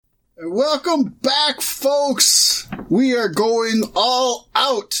Welcome back, folks. We are going all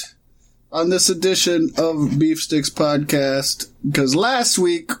out on this edition of Beef Sticks Podcast because last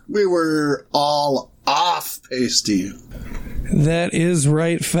week we were all off, Pasty. That is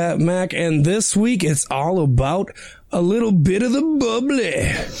right, Fat Mac. And this week it's all about a little bit of the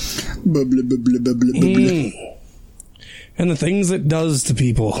bubbly. Bubbly. And the things it does to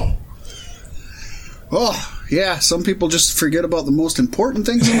people. Oh, yeah, some people just forget about the most important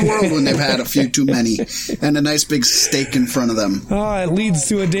things in the world when they've had a few too many and a nice big steak in front of them. Oh, it leads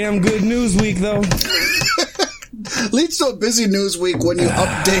to a damn good news week, though. Leads to a busy news week when you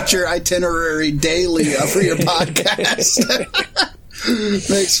update your itinerary daily for your podcast.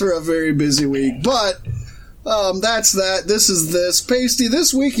 Makes for a very busy week. But that's that. This is this. Pasty,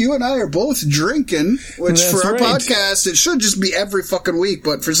 this week you and I are both drinking, which That's for our right. podcast, it should just be every fucking week.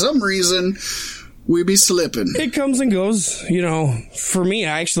 But for some reason, we be slipping. It comes and goes. You know, for me,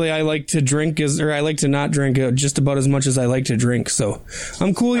 actually, I like to drink, I like to not drink just about as much as I like to drink. So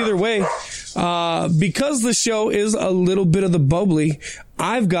I'm cool either way. Because the show is a little bit of the bubbly,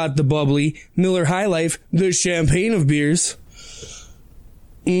 I've got the bubbly Miller High Life, the champagne of beers.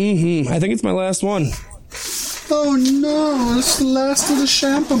 I think it's my last one. Oh no, it's the last of the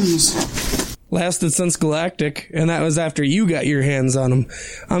champums. Lasted since Galactic, and that was after you got your hands on them.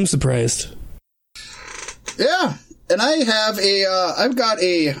 I'm surprised. Yeah, and I've got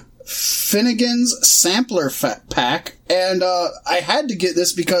a Finnegan's sampler pack, and I had to get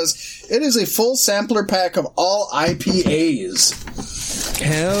this because it is a full sampler pack of all IPAs.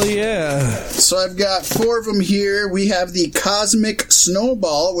 Hell yeah. So I've got 4 of them here. We have the Cosmic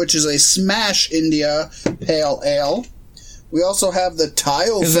Snowball, which is a Smash India Pale Ale. We also have the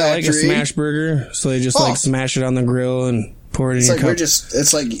Tile Is Factory. that like a smash burger? So they just like smash it on the grill and pour it in your cup?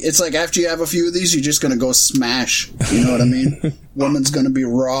 It's like after you have a few of these, you're just going to go smash. You know what I mean? Woman's going to be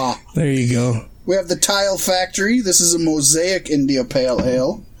raw. There you go. We have the Tile Factory. This is a Mosaic India Pale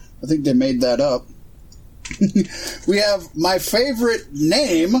Ale. I think they made that up. We have my favorite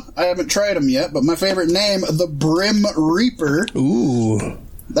name. I haven't tried them yet, but my favorite name, the Brim Reaper. Ooh.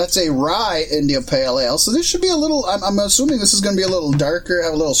 That's a rye India Pale Ale. So this should be a little, I'm assuming this is going to be a little darker,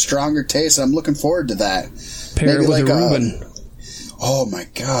 have a little stronger taste. I'm looking forward to that. Pair it with a Reuben. Oh my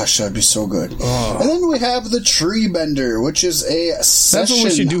gosh, that'd be so good. Oh. And then we have the Tree Bender, which is a session. That's what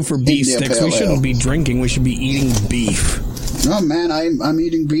we should do for beef India sticks. Pale We shouldn't Ale. be drinking. We should be eating beef. Oh man, I'm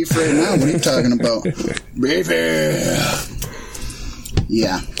eating beef right now. What are you talking about? Beefy.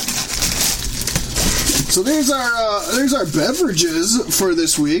 Yeah. So there's our beverages for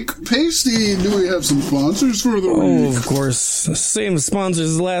this week. Pasty, do we have some sponsors for the week? Oh, of course. Same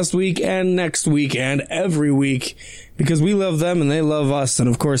sponsors as last week and next week and every week. Because we love them and they love us. And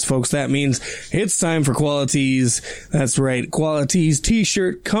of course, folks, that means it's time for Qualities. That's right. Qualities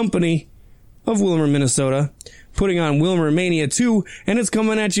T-shirt Company of Willmar, Minnesota. Putting on Willmar Mania 2. And it's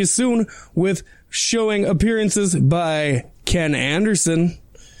coming at you soon with showing appearances by Ken Anderson.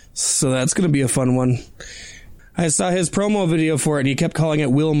 So that's going to be a fun one. I saw his promo video for it and he kept calling it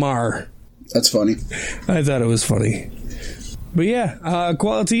Willmar. That's funny. I thought it was funny. But yeah,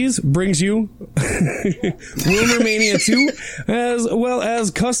 Qualities brings you Willmar Mania 2, as well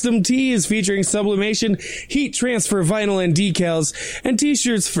as custom tees featuring sublimation, heat transfer vinyl and decals, and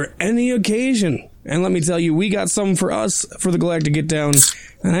t-shirts for any occasion. And let me tell you, we got some for us for the Galactic Get Down,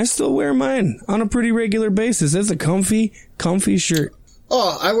 and I still wear mine on a pretty regular basis. It's a comfy shirt.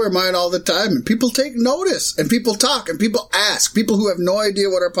 Oh, I wear mine all the time, and people take notice, and people talk, and people ask. People who have no idea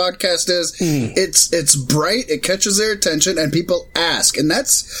what our podcast is, it's bright, it catches their attention, and people ask, and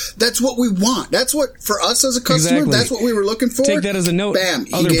that's what we want. That's what, for us as a customer, Exactly. that's what we were looking for. Take that as a note. Bam,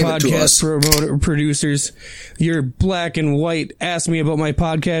 he Other gave it to podcast producers, your black and white, ask me about my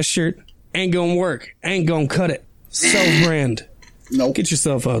podcast shirt, ain't gonna work, ain't gonna cut it. Self-brand. Nope. Get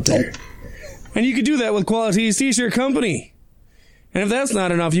yourself out there. And you can do that with Qualities T-shirt Company. And if that's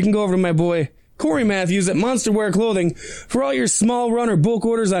not enough, you can go over to my boy Corey Matthews at Monster Wear Clothing for all your small run or bulk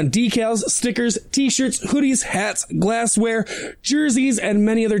orders on decals, stickers, t-shirts, hoodies, hats, glassware, jerseys, and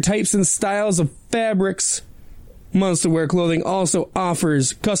many other types and styles of fabrics. Monster Wear Clothing also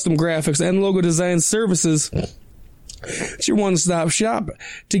offers custom graphics and logo design services. It's your one-stop shop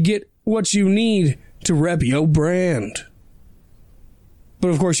to get what you need to rep your brand. But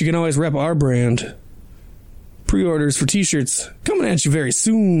of course, you can always rep our brand. Pre-orders for t-shirts coming at you very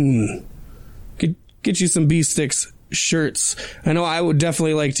soon. Get you some Beef Sticks shirts. I know I would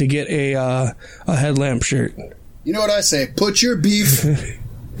definitely like to get a headlamp shirt. You know what I say? Put your beef...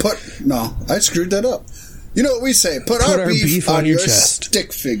 No, I screwed that up. You know what we say? Put our beef on your chest.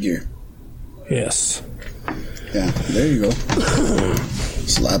 Stick figure. Yes. Yeah, there you go.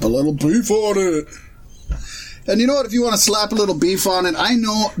 Slap a little beef on it. And you know what? If you want to slap a little beef on it, I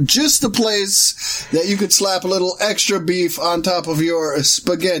know just the place that you could slap a little extra beef on top of your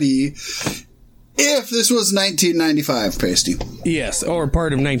spaghetti if this was 1995, Pasty. Yes, or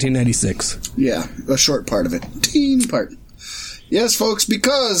part of 1996. Yeah, a short part of it. Teeny part. Yes, folks,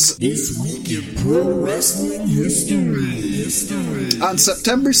 because This week in pro wrestling history. on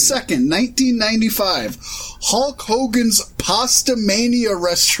September 2nd, 1995, Hulk Hogan's Pasta Mania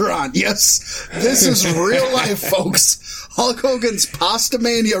restaurant. Yes, this is real life, folks. Hulk Hogan's Pasta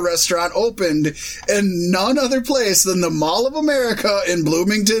Mania restaurant opened in none other place than the Mall of America in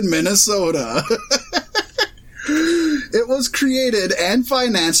Bloomington, Minnesota. It was created and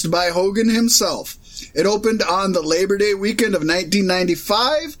financed by Hogan himself. It opened on the Labor Day weekend of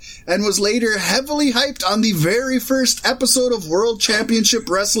 1995 and was later heavily hyped on the very first episode of World Championship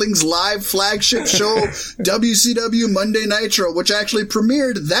Wrestling's live flagship show, WCW Monday Nitro, which actually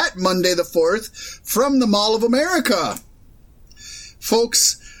premiered that Monday the 4th from the Mall of America.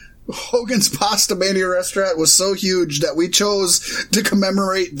 Folks, Hogan's Pasta Mania restaurant was so huge that we chose to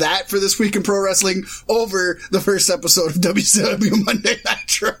commemorate that for This Week in Pro Wrestling over the first episode of WCW Monday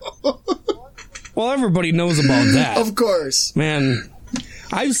Nitro. Well, everybody knows about that. Of course. Man,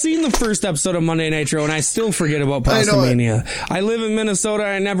 I've seen the first episode of Monday Nitro, and I still forget about Pasta Mania. I live in Minnesota,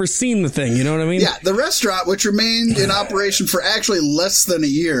 and I never seen the thing, you know what I mean? Yeah, the restaurant, which remained in operation for actually less than a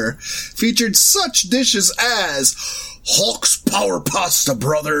year, featured such dishes as Hulk's Power Pasta,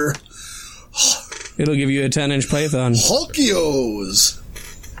 brother. It'll give you a 10-inch python. Hulkios.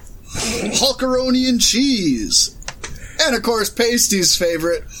 Hulkaroni and cheese. And, of course, Pasty's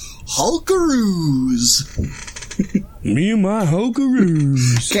favorite, Hulkaroos. Me and my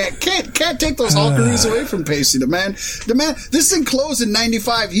Hulkaroos. Can't take those Hulkaroos away from Pasty. The man, this thing closed in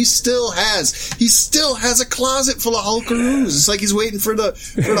 95. He still has a closet full of Hulkaroos. It's like he's waiting for the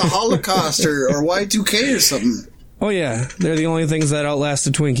Holocaust or Y2K or something. Oh, yeah. They're the only things that outlast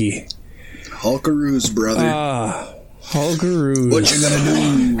a Twinkie. Hulkaroos, brother. Hulkaroos. What you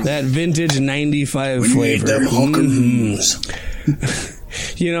gonna do? That vintage 95 We flavor. need them Hulkaroos.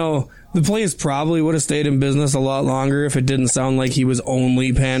 You know, the place probably would have stayed in business a lot longer if it didn't sound like he was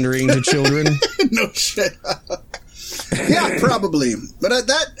only pandering to children. No shit. Yeah, probably. But at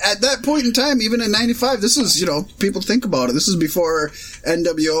that point in time, even in 95, this is, people think about it. This is before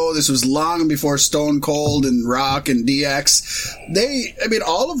NWO. This was long before Stone Cold and Rock and DX.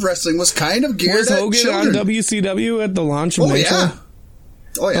 All of wrestling was kind of geared at Hogan children. on WCW at the launch of Nitro? Yeah.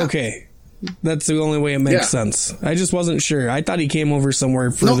 Oh, yeah. Okay. That's the only way it makes sense. I just wasn't sure. I thought he came over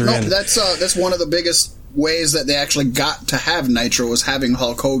somewhere further in. That's one of the biggest ways that they actually got to have Nitro was having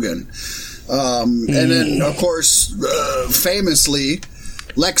Hulk Hogan. And then, of course, famously,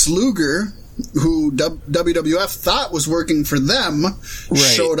 Lex Luger, who WWF thought was working for them,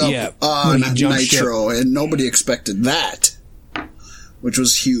 showed up on Nitro, and nobody expected that, which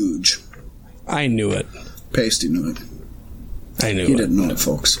was huge. I knew it. Pasty knew it. I knew He it. didn't know it,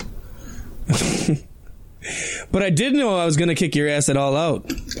 folks. But I did know I was going to kick your ass at All Out.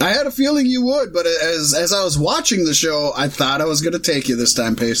 I had a feeling you would, but as I was watching the show, I thought I was going to take you this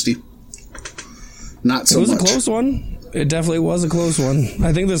time, Pasty. Not so much. It was a close one. It definitely was a close one.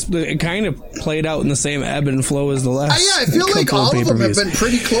 I think it kind of played out in the same ebb and flow as the last. I feel like all of them have been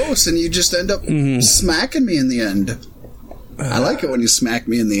pretty close, and you just end up smacking me in the end. I like it when you smack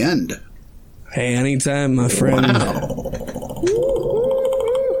me in the end. Hey, anytime, my friend. Wow.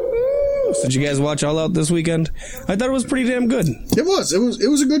 So did you guys watch All Out this weekend? I thought it was pretty damn good. It was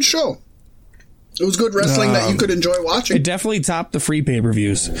a good show. It was good wrestling that you could enjoy watching. It definitely topped the free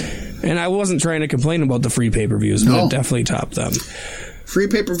pay-per-views. And I wasn't trying to complain about the free pay-per-views, but it definitely topped them. Free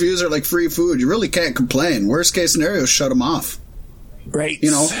pay-per-views are like free food. You really can't complain. Worst case scenario, shut them off. Right.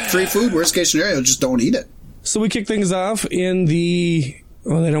 Free food, worst case scenario, just don't eat it. So we kick things off in the...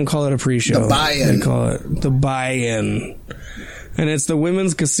 Well, they don't call it a pre-show. The buy-in. They call it the buy-in. And it's the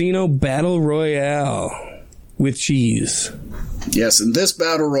Women's Casino Battle Royale with cheese. Yes, in this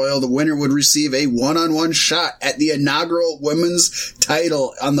Battle Royal, the winner would receive a one-on-one shot at the inaugural women's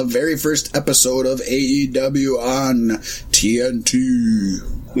title on the very first episode of AEW on TNT.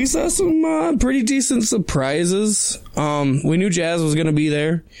 We saw some pretty decent surprises. We knew Jazz was going to be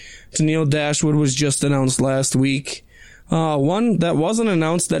there. Tennille Dashwood was just announced last week. One that wasn't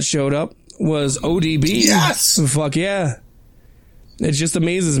announced that showed up was ODB. Yes! Fuck yeah. It just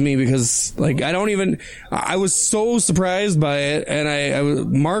amazes me because, I was so surprised by it, and I was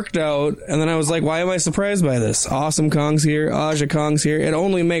marked out, and then I was like, why am I surprised by this? Awesome Kong's here, Aja Kong's here. It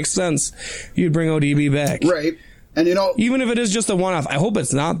only makes sense you'd bring ODB back. Right. And even if it is just a one-off, I hope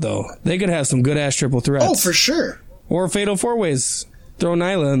it's not, though. They could have some good-ass triple threats. Oh, for sure. Or fatal four-ways. Throw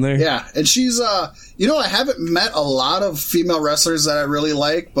Nyla in there. Yeah, and she's, I haven't met a lot of female wrestlers that I really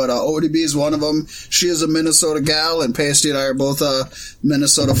like, but ODB is one of them. She is a Minnesota gal, and Pasty and I are both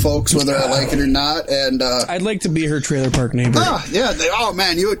Minnesota folks, whether I like it or not. And I'd like to be her trailer park neighbor. Yeah.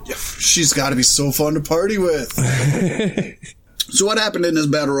 She's got to be so fun to party with. So what happened in this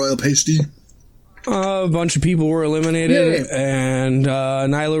Battle Royal, Pasty? A bunch of people were eliminated, and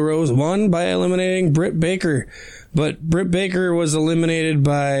Nyla Rose won by eliminating Britt Baker. But Britt Baker was eliminated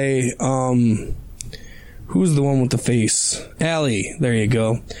by, who's the one with the face? Allie. There you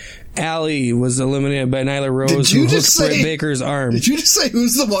go. Allie was eliminated by Nyla Rose, who hooked Britt Baker's arm. Did you just say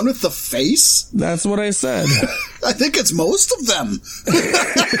who's the one with the face? That's what I said. I think it's most of them.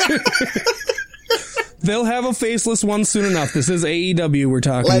 They'll have a faceless one soon enough. This is AEW we're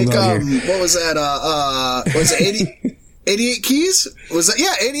talking about here. What was that? Was it 88 Keys? Was that?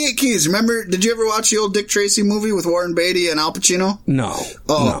 Yeah, 88 Keys. Remember, did you ever watch the old Dick Tracy movie with Warren Beatty and Al Pacino? No.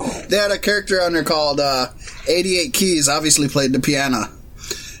 No. They had a character on there called 88 Keys, obviously played the piano,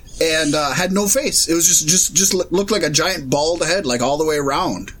 and had no face. It was just looked like a giant bald head, like all the way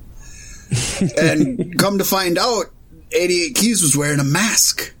around. And come to find out, 88 Keys was wearing a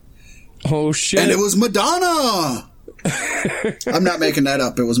mask. Oh, shit. And it was Madonna. I'm not making that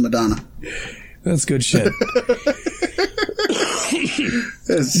up. It was Madonna. That's good shit.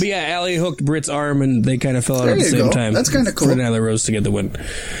 But yeah, Allie hooked Britt's arm, and they kind of fell out at the same time. That's kind of cool. For Nyla Rose to get the win.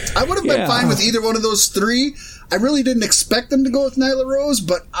 I would have been fine with either one of those three. I really didn't expect them to go with Nyla Rose,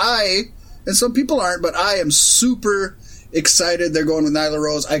 but and some people aren't, but I am super excited they're going with Nyla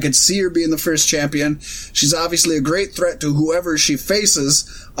Rose. I could see her being the first champion. She's obviously a great threat to whoever she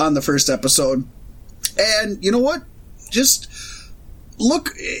faces on the first episode. And you know what? Just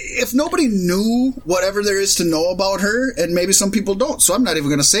look, if nobody knew whatever there is to know about her, and maybe some people don't, so I'm not even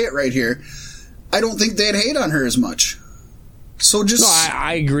going to say it right here, I don't think they'd hate on her as much. So just... No,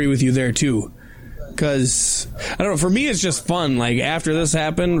 I agree with you there, too. Because, I don't know, for me it's just fun. Like, after this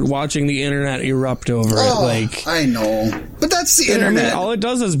happened, watching the internet erupt over it. Like, I know. But that's the internet. I mean, all it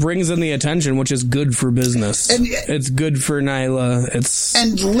does is brings in the attention, which is good for business. And it's good for Nyla.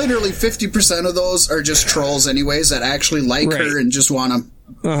 And literally 50% of those are just trolls anyways that actually like her and just want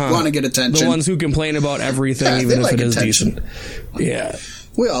to get attention. The ones who complain about everything, even if it is decent. Yeah.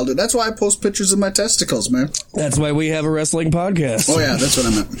 We all do. That's why I post pictures of my testicles, man. That's why we have a wrestling podcast. Oh, yeah, that's what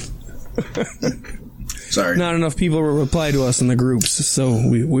I meant. Sorry. Not enough people reply to us in the groups, so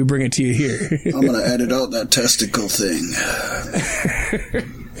we bring it to you here. I'm going to edit out that testicle thing.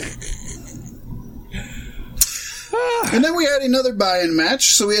 And then we had another buy-in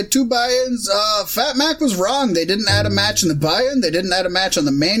match. So we had two buy-ins. Fat Mac was wrong. They didn't add a match in the buy-in. They didn't add a match on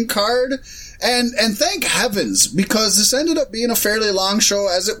the main card. And thank heavens, because this ended up being a fairly long show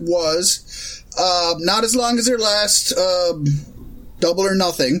as it was. Not as long as their last Double or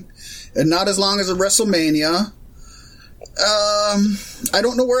Nothing. And not as long as a WrestleMania. I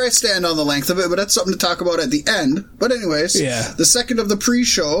don't know where I stand on the length of it, but that's something to talk about at the end. But anyways, the second of the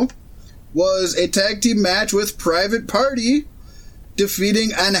pre-show was a tag team match with Private Party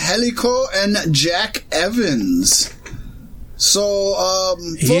defeating Angelico and Jack Evans. So,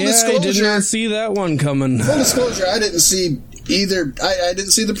 full disclosure... I did not see that one coming. Full disclosure, I didn't see either. I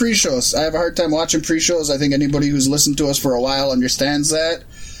didn't see the pre-shows. I have a hard time watching pre-shows. I think anybody who's listened to us for a while understands that.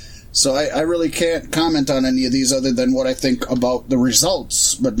 So I really can't comment on any of these other than what I think about the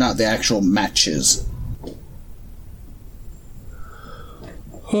results, but not the actual matches.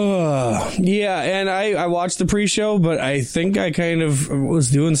 Yeah, and I watched the pre-show, but I think I kind of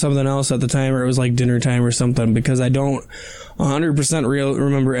was doing something else at the time, or it was like dinner time or something, because I don't 100%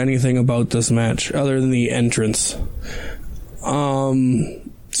 remember anything about this match other than the entrance.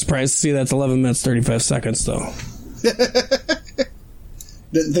 Surprised to see that's 11 minutes 35 seconds though.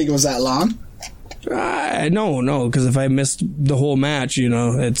 Didn't think it was that long? No, because if I missed the whole match,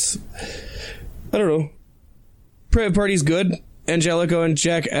 it's... I don't know. Private Party's good. Angelico and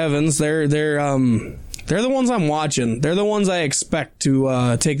Jack Evans, they're the ones I'm watching. They're the ones I expect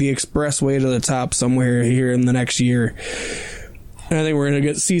to take the expressway to the top somewhere here in the next year. And I think we're going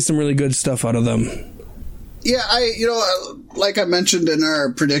to see some really good stuff out of them. Yeah, like I mentioned in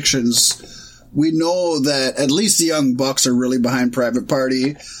our predictions... We know that at least the Young Bucks are really behind Private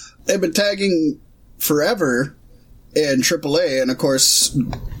Party. They've been tagging forever in AAA, and of course,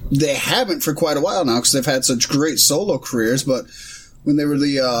 they haven't for quite a while now because they've had such great solo careers, but when they were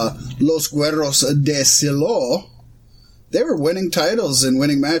the Los Guerreros de Cielo, they were winning titles and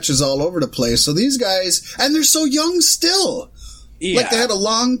winning matches all over the place. So these guys, and they're so young still. Yeah. Like they had a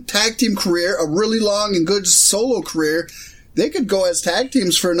long tag team career, a really long and good solo career. They could go as tag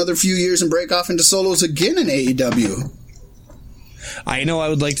teams for another few years and break off into solos again in AEW. I know I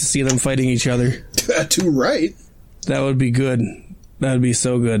would like to see them fighting each other. Too right. That would be good. That would be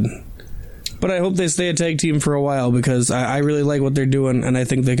so good. But I hope they stay a tag team for a while because I really like what they're doing, and I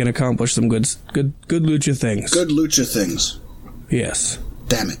think they can accomplish some good lucha things. Good lucha things. Yes.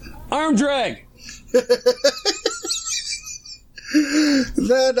 Damn it. Arm drag!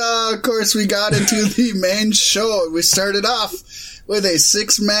 Then, of course, we got into the main show. We started off with a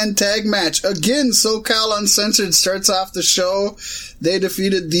 6-man tag match. Again, SoCal Uncensored starts off the show. They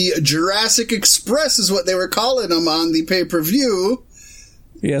defeated the Jurassic Express, is what they were calling them on the pay-per-view.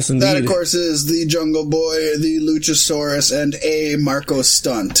 Yes, indeed. That, of course, is the Jungle Boy, the Luchasaurus, and a Marco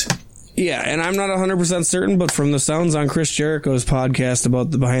Stunt. Yeah, and I'm not 100% certain, but from the sounds on Chris Jericho's podcast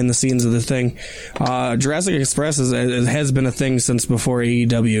about the behind the scenes of the thing, Jurassic Express has been a thing since before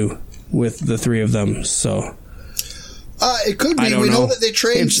AEW with the three of them, so... it could be. We know that they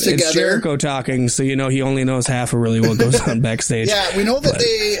trained together. It's Jericho talking, so you know he only knows half of really what goes on backstage. Yeah, we know that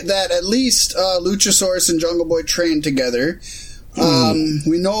that at least Luchasaurus and Jungle Boy trained together.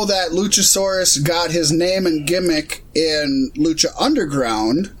 We know that Luchasaurus got his name and gimmick in Lucha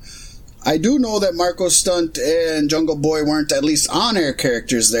Underground. I do know that Marco Stunt and Jungle Boy weren't at least on-air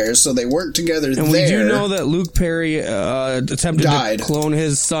characters there, so they weren't together there. And we do know that Luke Perry attempted to clone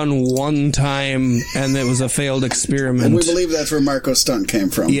his son one time, and it was a failed experiment. And we believe that's where Marco Stunt came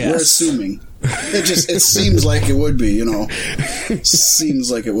from. Yes. We're assuming. It seems like it would be, you know.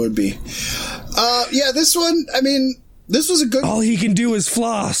 Seems like it would be. Yeah, this one, I mean... This was a good... All he can do is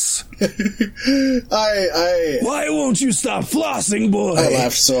floss. Why won't you stop flossing, boy? I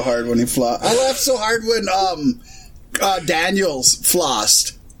laughed so hard when he flossed. I laughed so hard when Daniels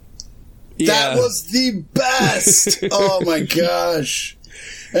flossed. Yeah. That was the best. Oh my gosh.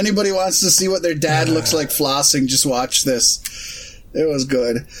 Anybody wants to see what their dad looks like flossing, just watch this. It was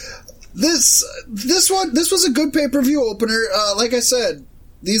good. This was a good pay-per-view opener. Like I said,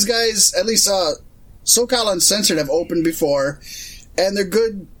 these guys, at least SoCal Uncensored, have opened before, and they're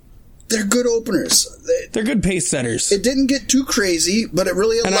good. They're good openers. They're good pace setters. It didn't get too crazy, but it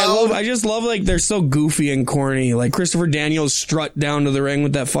really allowed... And I just love, like, they're so goofy and corny. Like, Christopher Daniels strut down to the ring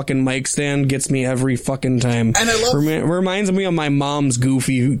with that fucking mic stand gets me every fucking time. And I love... reminds me of my mom's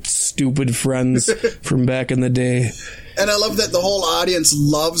goofy, stupid friends from back in the day. And I love that the whole audience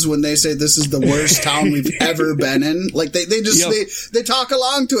loves when they say this is the worst town we've ever been in. Like, they just, they talk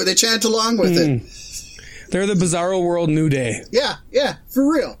along to it. They chant along with it. They're the Bizarro World New Day. Yeah, for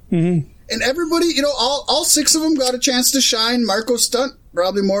real. Mm-hmm. And everybody, you know, all 6 of them got a chance to shine. Marco Stunt,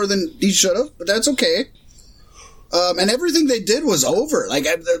 probably more than he should have, but that's okay. And everything they did was over. Like,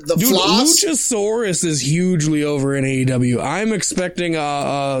 the floss. Luchasaurus is hugely over in AEW. I'm expecting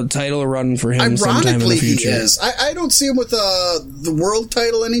a title run for him sometime in the future. He is. I don't see him with the world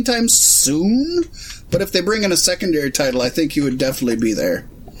title anytime soon, but if they bring in a secondary title, I think he would definitely be there.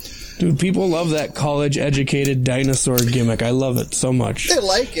 Dude, people love that college-educated dinosaur gimmick. I love it so much. They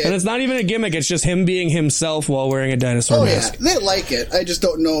like it. And it's not even a gimmick. It's just him being himself while wearing a dinosaur mask. Yeah, they like it. I just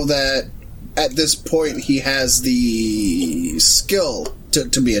don't know that at this point he has the skill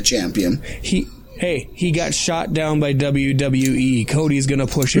to be a champion. He got shot down by WWE. Cody's going to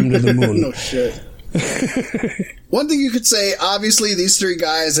push him to the moon. No shit. One thing you could say, obviously, these 3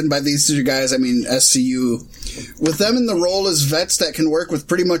 guys, and by these 3 guys, I mean SCU, with them in the role as vets that can work with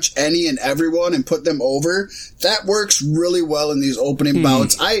pretty much any and everyone and put them over, that works really well in these opening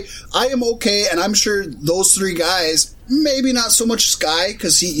bouts. I am okay, and I'm sure those 3 guys, maybe not so much Sky,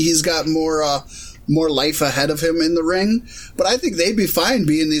 because he's got more life ahead of him in the ring, but I think they'd be fine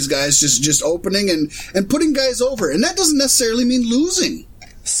being these guys just opening and putting guys over, and that doesn't necessarily mean losing.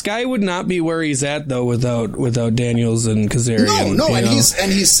 Sky would not be where he's at though without Daniels and Kazarian. No, and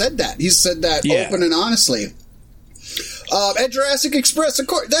he's said that. He's said that open and honestly. At Jurassic Express, of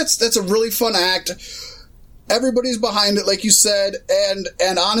course, that's a really fun act. Everybody's behind it, like you said,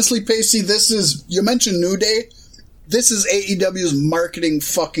 and honestly, Pacey, you mentioned New Day. This is AEW's marketing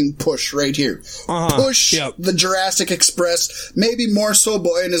fucking push right here. Push the Jurassic Express, maybe more so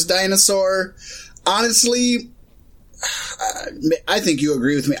Boy and his dinosaur. Honestly, I think you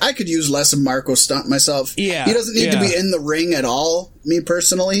agree with me. I could use less of Marco Stunt myself. Yeah, he doesn't need to be in the ring at all, me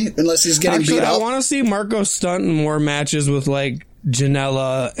personally, unless he's getting beat up. I want to see Marco Stunt in more matches with, like,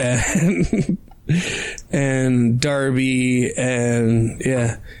 Janela and Darby and,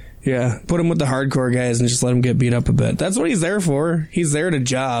 yeah. Put him with the hardcore guys and just let him get beat up a bit. That's what he's there for. He's there to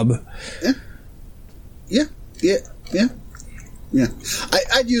job. Yeah.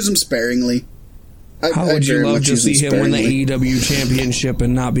 I'd use him sparingly. How would you love to see him win the AEW championship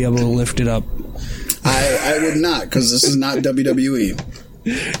and not be able to lift it up? I would not, because this is not WWE.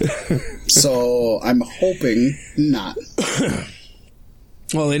 So I'm hoping not.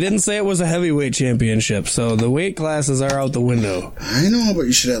 Well, they didn't say it was a heavyweight championship, so the weight classes are out the window. I know, but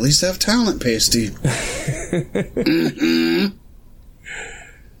you should at least have talent, Pasty.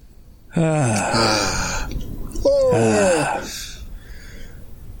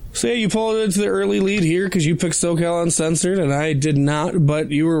 So yeah, you pulled into the early lead here because you picked SoCal Uncensored, and I did not, but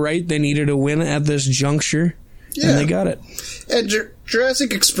you were right. They needed a win at this juncture, and they got it. And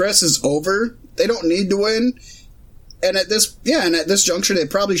Jurassic Express is over. They don't need to win. And at this juncture, they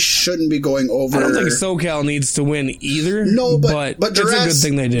probably shouldn't be going over. I don't think SoCal needs to win either. No, but it's a good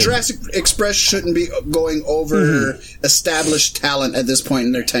thing they did. Jurassic Express shouldn't be going over established talent at this point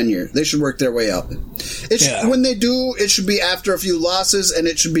in their tenure. They should work their way up. When they do, it should be after a few losses, and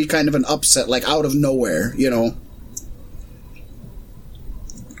it should be kind of an upset, like out of nowhere, you know?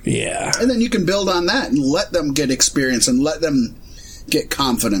 Yeah. And then you can build on that and let them get experience and let them get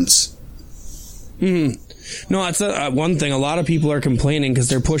confidence. No, it's one thing. A lot of people are complaining because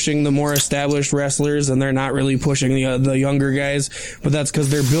they're pushing the more established wrestlers and they're not really pushing the younger guys. But that's because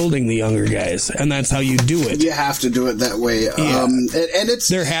they're building the younger guys, and that's how you do it. You have to do it that way. Yeah. And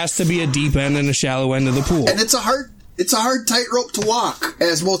there has to be a deep end and a shallow end of the pool. And it's a hard tightrope to walk,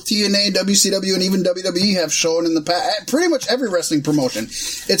 as both TNA, WCW, and even WWE have shown in the past. Pretty much every wrestling promotion.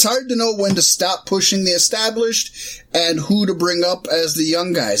 It's hard to know when to stop pushing the established and who to bring up as the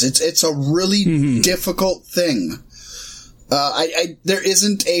young guys. It's a really difficult thing. There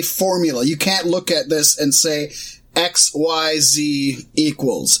isn't a formula. You can't look at this and say X, Y, Z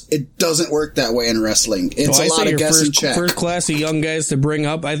equals. It doesn't work that way in wrestling. It's a lot of guess and check. First class of young guys to bring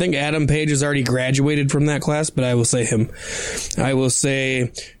up. I think Adam Page has already graduated from that class, but I will say him. I will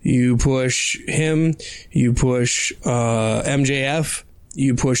say you push him, you push MJF,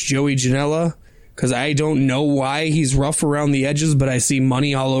 you push Joey Janela, because I don't know why he's rough around the edges, but I see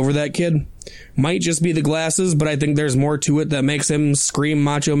money all over that kid. Might just be the glasses, but I think there's more to it that makes him scream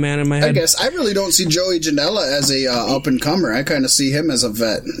Macho Man in my head. I guess I really don't see Joey Janela as a up-and-comer. I kind of see him as a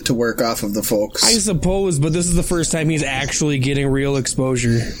vet to work off of the folks. I suppose, but this is the first time he's actually getting real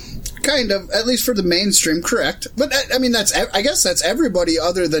exposure. Kind of, at least for the mainstream, correct. But, I mean, I guess that's everybody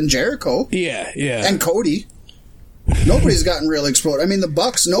other than Jericho. Yeah. And Cody. Nobody's gotten real exposed. I mean, the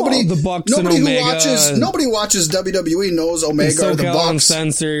Bucks. Nobody watches WWE knows Omega or the Bucks.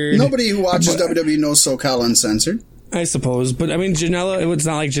 Uncensored. Nobody who watches WWE knows SoCal Uncensored. I suppose, but I mean, Janela. It's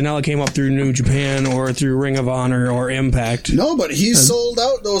not like Janela came up through New Japan or through Ring of Honor or Impact. No, but he sold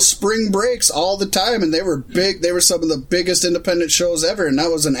out those spring breaks all the time, and they were big. They were some of the biggest independent shows ever, and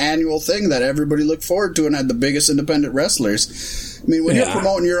that was an annual thing that everybody looked forward to and had the biggest independent wrestlers. I mean, when you're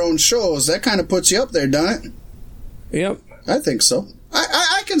promoting your own shows, that kind of puts you up there, doesn't it? Yep. I think so.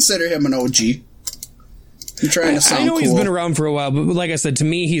 I consider him an OG. I'm trying to sound cool. I know he's been around for a while, but like I said, to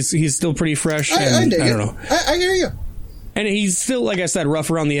me, he's still pretty fresh. I dig it. I don't know. I hear you. And he's still, like I said, rough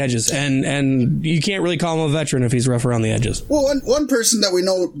around the edges. And you can't really call him a veteran if he's rough around the edges. Well, one person that we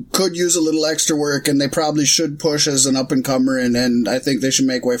know could use a little extra work, and they probably should push as an up-and-comer, and I think they should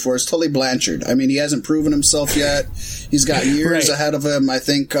make way for, is Tully Blanchard. I mean, he hasn't proven himself yet. He's got years ahead of him. I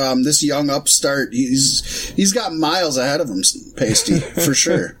think this young upstart, he's got miles ahead of him, Pasty, for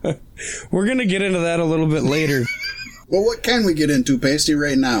sure. We're going to get into that a little bit later. Well, what can we get into, Pasty,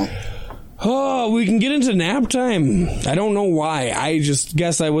 right now? Oh, we can get into nap time. I don't know why. I just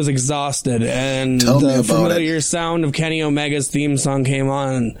guess I was exhausted, and the familiar sound of Kenny Omega's theme song came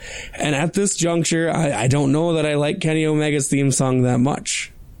on. And at this juncture, I don't know that I like Kenny Omega's theme song that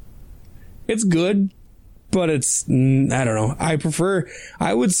much. It's good, but it's, I don't know. I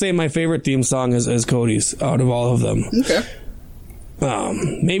would say my favorite theme song is Cody's out of all of them. Okay.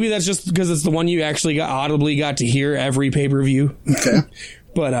 Maybe that's just because it's the one you actually audibly got to hear every pay-per-view. Okay.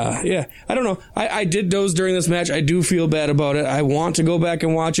 But, yeah, I don't know. I did doze during this match. I do feel bad about it. I want to go back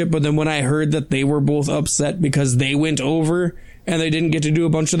and watch it, but then when I heard that they were both upset because they went over and they didn't get to do a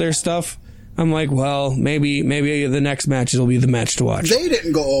bunch of their stuff, I'm like, well, maybe the next match will be the match to watch. They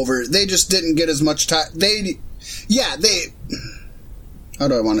didn't go over. They just didn't get as much time. How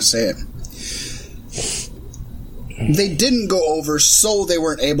do I want to say it? They didn't go over, so they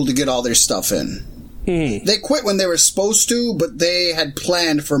weren't able to get all their stuff in. They quit when they were supposed to, but they had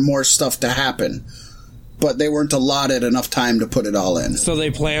planned for more stuff to happen. But they weren't allotted enough time to put it all in. So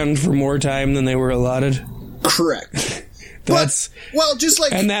they planned for more time than they were allotted? Correct. That's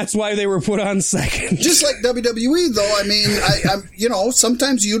and that's why they were put on second. Just like WWE, though. I mean,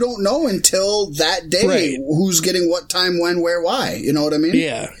 sometimes you don't know until that day who's getting what time, when, where, why. You know what I mean?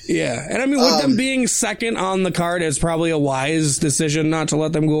 Yeah. And I mean, with them being second on the card, it's probably a wise decision not to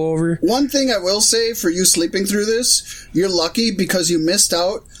let them go over. One thing I will say for you sleeping through this, you're lucky because you missed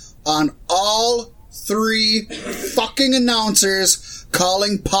out on all 3 fucking announcers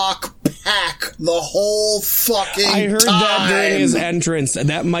calling Pac the whole fucking I heard time. that during his entrance.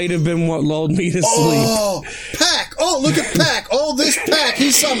 That might have been what lulled me to sleep. Oh, Pac. Oh, look at Pac. Oh, this Pac.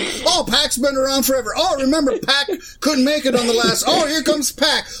 He's some. Oh, Pac's been around forever. Oh, remember, Pac couldn't make it on the last. Oh, here comes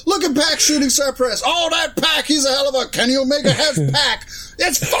Pac. Look at Pac shooting star press. Oh, that Pac. He's a hell of a. Kenny Omega has Pac.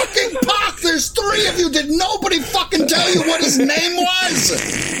 It's fucking Pac. There's 3 of you. Did nobody fucking tell you what his name was?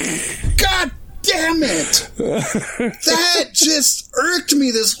 God damn it. That just irked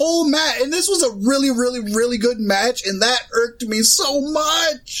me this whole match. And this was a really, really, really good match. And that irked me so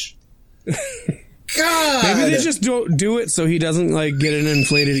much. God. Maybe they just don't do it so he doesn't like get an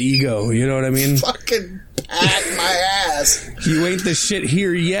inflated ego. You know what I mean? Fucking Pac my ass. You ain't the shit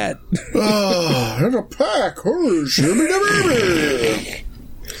here yet. Oh, there's a Pac. Oh, shibby-dabby.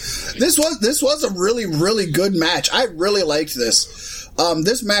 This was a really, really good match. I really liked this.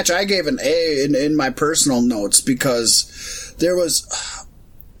 This match I gave an A in my personal notes because there was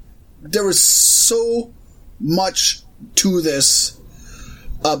so much to this.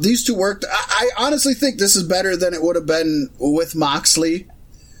 These two worked. I honestly think this is better than it would have been with Moxley.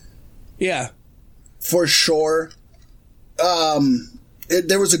 Yeah. For sure.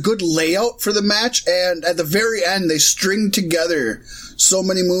 There was a good layout for the match, and at the very end, they stringed together so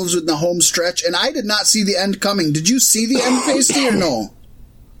many moves with the home stretch, and I did not see the end coming. Did you see the end, Pasty, or no?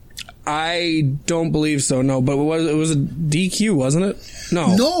 I don't believe so, no. But it was a DQ, wasn't it?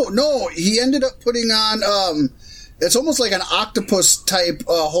 No. No. He ended up putting on... it's almost like an octopus type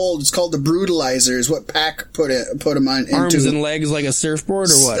hold. It's called the Brutalizer, is what Pac put him on into. Arms and legs like a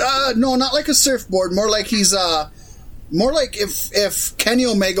surfboard, or what? No, not like a surfboard. More like he's more like if Kenny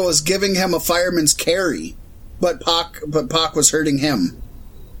Omega was giving him a fireman's carry, but Pac was hurting him.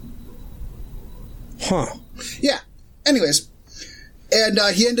 Huh. Yeah. Anyways, and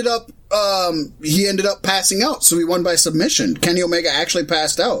he ended up passing out, so he won by submission. Kenny Omega actually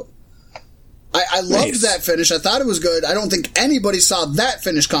passed out. I loved that finish. I thought it was good. I don't think anybody saw that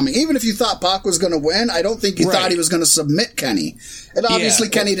finish coming. Even if you thought Pac was going to win, I don't think you thought he was going to submit Kenny. And obviously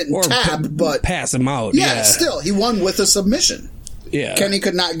Kenny didn't tap, but... pass him out, yeah. Still, he won with a submission. Yeah. Kenny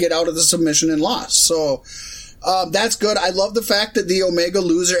could not get out of the submission and lost. So, that's good. I love the fact that the Omega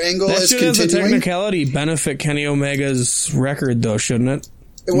loser angle is continuing. That should, as a technicality, benefit Kenny Omega's record, though, shouldn't it?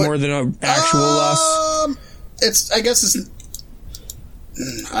 More than an actual loss? I guess it's...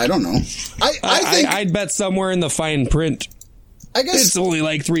 I don't know. I think I'd bet somewhere in the fine print. I guess it's only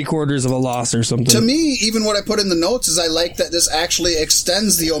like 3/4 of a loss or something. To me, even what I put in the notes is I like that this actually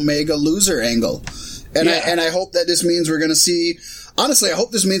extends the Omega loser angle, and I hope that this means we're going to see. Honestly, I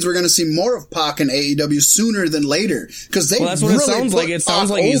hope this means we're going to see more of Pac in AEW sooner than later, because that's what it sounds like. It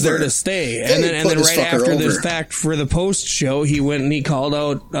sounds like he's there to stay. And then right after this fact, for the post show, he went and he called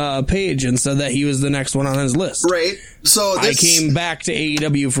out Paige and said that he was the next one on his list. Right. So I came back to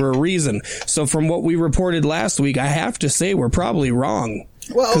AEW for a reason. So from what we reported last week, I have to say we're probably wrong.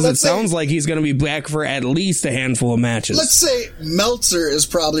 Well, because it sounds like he's going to be back for at least a handful of matches. Let's say Meltzer is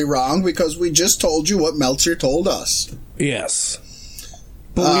probably wrong because we just told you what Meltzer told us. Yes.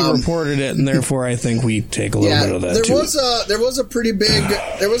 But we reported it, and therefore I think we take a little bit of that too. There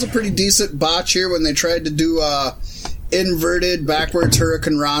was a pretty decent botch here when they tried to do inverted backwards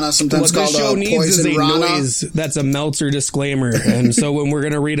Hurricane Rana, sometimes called Poison Rana. Noise. That's a Meltzer disclaimer, and so when we're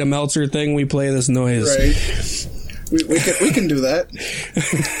going to read a Meltzer thing, we play this noise. Right. We can do that.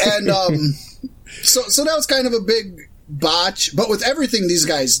 And so that was kind of a big botch. But with everything these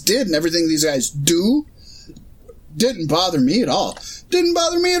guys did and everything these guys do, didn't bother me at all. Didn't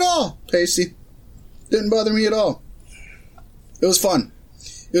bother me at all, Pasty. Didn't bother me at all. It was fun.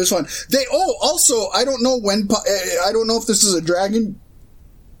 It was fun. Also, I don't know I don't know if this is a Dragon...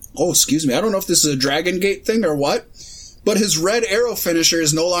 Oh, excuse me. I don't know if this is a Dragon Gate thing or what, but his Red Arrow finisher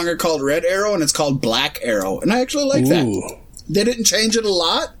is no longer called Red Arrow, and it's called Black Arrow. And I actually like that. They didn't change it a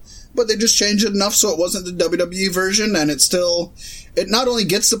lot, but they just changed it enough so it wasn't the WWE version, and it not only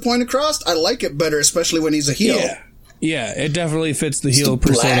gets the point across, I like it better, especially when he's a heel. Yeah, it definitely fits the heel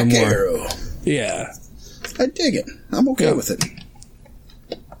persona more. Black Arrow. Yeah. I dig it. I'm okay with it.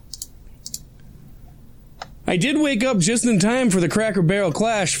 I did wake up just in time for the Cracker Barrel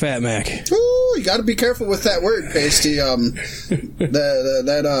Clash, Fat Mac. Ooh, you got to be careful with that word, Pasty. That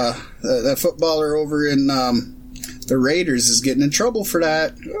footballer over in the Raiders is getting in trouble for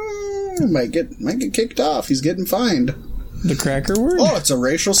that. Might get kicked off. He's getting fined. The cracker word? Oh, it's a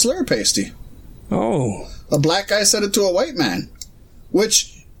racial slur, Pasty. Oh. A black guy said it to a white man.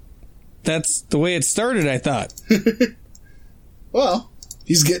 Which... That's the way it started, I thought. Well,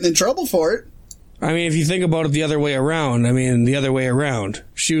 he's getting in trouble for it. I mean, if you think about it the other way around,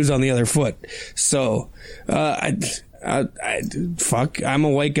 shoes on the other foot. So, Fuck, I'm a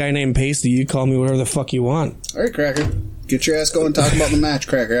white guy named Pasty. You call me whatever the fuck you want. All right, Cracker. Get your ass going. Talk about the match,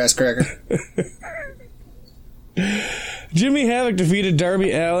 Cracker. Ass Cracker. Jimmy Havoc defeated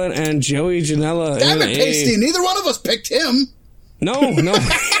Darby Allin and Joey Janela. Damn it, Pasty. Neither one of us picked him. No,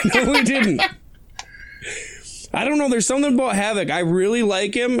 we didn't. I don't know. There's something about Havoc. I really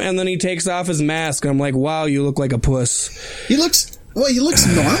like him, and then he takes off his mask, and I'm like, wow, you look like a puss. He looks normal.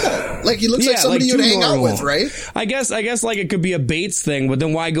 Like, he looks like somebody you'd hang out with, right? I guess like it could be a Bates thing, but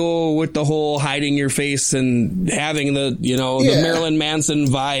then why go with the whole hiding your face and having the Marilyn Manson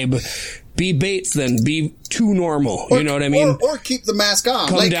vibe? Be Bates then. Be too normal. You know what I mean? Or keep the mask on.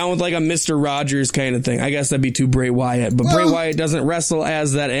 Come down with like a Mr. Rogers kind of thing. I guess that'd be too Bray Wyatt. But Bray Wyatt doesn't wrestle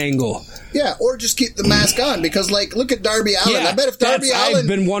as that angle. Yeah, or just keep the mask on. Because, like, look at Darby Allin. I bet if Darby Allin... I've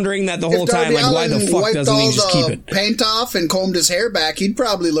been wondering that the whole time. Like, why the fuck doesn't he just keep it? Paint off and combed his hair back, he'd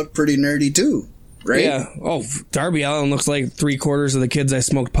probably look pretty nerdy too. Right? Yeah. Oh, Darby Allin looks like 3/4 of the kids I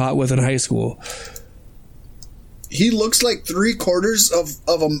smoked pot with in high school. He looks like 3/4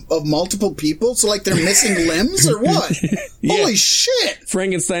 of multiple people, so like they're missing limbs or what? Yeah. Holy shit!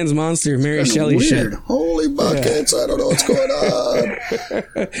 Frankenstein's monster, Mary Shelley shit. Holy buckets! Yeah. I don't know what's going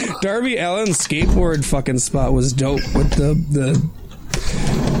on. Darby Allin's skateboard fucking spot was dope with the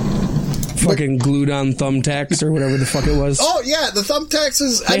fucking glued on thumbtacks or whatever the fuck it was. Oh yeah, the thumbtacks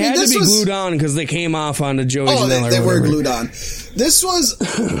is. They had to be glued on because they came off onto Joey. Oh, they were glued on.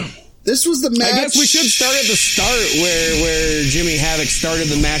 This was the match. I guess we should start at the start where Jimmy Havoc started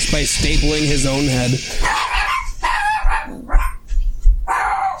the match by stapling his own head.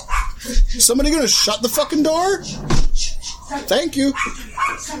 Somebody gonna shut the fucking door? Thank you.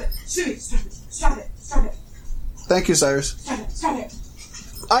 Stop it. Thank you, Cyrus. Stop it.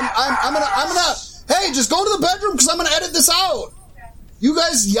 I'm gonna. Hey, just go to the bedroom because I'm gonna edit this out. You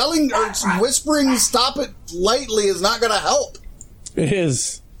guys yelling or whispering, "Stop it!" lightly is not gonna help. It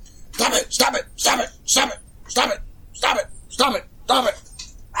is. Stop it! Stop it! Stop it! Stop it! Stop it! Stop it! Stop it! Stop it!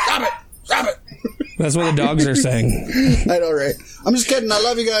 Stop it! Stop it! That's what the dogs are saying. I know, right? I'm just kidding. I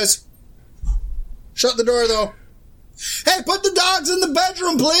love you guys. Shut the door, though. Hey, put the dogs in the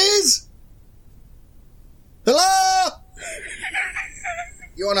bedroom, please. Hello.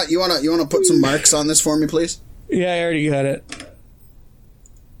 You wanna put some marks on this for me, please? Yeah, I already got it.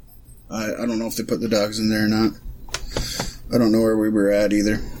 I don't know if they put the dogs in there or not. I don't know where we were at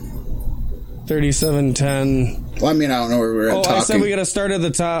either. 37:10. Well, I mean, I don't know where we were at. I said we got to start at the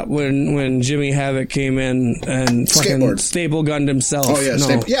top when Jimmy Havoc came in and fucking staple gunned himself. Oh yeah,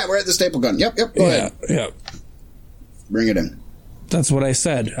 no. Yeah, we're at the staple gun. Yep. Go ahead. Yeah. Bring it in. That's what I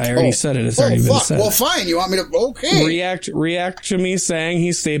said. I already said it. It's already been said. Well, fine. You want me to? Okay. React to me saying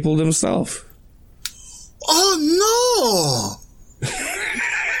he stapled himself. Oh no!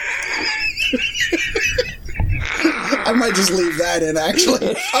 I might just leave that in,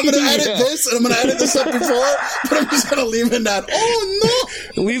 actually. I'm going to edit this, and I'm going to edit this up before, but I'm just going to leave in that. Oh,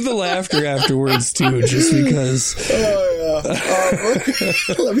 no! Leave the laughter afterwards, too, just because. Oh, yeah.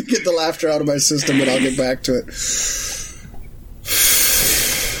 Let me get the laughter out of my system, and I'll get back to it.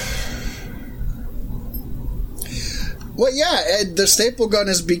 Well, yeah, the staple gun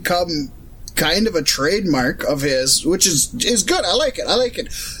has become kind of a trademark of his, which is good. I like it.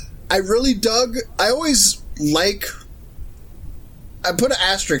 I really dug. I always I put an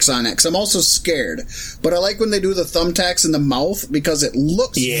asterisk on it because I'm also scared. But I like when they do the thumbtacks in the mouth because it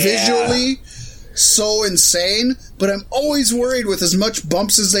looks visually so insane. But I'm always worried with as much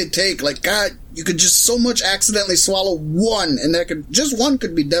bumps as they take. Like, God, you could just so much accidentally swallow one, and just one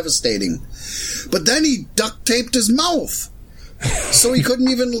could be devastating. But then he duct taped his mouth. So he couldn't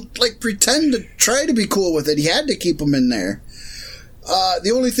even, pretend to try to be cool with it. He had to keep them in there.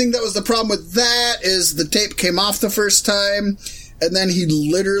 The only thing that was the problem with that is the tape came off the first time, and then he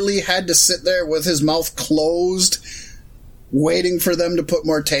literally had to sit there with his mouth closed, waiting for them to put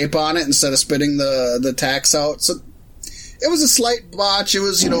more tape on it instead of spitting the tacks out. So it was a slight botch. It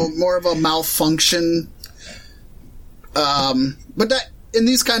was, more of a malfunction. But that in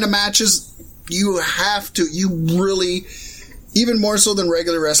these kind of matches, you really, even more so than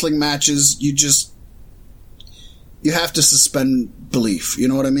regular wrestling matches, you have to suspend belief. You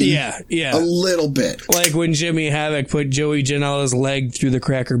know what I mean? Yeah. A little bit. Like when Jimmy Havoc put Joey Janela's leg through the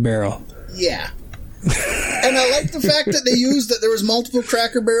Cracker Barrel. Yeah. And I like the fact that they used that there was multiple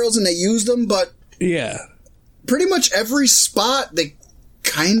Cracker Barrels and they used them, but pretty much every spot they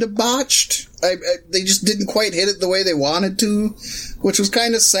kind of botched. They just didn't quite hit it the way they wanted to, which was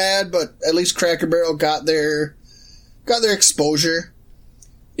kind of sad, but at least Cracker Barrel got their exposure.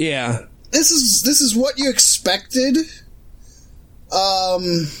 Yeah. This is what you expected.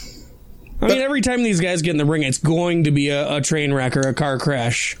 I mean, every time these guys get in the ring, it's going to be a train wreck or a car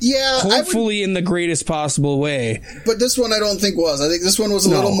crash. Yeah. Hopefully in the greatest possible way. But this one I don't think was. I think this one was a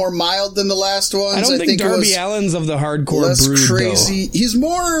little more mild than the last ones. I don't think Darby Allin's of the hardcore less brood, crazy. though.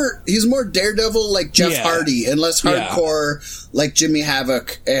 He's more Daredevil like Jeff Hardy and less hardcore like Jimmy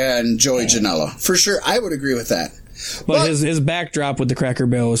Havoc and Joey Janela. For sure, I would agree with that. But his backdrop with the Cracker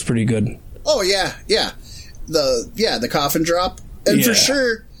Barrel was pretty good. Oh, yeah. The coffin drop. And for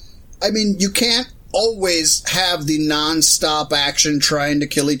sure, I mean, you can't always have the non-stop action trying to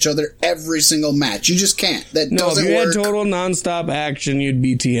kill each other every single match. You just can't. That doesn't work. If you had total non-stop action, you'd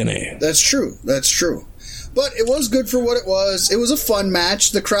be TNA. That's true. But it was good for what it was. It was a fun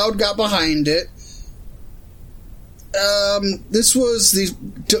match. The crowd got behind it. This was,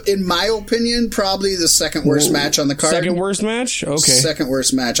 in my opinion, probably the second worst match on the card. Second worst match? Okay. Second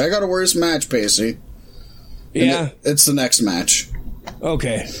worst match. I got a worst match, Pacey. Yeah. It's the next match.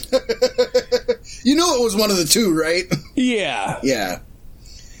 Okay. You know it was one of the two, right? Yeah. Yeah.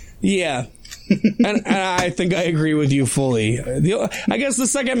 and I think I agree with you fully. I guess the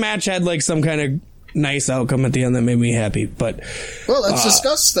second match had like some kind of nice outcome at the end that made me happy. But well, let's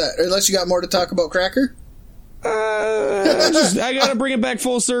discuss that. Unless you got more to talk about Cracker. I gotta bring it back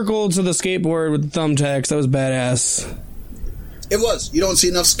full circle to the skateboard with the thumbtacks. That was badass. It was. You don't see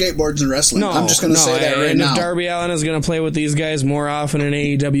enough skateboards in wrestling. I'm just going to say that right now. If Darby Allin is going to play with these guys more often in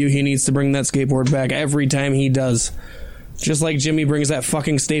AEW, he needs to bring that skateboard back every time he does. Just like Jimmy brings that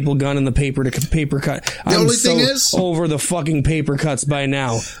fucking staple gun and the paper cut. The only thing is, over the fucking paper cuts by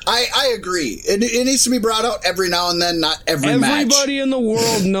now. I agree. It needs to be brought out every now and then, not every match. Everybody in the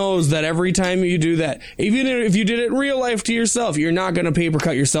world knows that every time you do that, even if you did it in real life to yourself, you're not going to paper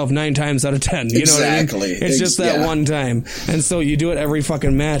cut yourself 9 times out of 10. You know what I mean? It's just that one time. And so you do it every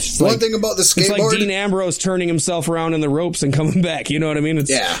fucking match. It's one thing about the skateboard. It's like Dean Ambrose turning himself around in the ropes and coming back. You know what I mean?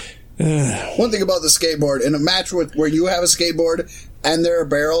 One thing about the skateboard, in a match where you have a skateboard and there are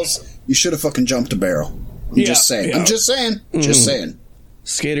barrels, you should have fucking jumped a barrel. I'm just saying. Just saying.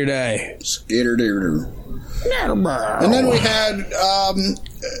 Skate or die. Skater do. And then we had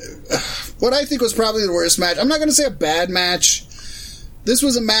what I think was probably the worst match. I'm not going to say a bad match. This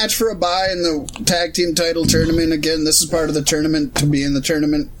was a match for a bye in the tag team title tournament. Again, this is part of the tournament to be in the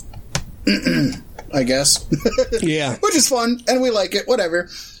tournament. I guess. Yeah. Which is fun, and we like it. Whatever.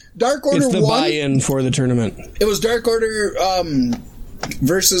 Dark Order won. It's the buy-in for the tournament. It was Dark Order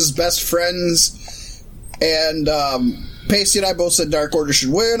versus Best Friends, and Pacey and I both said Dark Order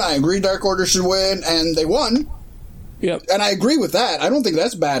should win. I agree Dark Order should win, and they won. Yep. And I agree with that. I don't think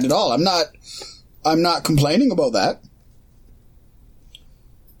that's bad at all. I'm not complaining about that.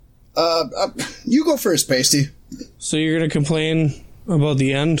 You go first, Pacey. So you're going to complain about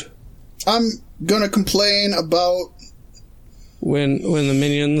the end? I'm going to complain about when the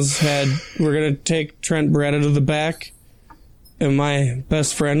Minions were going to take Trent Beretta to the back, and my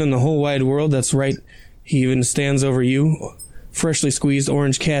best friend in the whole wide world, that's right, he even stands over you, freshly squeezed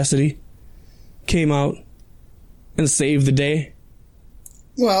Orange Cassidy, came out and saved the day.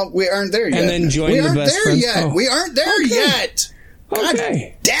 Well, we aren't there yet. And then joined the best friends. Oh. We aren't there yet. God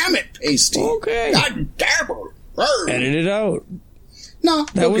damn it, Pasty. Okay. God damn it. Edit it out. No,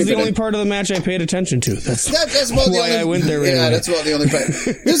 that was the only part of the match I paid attention to. That's about why I went there. Right away. That's about the only part.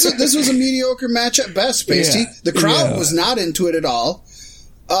 This was a mediocre match at best, Pasty. Yeah. The crowd was not into it at all.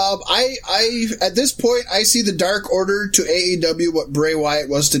 I at this point I see the Dark Order to AEW what Bray Wyatt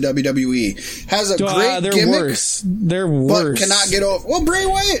was to WWE. Has a great gimmick. They're worse. But cannot get over. Well, Bray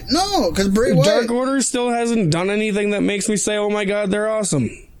Wyatt, no, because Bray Wyatt. Dark Order still hasn't done anything that makes me say, "Oh my God, they're awesome."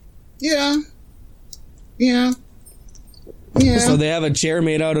 Yeah. So they have a chair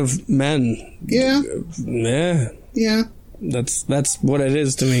made out of men. Yeah. That's what it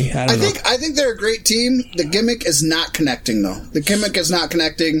is to me. I think they're a great team. The gimmick is not connecting, though. The gimmick is not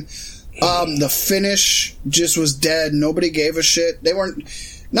connecting. The finish just was dead. Nobody gave a shit. They weren't.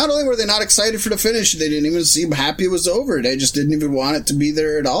 Not only were they not excited for the finish, they didn't even seem happy it was over. They just didn't even want it to be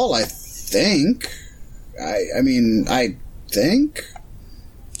there at all. I think. I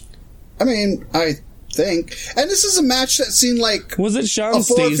think. And this is a match that seemed like... Was it Sean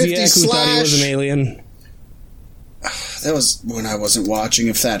Stasiak who thought he was an alien? That was when I wasn't watching,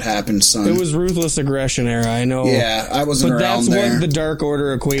 if that happened, son. It was Ruthless Aggression era, I know. Yeah, I wasn't around there. But that's what the Dark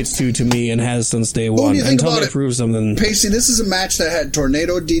Order equates to me and has since day one. Until they prove something. Pacey, this is a match that had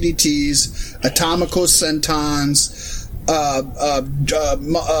Tornado DDTs, Atomico Sentons,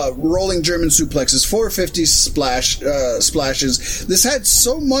 rolling German suplexes, 450 splashes. This had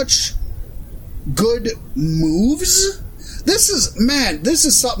so much good moves. This is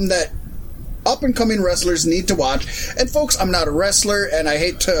something that up and coming wrestlers need to watch. And folks, I'm not a wrestler, and I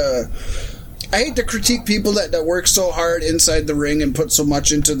hate to hate to critique people that work so hard inside the ring and put so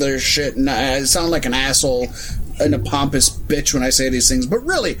much into their shit, and I sound like an asshole and a pompous bitch when I say these things, but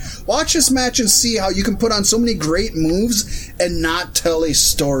really, watch this match and see how you can put on so many great moves and not tell a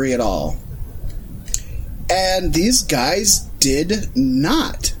story at all. And these guys did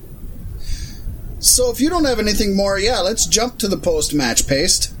not. So if you don't have anything more, let's jump to the post-match,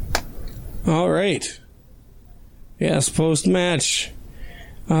 Paste. All right. Yes, post-match.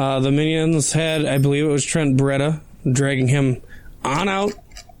 The Minions had, I believe it was Trent Beretta, dragging him on out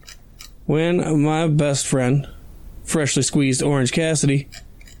when my best friend, freshly squeezed Orange Cassidy,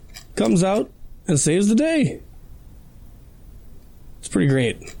 comes out and saves the day. It's pretty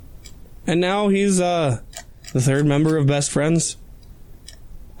great. And now he's the third member of Best Friends.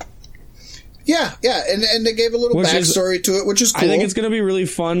 Yeah, and they gave a little backstory to it, which is cool. I think it's going to be really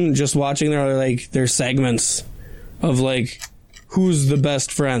fun just watching their segments of, like, who's the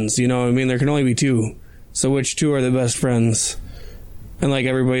best friends, you know what I mean? There can only be two. So which two are the best friends? And, like,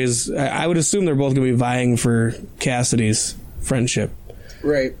 I would assume they're both going to be vying for Cassidy's friendship.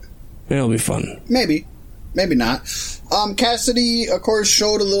 Right. It'll be fun. Maybe not. Cassidy, of course,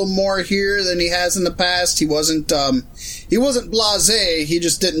 showed a little more here than he has in the past. He wasn't blasé. He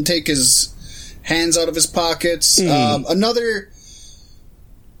just didn't take his hands out of his pockets.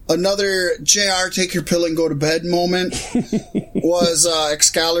 Another JR take your pill and go to bed moment was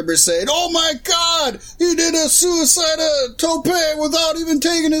Excalibur saying, "Oh my God, he did a suicide tope without even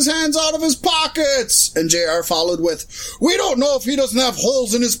taking his hands out of his pockets." And JR followed with, "We don't know if he doesn't have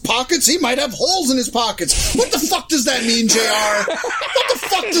holes in his pockets. He might have holes in his pockets." What the fuck does that mean, JR? What the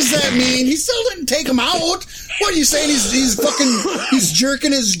fuck does that mean? He still didn't take them out. What are you saying? He's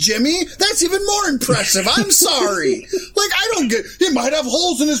jerking his Jimmy? That's even more impressive. I'm sorry. Like, I don't get, he might have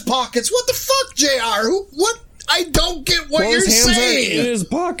holes in his pockets. What the fuck, JR? What? I don't get what you're his hands saying. Are in his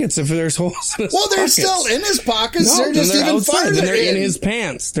pockets if there's holes in his pockets. Well, they're still in his pockets. No, they're just they're even outside. farther Then they're in his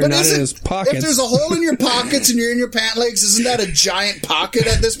pants. They're not in his pockets. If there's a hole in your pockets and you're in your pant legs, isn't that a giant pocket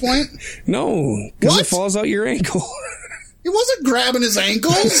at this point? No, because it falls out your ankle. He wasn't grabbing his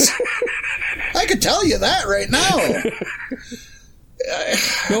ankles. I could tell you that right now.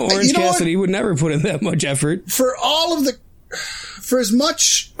 No, Orange Cassidy would never put in that much effort. For as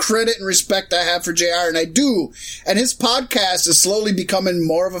much credit and respect I have for JR, and I do, and his podcast is slowly becoming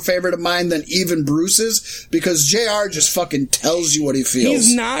more of a favorite of mine than even Bruce's, because JR just fucking tells you what he feels.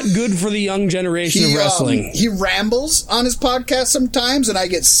 He's not good for the young generation of wrestling. He rambles on his podcast sometimes, and I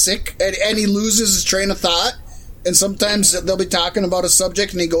get sick, and he loses his train of thought. And sometimes they'll be talking about a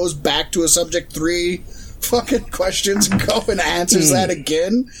subject, and he goes back to a subject 3 fucking questions ago and answers that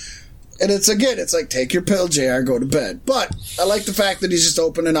again. And it's like, take your pill, JR, go to bed. But I like the fact that he's just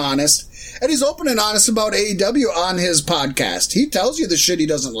open and honest. And he's open and honest about AEW on his podcast. He tells you the shit he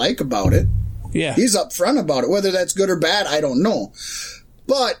doesn't like about it. Yeah. He's upfront about it. Whether that's good or bad, I don't know.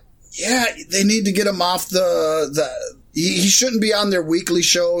 But, yeah, they need to get him off he shouldn't be on their weekly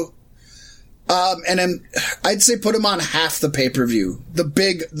show. I'd say put him on half the pay-per-view. The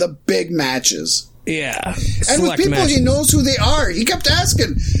big matches. Yeah. And with people, he knows who they are. He kept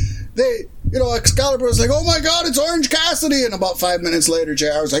asking. Excalibur was like, "Oh my God, it's Orange Cassidy." And about 5 minutes later,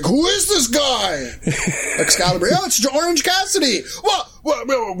 JR was like, "Who is this guy?" Excalibur, "Oh, it's Orange Cassidy."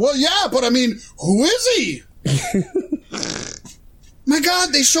 Well, yeah, but I mean, who is he? My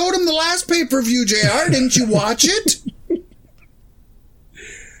God, they showed him the last pay-per-view, JR. Didn't you watch it?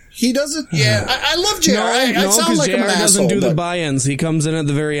 He doesn't. Yeah, I love JR. I sound like I'm an asshole. Doesn't do the buy-ins. He comes in at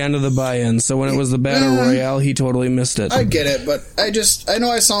the very end of the buy-ins. So when it was the Battle Royale, he totally missed it. I get it, but I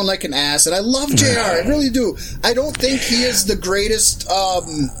know I sound like an ass, and I love JR. I really do. I don't think he is the greatest.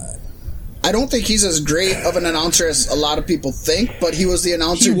 I don't think he's as great of an announcer as a lot of people think, but he was the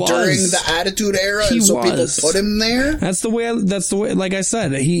announcer during the Attitude Era, and so people put him there. That's the way. Like I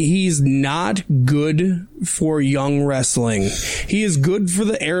said, he's not good for young wrestling. He is good for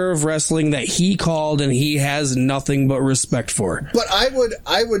the era of wrestling that he called, and he has nothing but respect for. But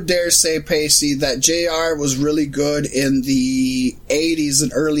I would dare say, Pacey, that JR was really good in the 80s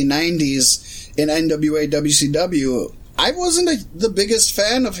and early 90s in NWA, WCW. I wasn't the biggest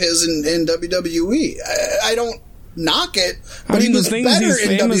fan of his in WWE. I don't knock it, but he was better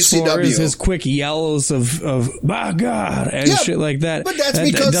in WCW. For is his quick yells of "by God" and shit like that. But that's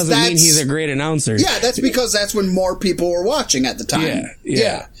because that doesn't mean he's a great announcer. Yeah, that's because that's when more people were watching at the time.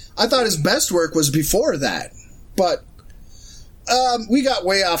 Yeah. I thought his best work was before that, but We got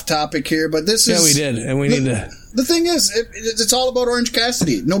way off topic here, but this is... Yeah, we did, and we need to... The thing is, it's all about Orange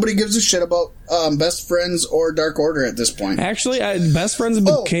Cassidy. Nobody gives a shit about Best Friends or Dark Order at this point. Actually, Best Friends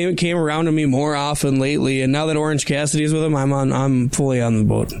came around to me more often lately, and now that Orange Cassidy's with him, I'm fully on the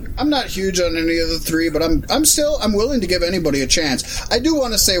boat. I'm not huge on any of the three, but I'm willing to give anybody a chance. I do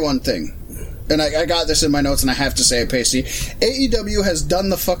want to say one thing, and I got this in my notes, and I have to say it, Pasty. AEW has done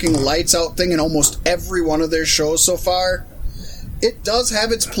the fucking lights out thing in almost every one of their shows so far. It does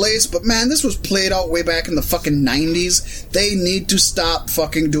have its place, but man, this was played out way back in the fucking 90s. They need to stop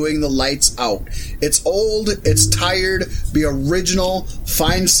fucking doing the lights out. It's old, it's tired, be original,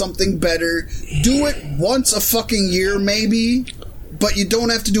 find something better. Do it once a fucking year, maybe, but you don't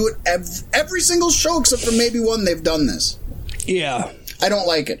have to do it every single show except for maybe one they've done this. Yeah. I don't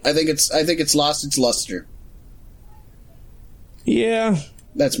like it. I think it's lost its luster. Yeah.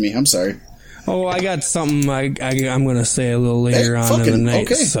 That's me, I'm sorry. Oh, I got something I'm going to say a little later on in the night.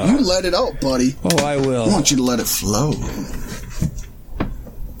 Okay, so. you let it out, buddy. Oh, I will. I want you to let it flow.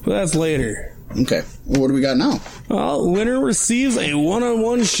 But that's later. Okay, well, what do we got now? Well, winner receives a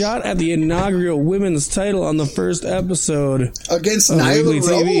one-on-one shot at the inaugural women's title on the first episode. Against Nyla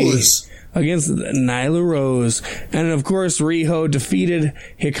Rose. Against Nyla Rose. And, of course, Riho defeated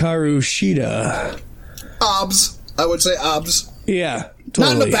Hikaru Shida. Obs. I would say obs. Yeah.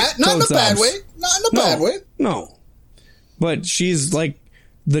 Totally. Not in a bad way. Not in a bad way. No. But she's like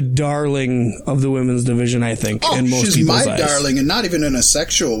the darling of the women's division, I think. Oh, in most she's people's my eyes. darling, and not even in a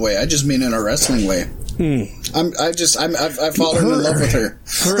sexual way. I just mean in a wrestling way. I've fallen in love with her.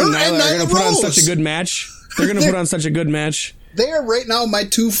 Her and Nyla are going to put on such a good match. They're going to put on such a good match. They are right now my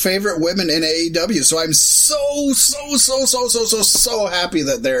two favorite women in AEW, so I'm so happy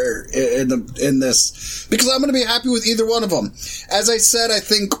that they're in this, because I'm going to be happy with either one of them. As I said, I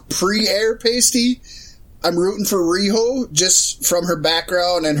think pre-air, Pasty, I'm rooting for Riho just from her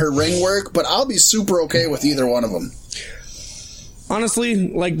background and her ring work, but I'll be super okay with either one of them. Honestly,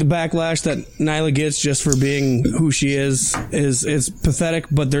 like the backlash that Nyla gets just for being who she is pathetic,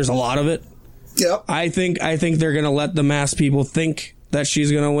 but there's a lot of it. Yep. I think they're going to let the mass people think that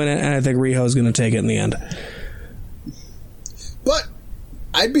she's going to win it, and I think Riho's going to take it in the end. But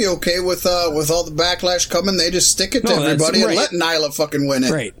I'd be okay with all the backlash coming. They just stick it to everybody and let Nyla fucking win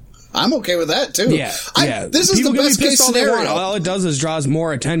it. Right. I'm okay with that too. Yeah. This is the best case scenario. All it does is draws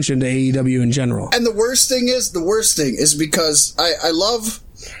more attention to AEW in general. And the worst thing is because I love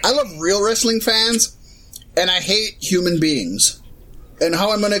real wrestling fans, and I hate human beings. And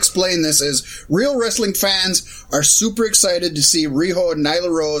how I'm going to explain this is, real wrestling fans are super excited to see Riho and Nyla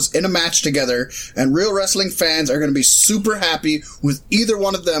Rose in a match together, and real wrestling fans are going to be super happy with either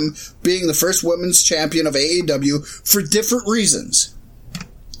one of them being the first women's champion of AEW for different reasons.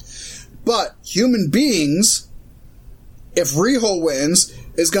 But human beings, if Riho wins,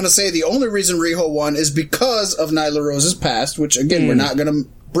 is going to say the only reason Riho won is because of Nyla Rose's past, which again, we're not going to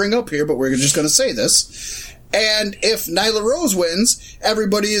bring up here, but we're just going to say this. And if Nyla Rose wins,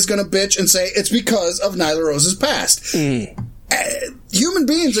 everybody is going to bitch and say it's because of Nyla Rose's past. Human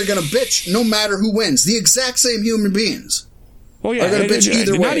beings are going to bitch no matter who wins. The exact same human beings. Oh yeah, are going to bitch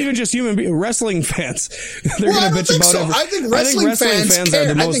either way. Not even just wrestling fans. They're going to bitch about it. I think wrestling fans are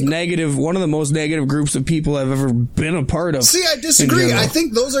the most negative, one of the most negative groups of people I've ever been a part of. See, I disagree. I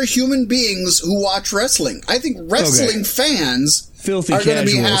think those are human beings who watch wrestling. I think wrestling fans filthy are going to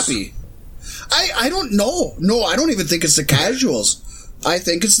be casuals. happy. I don't know. No, I don't even think it's the casuals. I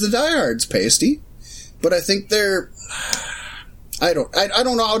think it's the diehards, Pasty. But I think they're... I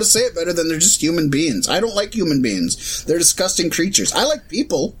don't know how to say it better than they're just human beings. I don't like human beings. They're disgusting creatures. I like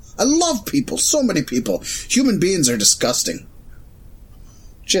people. I love people. So many people. Human beings are disgusting.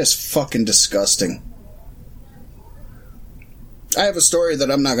 Just fucking disgusting. I have a story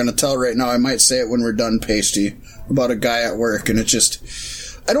that I'm not going to tell right now. I might say it when we're done, Pasty, about a guy at work, and it just...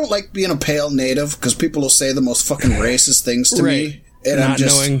 I don't like being a pale native because people will say the most fucking racist things to me, and not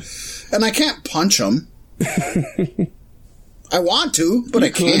knowing. And I can't punch them. I want to, but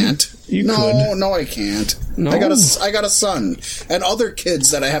I can't. No, I can't. No. I got a son and other kids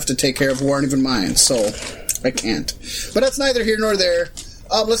that I have to take care of who aren't even mine, so I can't. But that's neither here nor there.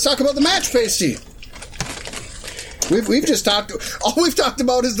 Let's talk about the match, Pasty. We've just talked. All we've talked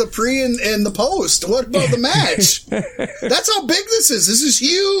about is the pre and the post. What about the match? That's how big this is. This is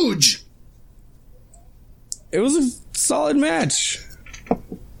huge. It was a solid match.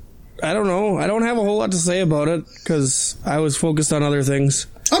 I don't know. I don't have a whole lot to say about it because I was focused on other things.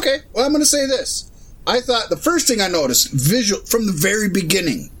 Okay, well, I'm going to say this. I thought the first thing I noticed, from the very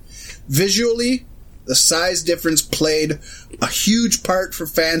beginning, visually, the size difference played a huge part for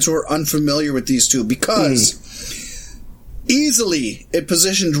fans who are unfamiliar with these two because Easily, it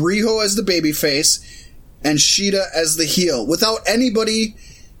positioned Riho as the babyface and Shida as the heel without anybody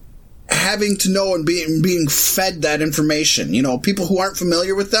having to know and being fed that information. You know, people who aren't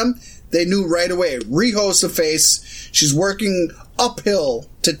familiar with them, they knew right away. Riho's the face. She's working uphill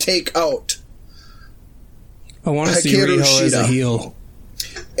to take out I want to see Hikaru Riho Shida as a heel.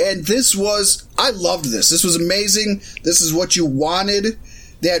 And I loved this. This was amazing. This is what you wanted.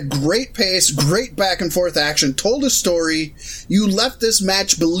 They had great pace, great back and forth action, told a story. You left this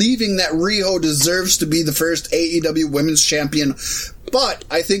match believing that Riho deserves to be the first AEW Women's Champion. But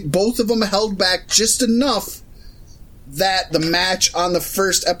I think both of them held back just enough that the match on the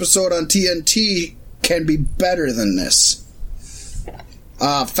first episode on TNT can be better than this.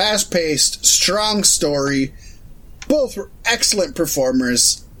 Fast-paced, strong story. Both were excellent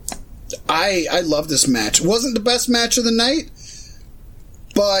performers. I love this match. It wasn't the best match of the night,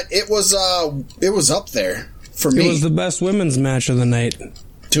 but it was up there for me. It was the best women's match of the night.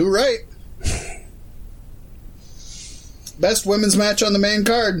 Too right. Best women's match on the main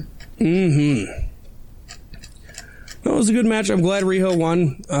card. Mm-hmm. That was a good match. I'm glad Riho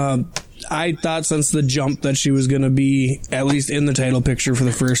won. I thought since the jump that she was going to be at least in the title picture for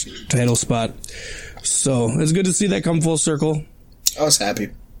the first title spot. So it's good to see that come full circle. I was happy.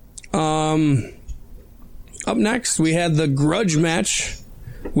 Up next, we had the grudge match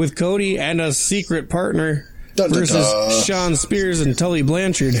with Cody and a secret partner versus Sean Spears and Tully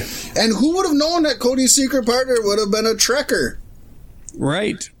Blanchard. And who would have known that Cody's secret partner would have been a Trekker?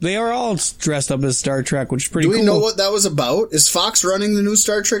 Right. They are all dressed up as Star Trek, which is pretty cool. Do we know what that was about? Is Fox running the new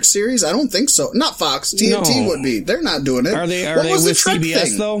Star Trek series? I don't think so. Not Fox. TNT would be. They're not doing it. Are they with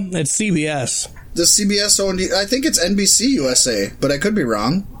CBS, though? It's CBS. The CBS owned... I think it's NBC USA, but I could be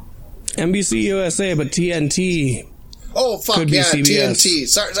wrong. NBC USA, but TNT... Oh, fuck, yeah, TNT.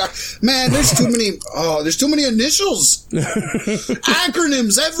 Sorry. Man, there's too many... Oh, there's too many initials.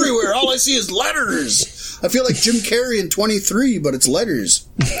 Acronyms everywhere. All I see is letters. I feel like Jim Carrey in 23, but it's letters.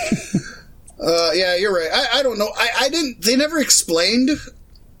 Yeah, you're right. I don't know. I didn't... They never explained...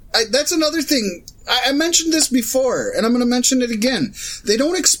 that's another thing. I mentioned this before, and I'm going to mention it again. They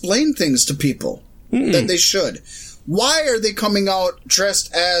don't explain things to people that they should. Why are they coming out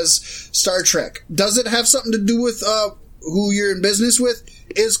dressed as Star Trek? Does it have something to do with who you're in business with?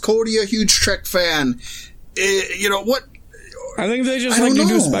 Is Cody a huge Trek fan? You know, what? I think they just like to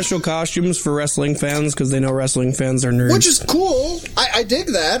do special costumes for wrestling fans because they know wrestling fans are nerds. Which is cool. I dig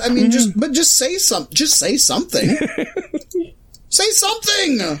that. I mean, just say something. Just say something. Say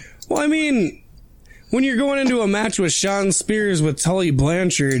something! Well, I mean, when you're going into a match with Sean Spears with Tully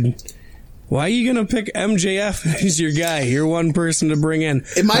Blanchard, why are you going to pick MJF as your guy? You're one person to bring in.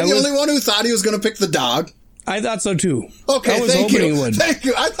 Am I the only one who thought he was going to pick the dog? I thought so too. Okay, thank you. Thank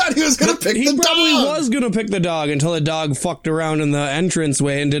you. I thought he was going to pick the dog. He probably was going to pick the dog until the dog fucked around in the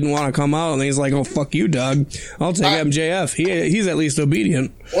entranceway and didn't want to come out. And he's like, "Oh, fuck you, dog. I'll take MJF. He's at least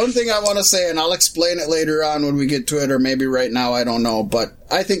obedient." One thing I want to say, and I'll explain it later on when we get to it, or maybe right now, I don't know. But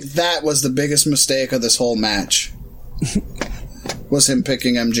I think that was the biggest mistake of this whole match. Was him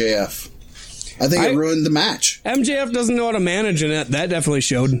picking MJF. I think it ruined the match. MJF doesn't know how to manage, and that definitely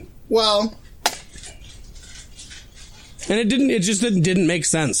showed. Well... And it just didn't make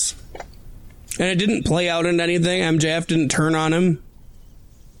sense. And it didn't play out into anything. MJF didn't turn on him.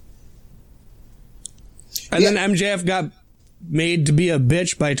 And then MJF got made to be a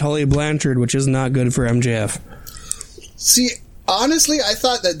bitch by Tully Blanchard, which is not good for MJF. See, honestly, I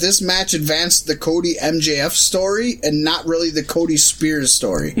thought that this match advanced the Cody MJF story and not really the Cody Spears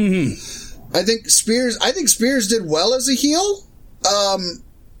story. Mm-hmm. I think Spears did well as a heel.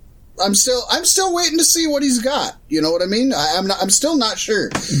 I'm still waiting to see what he's got. You know what I mean? I'm still not sure.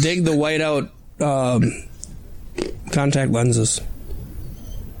 Dig the whiteout contact lenses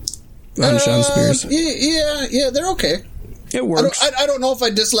on Sean Spears. Yeah, they're okay. It works. I don't know if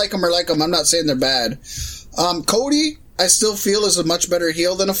I dislike them or like them. I'm not saying they're bad. Cody, I still feel is a much better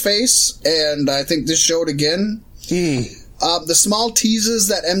heel than a face, and I think this showed again. The small teases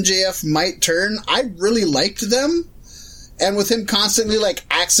that MJF might turn, I really liked them. And with him constantly, like,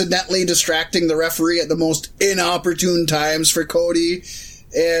 accidentally distracting the referee at the most inopportune times for Cody.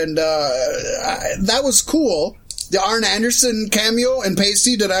 And that was cool. The Arn Anderson cameo and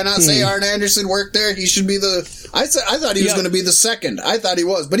Pasty, did I not say Arn Anderson worked there? He should be I thought he was going to be the second. I thought he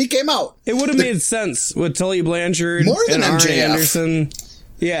was, but he came out. It would have made sense with Tully Blanchard more than and MJF. Arn Anderson.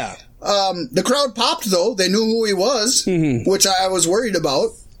 Yeah. The crowd popped, though. They knew who he was, which I was worried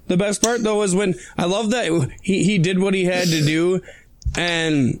about. The best part, though, was when I love that he did what he had to do,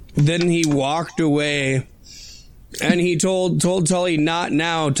 and then he walked away And he told Tully, not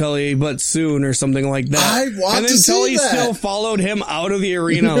now, Tully, but soon, or something like that. I want and then to see Tully that. still followed him out of the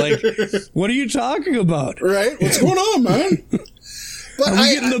arena. Like, what are you talking about? Right? What's going on, man? But Are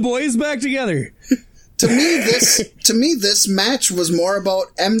we getting the boys back together? To me, this match was more about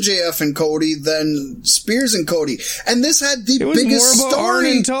MJF and Cody than Spears and Cody, and this had the It was biggest more about Arn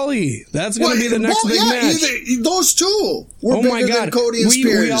story. and Tully. That's going to be the next big match. Those two were Oh bigger my God. than Cody and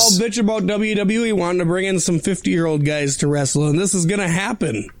Spears. We all bitch about WWE wanting to bring in some 50-year-old guys to wrestle, and this is going to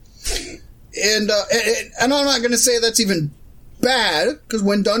happen. And I'm not going to say that's even bad, because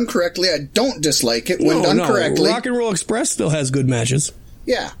when done correctly, I don't dislike it. When done correctly. Rock and Roll Express still has good matches.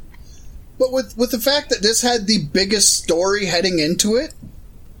 Yeah. But with the fact that this had the biggest story heading into it,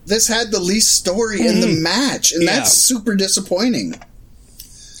 this had the least story in the match, and that's super disappointing.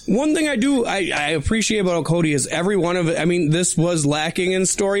 One thing I appreciate about Cody is every one of it. I mean, this was lacking in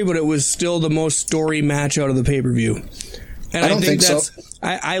story, but it was still the most story match out of the pay-per-view. And I don't think so.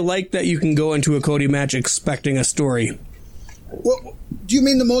 I like that you can go into a Cody match expecting a story. Well, do you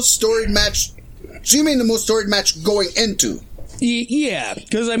mean the most storied match? So you mean the most storied match going into? Yeah,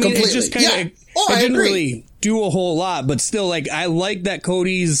 because I mean, Completely. it just kind of I didn't agree. really do a whole lot, but still, like, I like that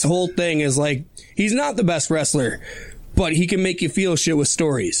Cody's whole thing is like he's not the best wrestler, but he can make you feel shit with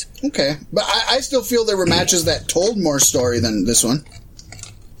stories. Okay, but I still feel there were matches that told more story than this one.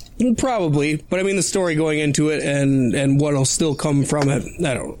 Probably, but I mean the story going into it and what'll still come from it.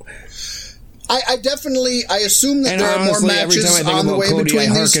 I don't know. I definitely assume that And there are honestly, more every time I matches think on the about way Cody, I between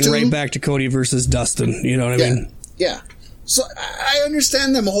these harken two. right back to Cody versus Dustin. You know what I mean? Yeah. So I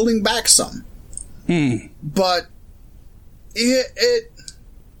understand them holding back some, but it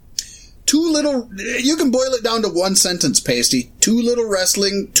too little. You can boil it down to one sentence, Pasty. Too little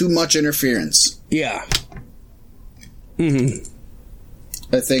wrestling, too much interference. Yeah.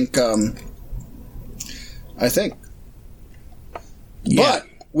 I think. Yeah. But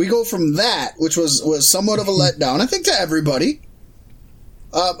we go from that, which was somewhat of a letdown, I think, to everybody.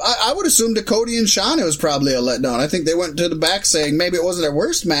 I would assume to Cody and Sean it was probably a letdown. I think they went to the back saying maybe it wasn't their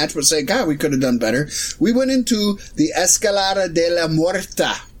worst match, but saying, God, we could have done better. We went into the Escalada de la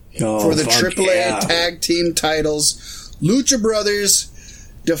Muerta for the AAA tag team titles. Lucha Brothers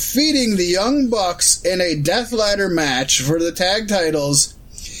defeating the Young Bucks in a death ladder match for the tag titles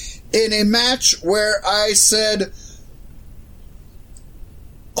in a match where I said,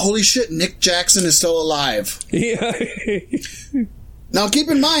 holy shit, Nick Jackson is still alive. Yeah. Now, keep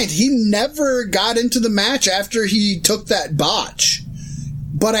in mind, he never got into the match after he took that botch.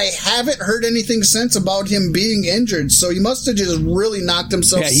 But I haven't heard anything since about him being injured, so he must have just really knocked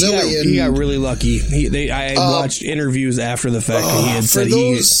himself silly. He got really lucky. I watched interviews after the fact that he had said for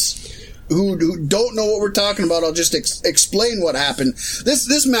those who don't know what we're talking about, I'll just explain what happened.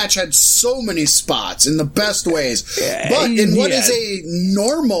 This match had so many spots in the best ways. But in what is a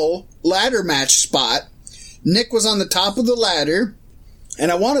normal ladder match spot, Nick was on the top of the ladder, and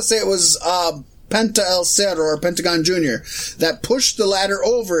I want to say it was Penta El Cerro or Pentagon Jr. that pushed the ladder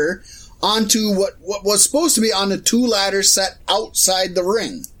over onto what was supposed to be on a two ladder set outside the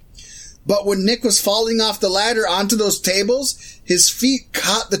ring. But when Nick was falling off the ladder onto those tables, his feet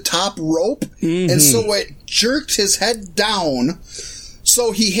caught the top rope, and so it jerked his head down.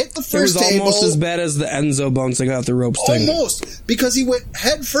 So he hit the first table. It was almost as bad as the Enzo bouncing off the ropes thing. Almost, because he went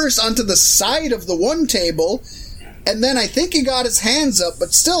head first onto the side of the one table, and then I think he got his hands up,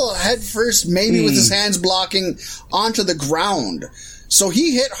 but still head first, maybe with his hands blocking onto the ground. So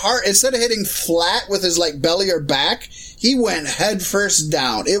he hit hard. Instead of hitting flat with his belly or back, he went head first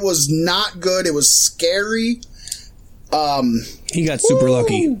down. It was not good. It was scary. He got super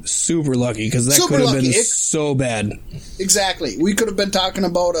lucky, because that could have been so bad. Exactly. We could have been talking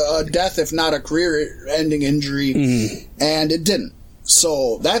about a death, if not a career-ending injury, and it didn't.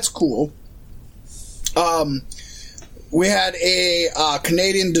 So that's cool. We had a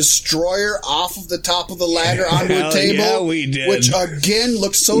Canadian destroyer off of the top of the ladder onto a table, yeah, we did. which again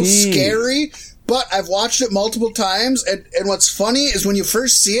looked so scary. But I've watched it multiple times, and what's funny is when you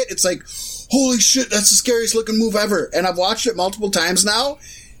first see it, it's like, holy shit, that's the scariest looking move ever. And I've watched it multiple times now,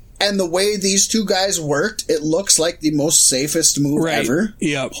 and the way these two guys worked, it looks like the most safest move ever.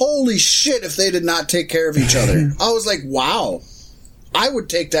 Yep. Holy shit, if they did not take care of each other. I was like, wow. I would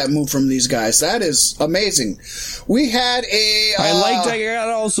take that move from these guys. That is amazing. We had a... I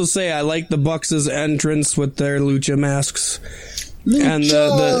gotta also say, I like the Bucks' entrance with their lucha masks. Lucha. And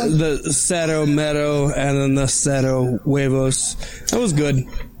the Cero Mero and then the Cero Huevos. That was good.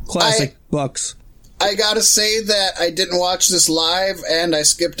 Classic Bucks. I gotta say that I didn't watch this live, and I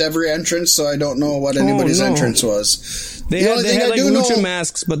skipped every entrance, so I don't know what anybody's entrance was. They had like lucha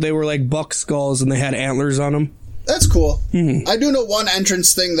masks, but they were like buck skulls, and they had antlers on them. That's cool. Mm-hmm. I do know one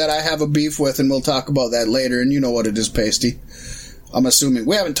entrance thing that I have a beef with, and we'll talk about that later, and you know what it is, Pasty. I'm assuming.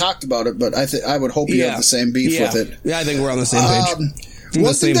 We haven't talked about it, but I would hope you have the same beef with it. Yeah, I think we're on the same page.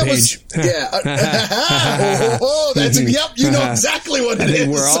 One thing that was... Yep, you know exactly what it is. I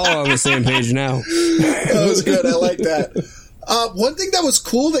think we're all on the same page now. That was good. I like that. One thing that was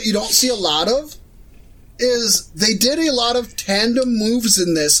cool that you don't see a lot of is they did a lot of tandem moves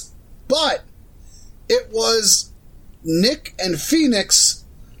in this, but it was Nick and Phoenix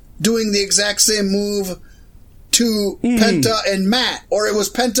doing the exact same move to Penta and Matt, or it was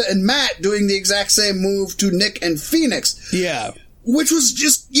Penta and Matt doing the exact same move to Nick and Phoenix. Yeah. Which was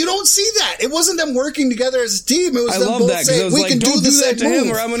just, you don't see that. It wasn't them working together as a team. It was them both that, saying, we can do the same to move.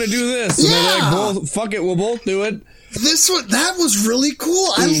 Him or I'm going to do this. And they're like, fuck it, we'll both do it. That was really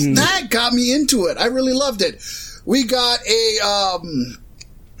cool. That got me into it. I really loved it. We got I'm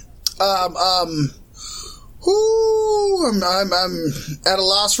at a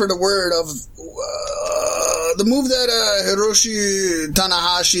loss for the word of the move that Hiroshi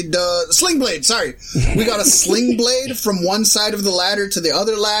Tanahashi does. Sling blade, sorry. We got a sling blade from one side of the ladder to the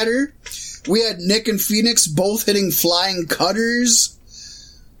other ladder. We had Nick and Phoenix both hitting flying cutters.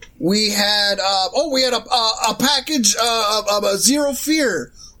 We had a package of Zero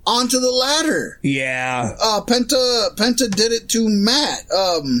Fear onto the ladder. Yeah. Penta did it to Matt,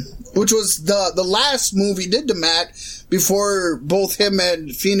 which was the last move he did to Matt before both him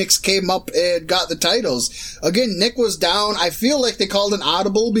and Phoenix came up and got the titles. Again, Nick was down. I feel like they called an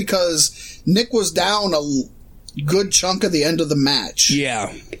audible because Nick was down a good chunk of the end of the match.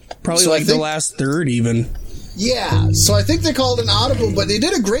 Yeah. Probably the last third even. Yeah, so I think they called an audible, but they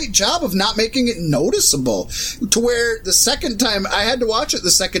did a great job of not making it noticeable to where the second time, I had to watch it the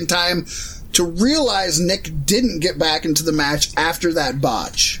second time to realize Nick didn't get back into the match after that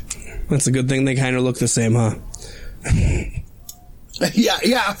botch. That's a good thing they kind of look the same, huh?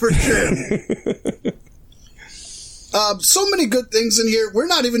 Yeah, for sure. So many good things in here. We're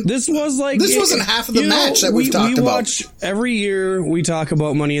not even... This wasn't half of the match that we've talked about. Every year we talk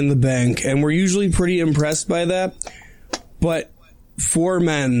about Money in the Bank, and we're usually pretty impressed by that. But 4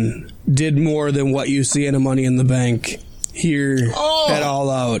 men did more than what you see in a Money in the Bank here at All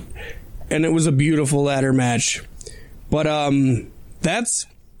Out. And it was a beautiful ladder match. But that's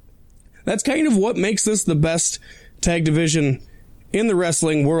kind of what makes this the best tag division in the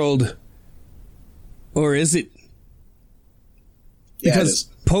wrestling world. Or is it? Because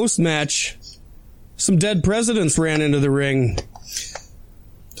post-match, some dead presidents ran into the ring.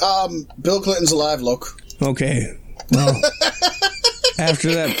 Bill Clinton's alive, look. Okay. Well,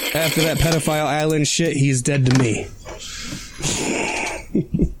 after that pedophile island shit, he's dead to me.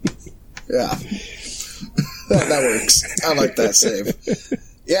 Yeah. that works. I like that save.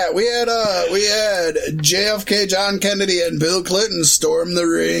 Yeah, we had JFK, John Kennedy, and Bill Clinton storm the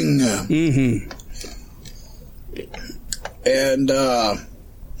ring. Mm-hmm. And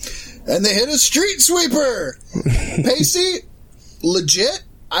they hit a street sweeper. Pacey, legit,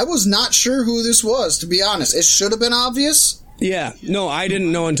 I was not sure who this was, to be honest. It should have been obvious. Yeah. No, I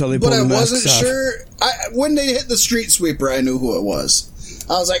didn't know until they pulled the masks off. But I wasn't sure. When they hit the street sweeper, I knew who it was.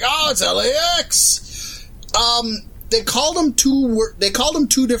 I was like, oh, it's LAX. They called them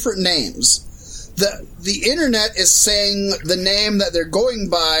two different names. The internet is saying the name that they're going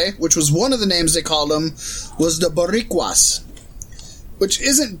by, which was one of the names they called them, was the Boricuas, which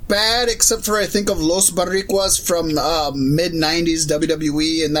isn't bad, except for I think of Los Boricuas from mid-90s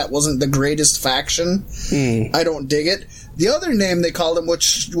WWE, and that wasn't the greatest faction. I don't dig it. The other name they called them,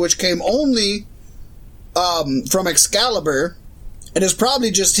 which came only from Excalibur, and is probably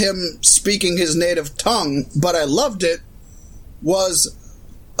just him speaking his native tongue, but I loved it, was...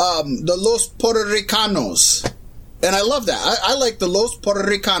 the Los Puerto Ricanos. And I love that. I like the Los Puerto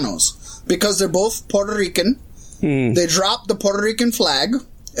Ricanos because they're both Puerto Rican. They dropped the Puerto Rican flag.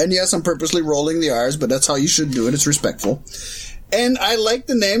 And yes, I'm purposely rolling the R's, but that's how you should do it. It's respectful. And I like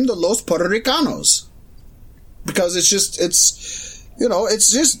the name, the Los Puerto Ricanos. Because it's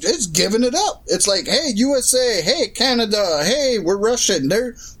giving it up. It's like, hey, USA, hey, Canada, hey, we're Russian.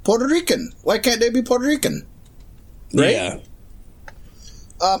 They're Puerto Rican. Why can't they be Puerto Rican? Right? Yeah.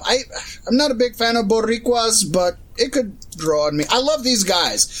 I'm not a big fan of Boricuas, but it could grow on me. I love these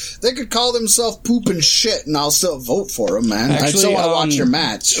guys. They could call themselves poop and shit, and I'll still vote for them, man. I still want to watch your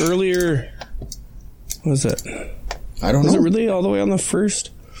match. Earlier, what was it? I don't know. Was it really all the way on the first?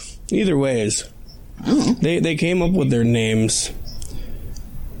 Either ways. I don't know. They came up with their names.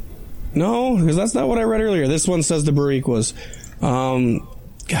 No, because that's not what I read earlier. This one says the Boricuas.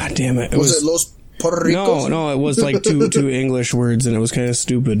 God damn it. Was it Los Puerto Rico? No, it was like two English words, and it was kind of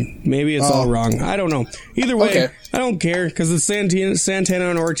stupid. Maybe it's all wrong. I don't know. Either way, Okay. I don't care, because it's Santana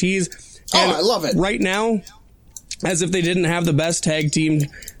and Ortiz. And I love it. Right now, as if they didn't have the best tag team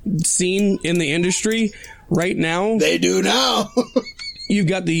scene in the industry, right now, They do now. you've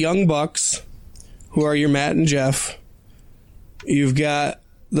got the Young Bucks, who are your Matt and Jeff. You've got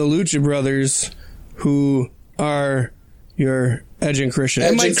the Lucha Brothers, who are your Edge and Christian.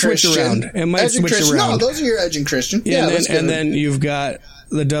 It might switch around. No, those are your Edge and Christian. Yeah, and then you've got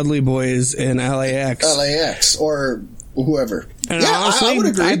the Dudley Boys in LAX. LAX or whoever. And yeah, honestly, I would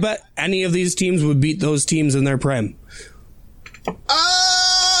agree. I bet any of these teams would beat those teams in their prime.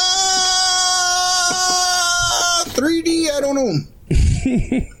 3D, I don't know.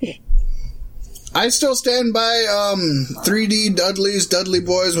 I still stand by 3D Dudleys, Dudley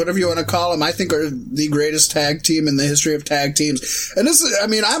Boys, whatever you want to call them. I think are the greatest tag team in the history of tag teams. And this is, I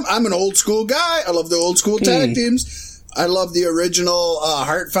mean, I'm an old school guy. I love the old school tag teams. I love the original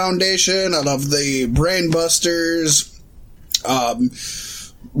Heart Foundation. I love the Brain Busters,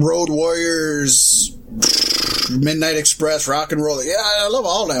 Road Warriors, Midnight Express, Rock and Roll. Yeah, I love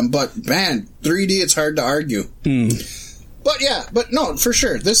all of them. But man, 3D, it's hard to argue. But yeah, but no, for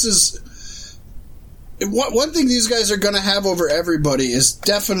sure. This is one thing these guys are going to have over everybody is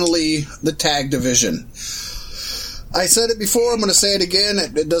definitely the tag division. I said it before, I'm going to say it again.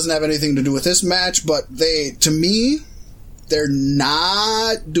 It doesn't have anything to do with this match, but to me, they're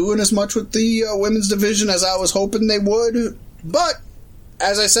not doing as much with the women's division as I was hoping they would. But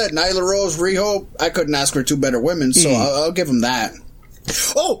as I said, Nyla Rose, Riho, I couldn't ask for two better women, so I'll give them that.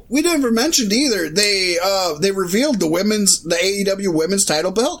 Oh, we never mentioned either. They revealed the AEW women's title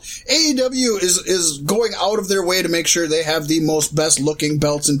belt. AEW is going out of their way to make sure they have the most best looking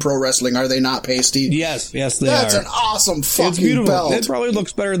belts in pro wrestling. Are they not, Pasty? Yes, they are. That's an awesome fucking it's beautiful. belt. It probably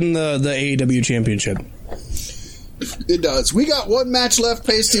looks better than the AEW championship. It does. We got one match left,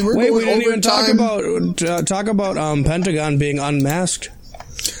 Pasty. We didn't even talk about Pentagon being unmasked.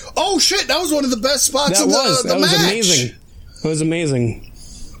 Oh shit! That was one of the best spots That in was the match. amazing. It was amazing.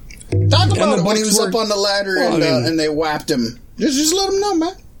 Talk about it when he was up on the ladder and they whapped him. Just let him know,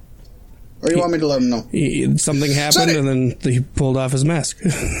 man. Or you want me to let him know? Something happened, and then he pulled off his mask.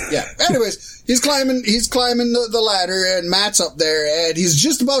 Yeah. Anyways, he's climbing the ladder, and Matt's up there, and he's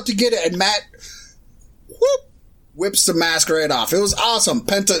just about to get it, and Matt whips the mask right off. It was awesome.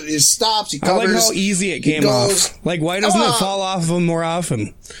 Penta stops. He covers. I like how easy it came off. Like, why doesn't it fall off of him more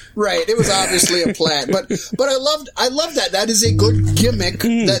often? Right. It was obviously a plan, but I loved that. That is a good gimmick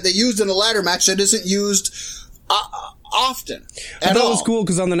that they used in a ladder match that isn't used often. I thought it was cool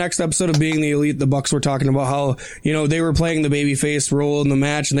because on the next episode of Being the Elite, the Bucks were talking about how, they were playing the babyface role in the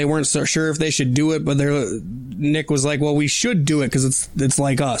match and they weren't so sure if they should do it, but Nick was like, well, we should do it because it's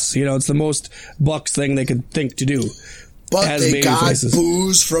like us. It's the most Bucks thing they could think to do. But they got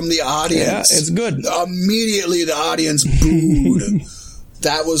boos from the audience. Yeah, it's good. Immediately the audience booed.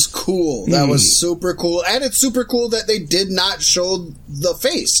 That was cool. That was super cool. And it's super cool that they did not show the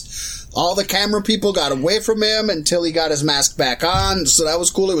face. All the camera people got away from him until he got his mask back on. So that was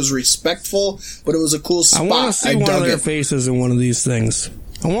cool. It was respectful, but it was a cool spot. I want to see one of their faces in one of these things.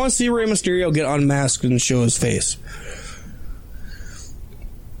 I want to see Rey Mysterio get unmasked and show his face.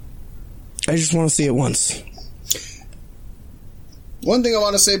 I just want to see it once. One thing I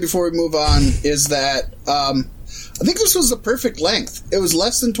want to say before we move on is that I think this was the perfect length. It was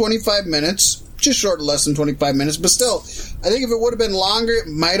less than 25 minutes. Just short of less than 25 minutes, but still, I think if it would have been longer, it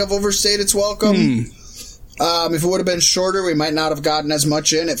might have overstayed its welcome. If it would have been shorter, we might not have gotten as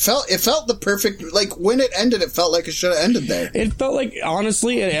much in. It felt the perfect, like when it ended, it felt like it should have ended there. It felt like,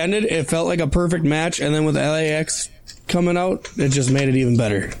 honestly, it felt like a perfect match, and then with LAX coming out, it just made it even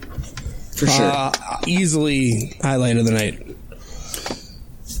better. For sure. Easily highlight of the night.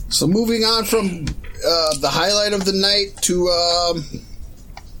 So moving on from the highlight of the night to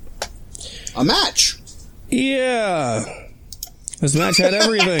a match. Yeah. This match had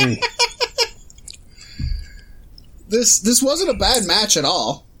everything. This wasn't a bad match at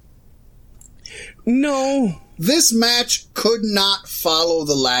all. No. This match could not follow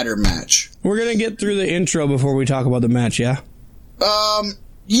the ladder match. We're going to get through the intro before we talk about the match, yeah?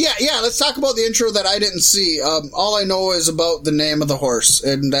 Yeah, let's talk about the intro that I didn't see. All I know is about the name of the horse,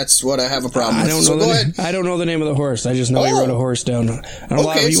 and that's what I have a problem with. I don't know the name of the horse. I just know he rode a horse down. I don't know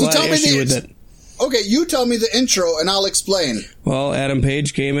why you had an issue with it. Okay, you tell me the intro, and I'll explain. Well, Adam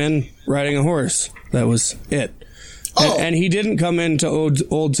Page came in riding a horse. That was it. And he didn't come into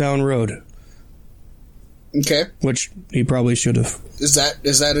Old Town Road. Okay. Which he probably should have. Is that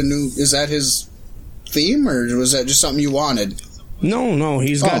his theme, or was that just something you wanted? No,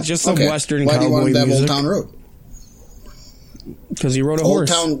 he's got just some Western Why do you want cowboy him to have music. Old Town Road? Because he rode a Old horse.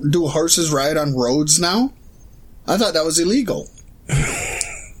 Town, do horses ride on roads now? I thought that was illegal.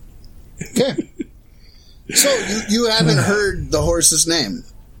 Okay. So, you haven't heard the horse's name?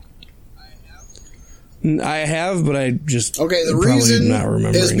 I have, but I just Okay, the probably reason not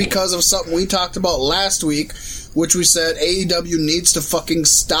remembering. is because of something we talked about last week, which we said AEW needs to fucking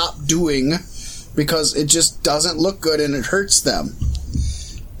stop doing because it just doesn't look good and it hurts them.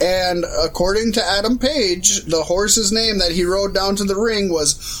 And according to Adam Page, the horse's name that he rode down to the ring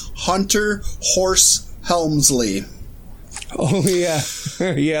was Hunter Horse Helmsley. Oh, yeah.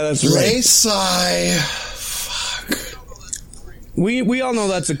 Yeah, that's right. They sigh. We all know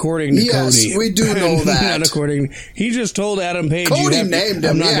that's according to Cody. Yes, we do know that. Not according. He just told Adam Page. Cody named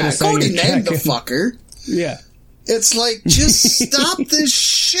him. Yeah, Cody named the fucker. Yeah. It's like, just stop this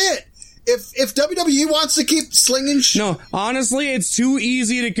shit. If WWE wants to keep slinging shit. No, honestly, it's too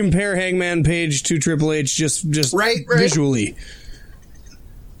easy to compare Hangman Page to Triple H just right. visually.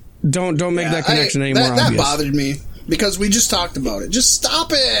 Don't make that connection any more obvious. That bothered me because we just talked about it. Just stop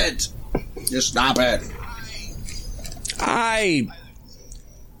it. Just stop it.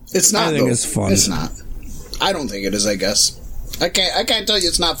 It's not. I think though. it's fun. It's not. I don't think it is. I guess. I can't tell you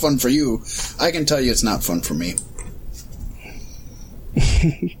it's not fun for you. I can tell you it's not fun for me.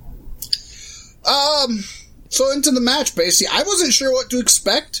 So into the match, basically, I wasn't sure what to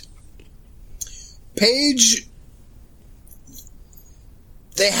expect. Page,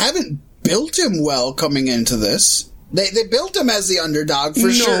 they haven't built him well coming into this. They built him as the underdog for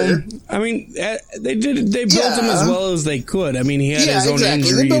sure. I mean, they built him as well as they could. I mean, he had his own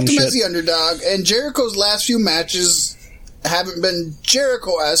injury. They built him and as the underdog, and Jericho's last few matches haven't been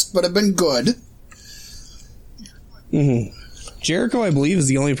Jericho-esque, but have been good. Mm-hmm. Jericho, I believe, is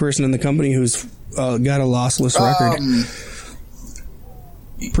the only person in the company who's got a lossless record.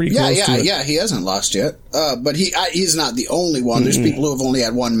 Pretty close to it. Yeah, he hasn't lost yet. But he's not the only one. There's people who have only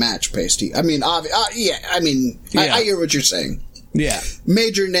had one match, Pasty. I mean, I hear what you're saying. Yeah.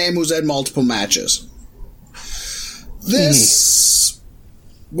 Major name who's had multiple matches. This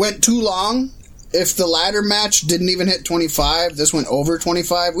went too long. If the ladder match didn't even hit 25, this went over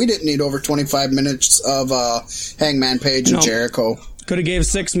 25. We didn't need over 25 minutes of Hangman Page and Jericho. Could have gave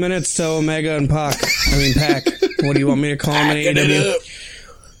 6 minutes to Omega and Pac. What do you want me to call him in AEW?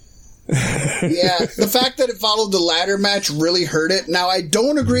 Yeah, the fact that it followed the ladder match really hurt it. Now, I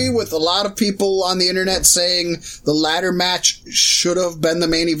don't agree with a lot of people on the internet saying the ladder match should have been the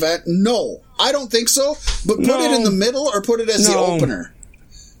main event. No, I don't think so. But put it in the middle or put it as the opener.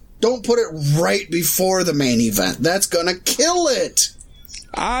 Don't put it right before the main event. That's gonna kill it.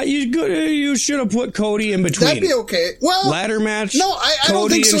 You should have put Cody in between. That'd be okay. Well, ladder match. No, I don't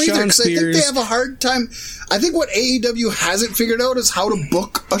think so either. Because I think they have a hard time. I think what AEW hasn't figured out is how to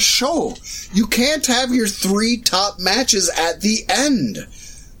book a show. You can't have your 3 top matches at the end.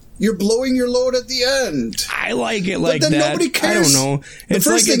 You're blowing your load at the end. I like it like that. But then nobody cares. I don't know.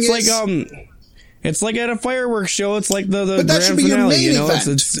 It's like at a fireworks show. It's like the grand finale. You know,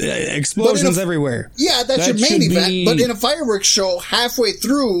 it's explosions everywhere. Yeah, that's your main event. But in a fireworks show, halfway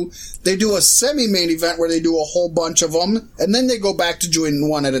through, they do a semi-main event where they do a whole bunch of them, and then they go back to doing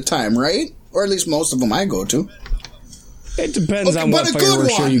one at a time, right? Or at least most of them I go to. It depends on what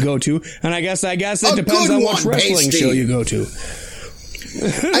fireworks show you go to, and I guess it depends on what wrestling show you go to.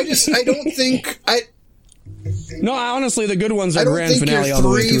 I don't think No, honestly, the good ones are grand finale all the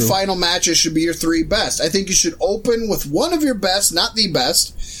way through. I don't think your 3 final matches should be your 3 best. I think you should open with one of your best, not the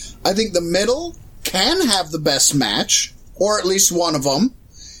best. I think the middle can have the best match, or at least one of them.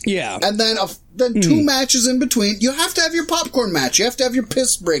 Yeah. And then 2 matches in between. You have to have your popcorn match. You have to have your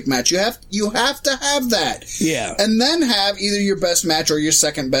piss break match. You have to have that. Yeah. And then have either your best match or your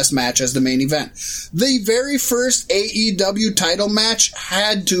second best match as the main event. The very first AEW title match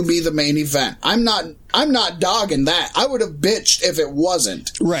had to be the main event. I'm not dogging that. I would have bitched if it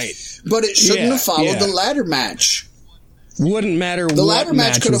wasn't. Right. But it shouldn't have followed the ladder match. Wouldn't matter the ladder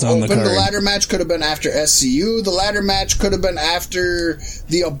match could have opened. The ladder match could have been after SCU. The ladder match could have been after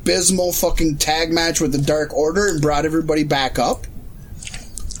the abysmal fucking tag match with the Dark Order and brought everybody back up.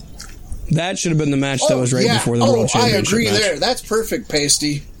 That should have been the match that was right before the World Championship I agree match. there. That's perfect,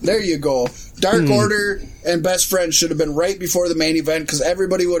 Pasty. There you go. Dark Order and Best Friends should have been right before the main event because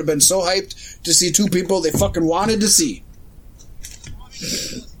everybody would have been so hyped to see 2 people they fucking wanted to see.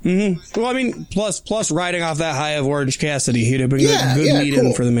 Mm-hmm. Well, I mean, plus riding off that high of Orange Cassidy, he'd have been a good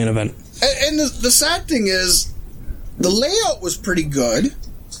lead-in for the main event. And the sad thing is, the layout was pretty good.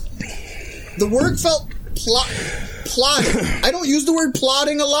 The work felt plotting. I don't use the word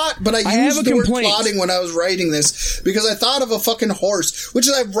plotting a lot, but I used the word plotting when I was writing this because I thought of a fucking horse, which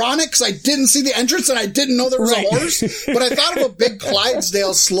is ironic because I didn't see the entrance and I didn't know there was a horse, but I thought of a big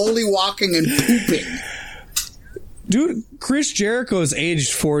Clydesdale slowly walking and pooping. Dude, Chris Jericho's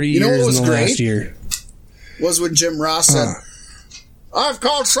aged 40 years in the last year. Was when Jim Ross said, I've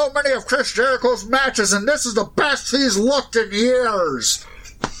called so many of Chris Jericho's matches, and this is the best he's looked in years.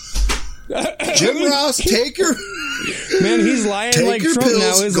 Jim Ross, take your... Man, he's lying take like your Trump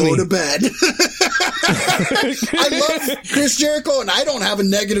pills, now, isn't go he? to bed. I love Chris Jericho, and I don't have a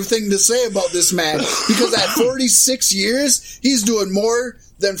negative thing to say about this man, because at 46 years, he's doing more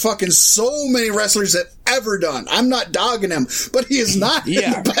than fucking so many wrestlers have ever done. I'm not dogging him, but he is not in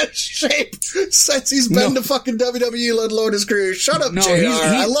the best shape since he's been to fucking WWE, let alone his career. Shut up, JR.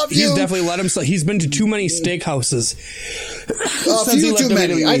 I love you. He's definitely let himself. He's been to too many steakhouses. A few too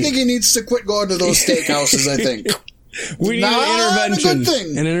many. I think he needs to quit going to those steakhouses, I think. We need an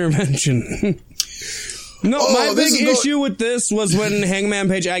intervention. An intervention. No, my big issue with this was when Hangman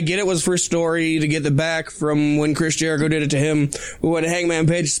Page, I get it was for story to get the back from when Chris Jericho did it to him, but when Hangman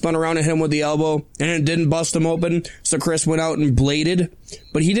Page spun around at him with the elbow and it didn't bust him open, so Chris went out and bladed,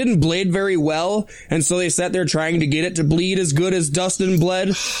 but he didn't blade very well, and so they sat there trying to get it to bleed as good as Dustin bled,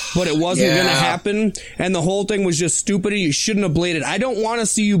 but it wasn't going to happen, and the whole thing was just stupid, and you shouldn't have bladed. I don't want to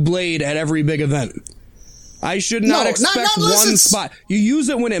see you blade at every big event. I should not expect one spot. You use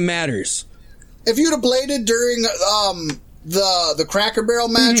it when it matters. If you'd have bladed during the Cracker Barrel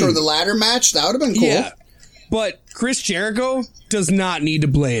match or the ladder match, that would have been cool. Yeah, but Chris Jericho does not need to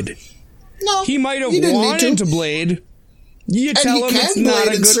blade. No, he might have wanted to blade. You tell him it's not a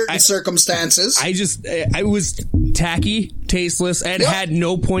good... in certain circumstances. I was tacky, tasteless, and had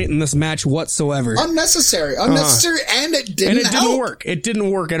no point in this match whatsoever. Unnecessary, and it didn't help. Work. It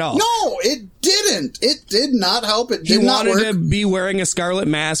didn't work at all. No, it didn't. It did not help. It did not work. He wanted to be wearing a scarlet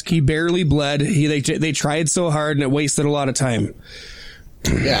mask. He barely bled. They tried so hard, and it wasted a lot of time.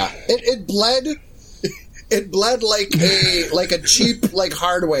 Yeah, it bled. It bled like a cheap, like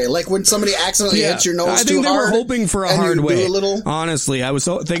hard way. Like when somebody accidentally hits your nose too hard. I think they were hoping for a hard way. Honestly, I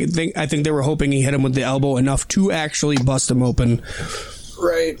think they were hoping he hit him with the elbow enough to actually bust him open.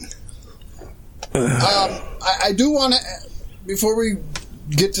 Right. I do want to, before we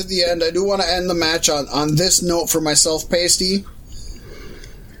get to the end, I do want to end the match on this note for myself, Pasty.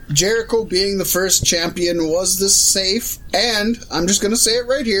 Jericho being the first champion, was this safe? And I'm just going to say it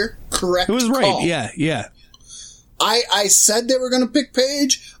right here. Correct. It was right. Call. Yeah. I said they were going to pick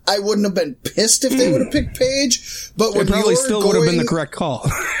Page. I wouldn't have been pissed if they would have picked Page. But when probably still would have been the correct call.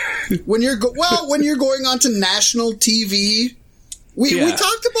 when you're going onto national TV, we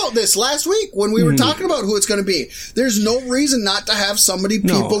talked about this last week when we were talking about who it's going to be. There's no reason not to have somebody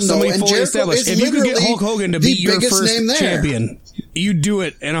know. And Jericho is if you could get Hulk Hogan to be your first champion, you do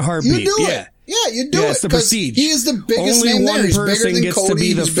it in a heartbeat. You do it. Yeah, you do it. It's the prestige. He is the biggest name there. He's bigger than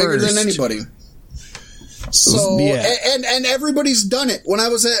Cody. He's bigger than anybody. So and everybody's done it.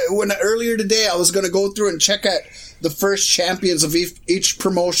 When earlier today I was going to go through and check out the first champions of each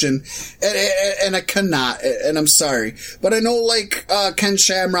promotion, and I cannot, and I'm sorry, but I know like Ken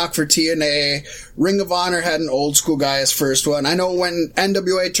Shamrock for TNA, Ring of Honor had an old school guy as first one. I know when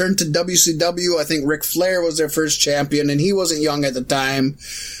NWA turned to WCW, I think Ric Flair was their first champion, and he wasn't young at the time.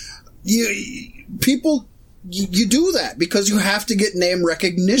 You do that because you have to get name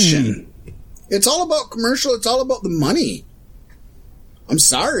recognition. It's all about commercial. It's all about the money. I'm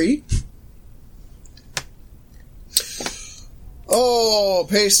sorry. Oh,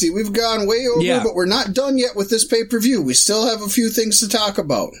 Pasty, we've gone way over, but we're not done yet with this pay-per-view. We still have a few things to talk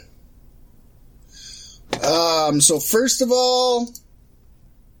about. So first of all,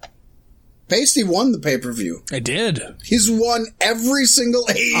 Pasty won the pay-per-view. I did. He's won every single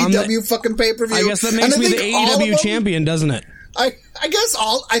AEW fucking pay-per-view. I guess that makes me the AEW champion, doesn't it? I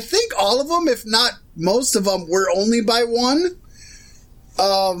think all of them, if not most of them, were only by one.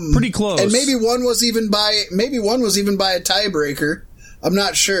 Pretty close. And maybe one was even by a tiebreaker. I'm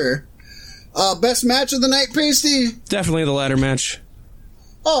not sure. Best match of the night, Pasty? Definitely the ladder match.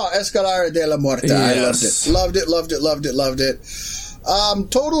 Oh, Escalera de la Muerte. Yes. I loved it.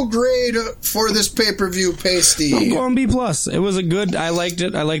 Total grade for this pay-per-view, Pasty. I'm going B+. It was a good... I liked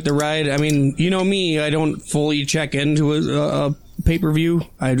it. I liked the ride. I mean, you know me. I don't fully check into a pay-per-view.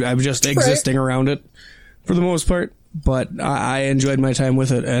 I'm just existing around it for the most part. But I enjoyed my time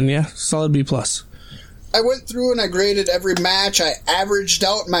with it. And yeah, solid B+. I went through and I graded every match. I averaged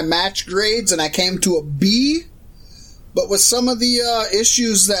out my match grades and I came to a B. But with some of the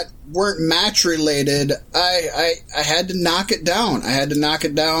issues that weren't match related, I had to knock it down.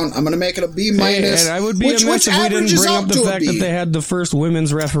 I'm going to make it a B minus. And I would be a mess if we didn't bring up the fact that they had the first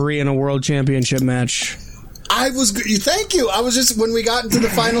women's referee in a world championship match. Thank you. I was just, when we got into the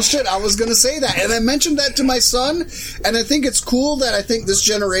final shit, I was going to say that. And I mentioned that to my son, and I think it's cool that I think this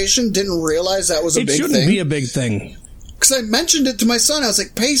generation didn't realize that was a big thing. It shouldn't be a big thing. Because I mentioned it to my son. I was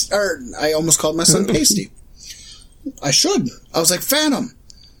like, I almost called my son Pasty. I should. I was like, Phantom.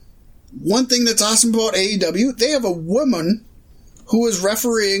 One thing that's awesome about AEW, they have a woman who is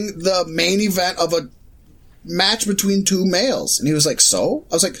refereeing the main event of a match between two males. And he was like, so?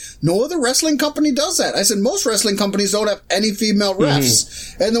 I was like, no other wrestling company does that. I said, most wrestling companies don't have any female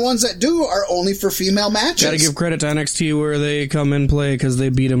refs. And the ones that do are only for female matches. Gotta give credit to NXT where they come and play because they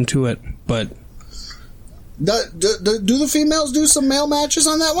beat them to it. But... Do the females do some male matches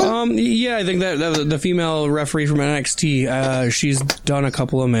on that one? Yeah, I think that the female referee from NXT, she's done a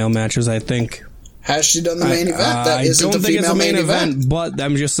couple of male matches, I think. Has she done the main event? That isn't I don't think it's a main event, but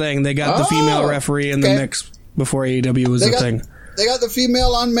I'm just saying they got the female referee in the mix before AEW was a thing. They got the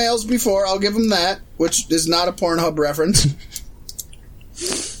female on males before, I'll give them that, which is not a Pornhub reference.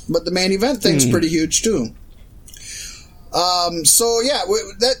 But the main event thing's pretty huge, too. So yeah,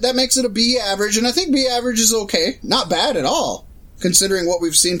 that makes it a B average, and I think B average is okay. Not bad at all, considering what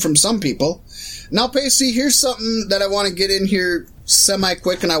we've seen from some people. Now, Pacey, here's something that I want to get in here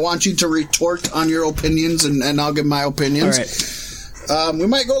semi-quick, and I want you to retort on your opinions, and I'll give my opinions. All right. We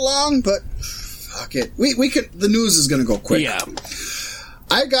might go long, but fuck it. We can. The news is going to go quick. Yeah.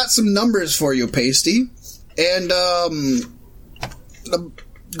 I got some numbers for you, Pasty, and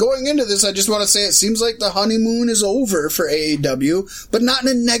going into this, I just want to say it seems like the honeymoon is over for AEW, but not in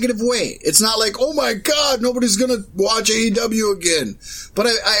a negative way. It's not like, oh my god, nobody's going to watch AEW again. But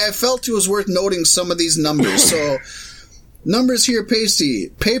I felt it was worth noting some of these numbers. So, numbers here, Pasty.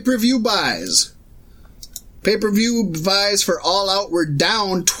 Pay-per-view buys. Pay-per-view buys for All Out were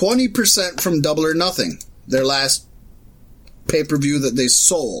down 20% from Double or Nothing, their last pay-per-view that they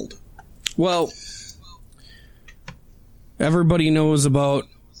sold. Well, everybody knows about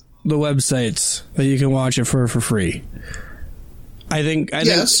the websites that you can watch it for free. I think,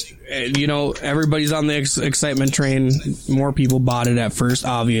 you know, everybody's on the excitement train. More people bought it at first,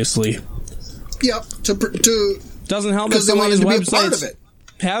 obviously. Yep. Doesn't help that some of these websites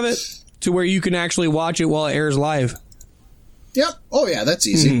have it to where you can actually watch it while it airs live. Yep. Oh yeah, that's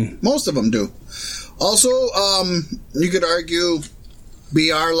easy. Most of them do. Also, you could argue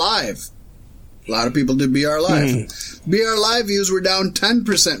BR Live. A lot of people do BR Live. BR Live views were down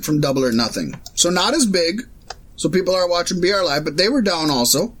 10% from Double or Nothing. So not as big. So people are watching BR Live, but they were down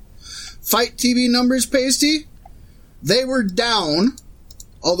also. Fight TV numbers, Pasty, they were down,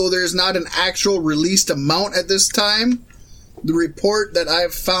 although there's not an actual released amount at this time. The report that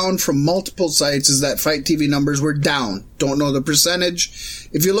I've found from multiple sites is that Fight TV numbers were down. Don't know the percentage.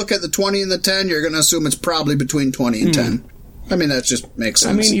 If you look at the 20 and the 10, you're going to assume it's probably between 20 and 10. I mean, that just makes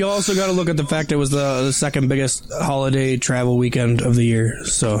sense. I mean, you also got to look at the fact it was the second biggest holiday travel weekend of the year,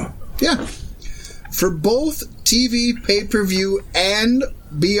 so... Yeah. For both TV, pay-per-view, and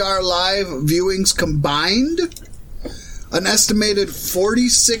BR Live viewings combined, an estimated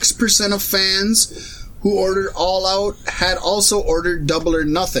 46% of fans who ordered All Out had also ordered Double or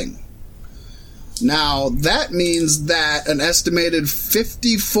Nothing. Now, that means that an estimated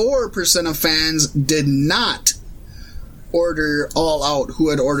 54% of fans did not order All Out who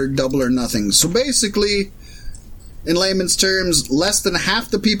had ordered Double or Nothing. So basically, in layman's terms, less than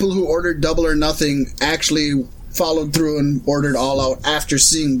half the people who ordered Double or Nothing actually followed through and ordered All Out after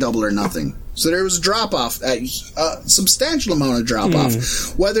seeing Double or Nothing. So there was a drop-off, a substantial amount of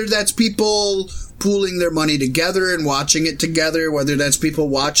drop-off. Whether that's people pooling their money together and watching it together, whether that's people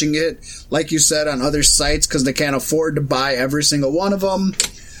watching it, like you said, on other sites because they can't afford to buy every single one of them.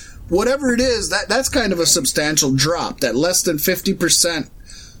 Whatever it is, that's kind of a substantial drop. That less than 50%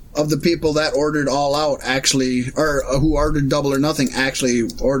 of the people that ordered All Out actually, or who ordered Double or Nothing actually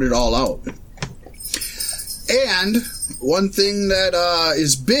ordered All Out. And one thing that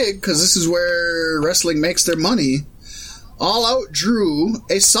is big, because this is where wrestling makes their money, All Out drew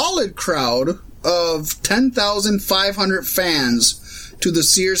a solid crowd of 10,500 fans to the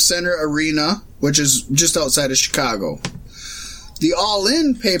Sears Center Arena, which is just outside of Chicago. The All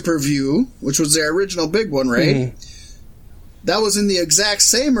In pay-per-view, which was their original big one, right? That was in the exact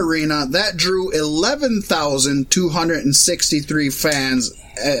same arena. That drew 11,263 fans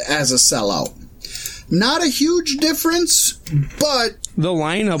as a sellout. Not a huge difference, but the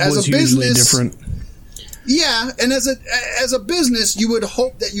lineup was hugely different. Yeah, and as a business, you would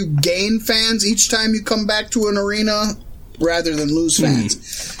hope that you gain fans each time you come back to an arena rather than lose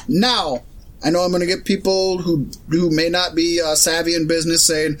fans. Now, I know I'm going to get people who may not be savvy in business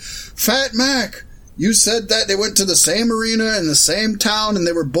saying, Fat Mac, you said that they went to the same arena in the same town and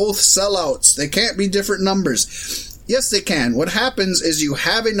they were both sellouts. They can't be different numbers. Yes, they can. What happens is you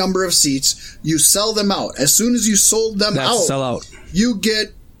have a number of seats, you sell them out. As soon as you sold them That's sellout. You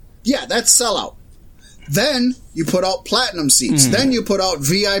get, that's sellout. Then you put out platinum seats. Then you put out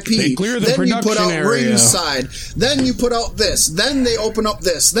VIP. They clear the then you put out area. ringside. Then you put out this. Then they open up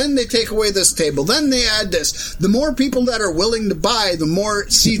this. Then they take away this table. Then they add this. The more people that are willing to buy, the more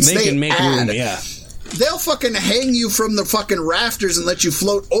seats they can make add. room, yeah. They'll fucking hang you from the fucking rafters and let you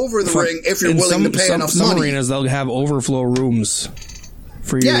float over the ring if you're willing to pay enough money. Some arenas, they'll have overflow rooms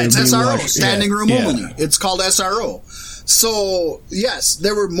for you. Yeah, it's SRO, standing room Yeah. only. It's called SRO. So, yes,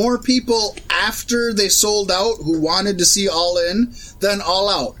 there were more people after they sold out who wanted to see All In than All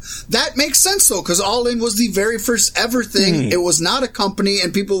Out. That makes sense, though, because All In was the very first ever thing. It was not a company,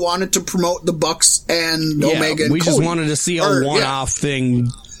 and people wanted to promote the Bucks and Omega and we Cody. just wanted to see a one-off thing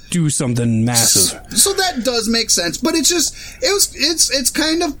do something massive. So that does make sense, but it's just it's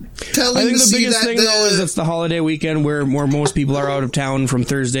kind of telling. I think to the see biggest that thing though is it's the holiday weekend where most people are out of town from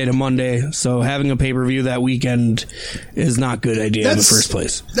Thursday to Monday. So having a pay-per-view that weekend is not a good idea in the first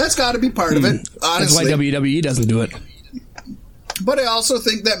place. That's got to be part of it. Honestly, that's why WWE doesn't do it. But I also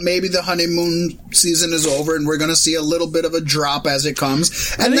think that maybe the honeymoon season is over and we're going to see a little bit of a drop as it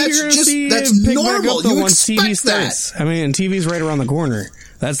comes, and that's normal. You once expect TV starts. that. I mean, TV's right around the corner.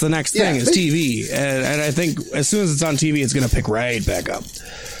 That's the next thing is TV, and I think as soon as it's on TV, it's going to pick right back up.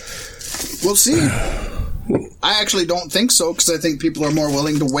 We'll see. I actually don't think so because I think people are more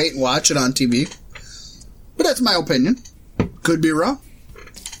willing to wait and watch it on TV. But that's my opinion. Could be wrong.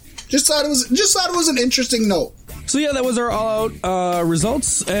 Just thought it was an interesting note. So yeah, that was our all-out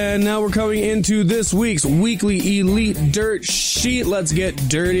results, and now we're coming into this week's weekly Elite Dirt Sheet. Let's get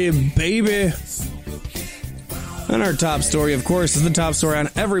dirty, baby. And our top story, of course, is the top story on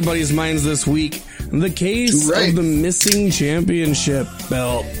everybody's minds this week. The case of the missing championship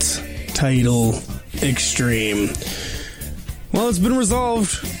belt title Extreme. Well, it's been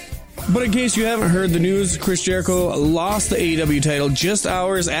resolved. But in case you haven't heard the news, Chris Jericho lost the AEW title just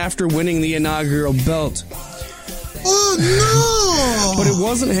hours after winning the inaugural belt. Oh, no! But it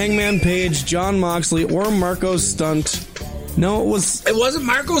wasn't Hangman Page, Jon Moxley, or Marco Stunt. No, it was... It wasn't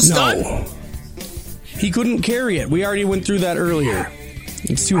Marco Stunt? No. He couldn't carry it. We already went through that earlier.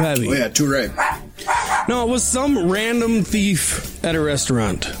 It's too heavy. Oh, yeah, too right. No, it was some random thief at a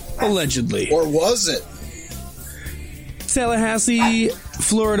restaurant. Allegedly. Or was it? Tallahassee,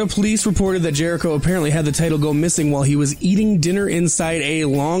 Florida police reported that Jericho apparently had the title go missing while he was eating dinner inside a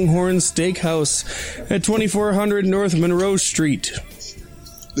Longhorn Steakhouse at 2400 North Monroe Street.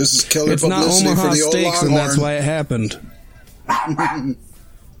 This is killer It's not publicity Omaha for the old Steaks, and Longhorn. that's why it happened.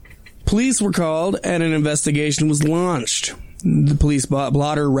 Police were called, and an investigation was launched. The police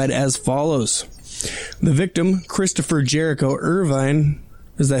blotter read as follows. The victim, Christopher Jericho Irvine,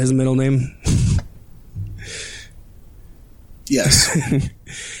 is that his middle name? Yes.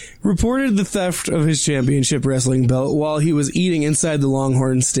 Reported the theft of his championship wrestling belt while he was eating inside the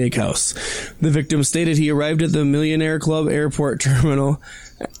Longhorn Steakhouse. The victim stated he arrived at the Millionaire Club Airport Terminal.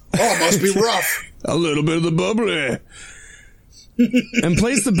 Oh, it must be rough. A little bit of the bubbly. And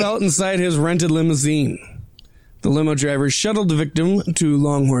placed the belt inside his rented limousine. The limo driver shuttled the victim to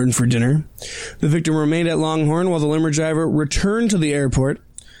Longhorn for dinner. The victim remained at Longhorn while the limo driver returned to the airport.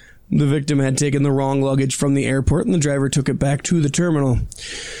 The victim had taken the wrong luggage from the airport, and the driver took it back to the terminal.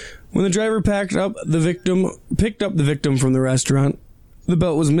 When the driver picked up the victim from the restaurant, the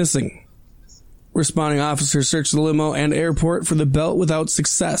belt was missing. Responding officers searched the limo and airport for the belt without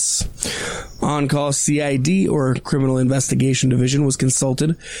success. On-call CID, or Criminal Investigation Division, was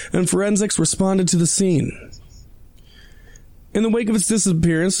consulted, and forensics responded to the scene. In the wake of its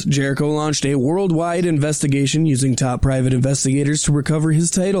disappearance, Jericho launched a worldwide investigation using top private investigators to recover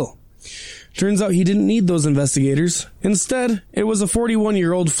his title. Turns out he didn't need those investigators. Instead, it was a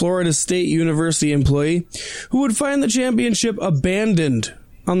 41-year-old Florida State University employee who would find the championship abandoned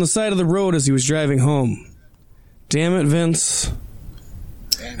on the side of the road as he was driving home. Damn it, Vince.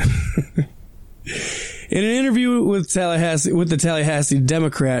 In an interview with the Tallahassee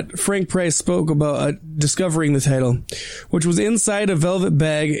Democrat, Frank Price spoke about discovering the title, which was inside a velvet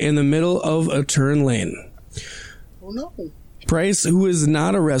bag in the middle of a turn lane. Oh, no. Price, who is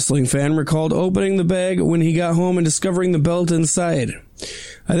not a wrestling fan, recalled opening the bag when he got home and discovering the belt inside.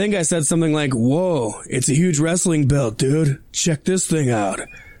 I think I said something like, "Whoa, it's a huge wrestling belt, dude. Check this thing out."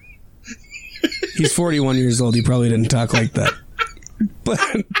 He's 41 years old. He probably didn't talk like that. But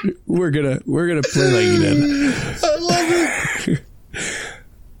we're gonna play like he did. I love it.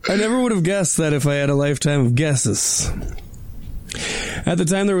 I never would have guessed that if I had a lifetime of guesses. At the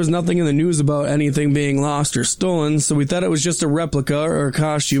time, there was nothing in the news about anything being lost or stolen, so we thought it was just a replica or a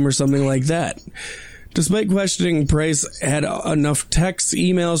costume or something like that. Despite questioning, Price had enough texts,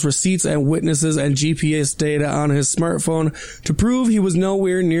 emails, receipts, and witnesses and GPS data on his smartphone to prove he was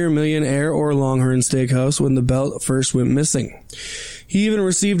nowhere near Millionaire or Longhorn Steakhouse when the belt first went missing. He even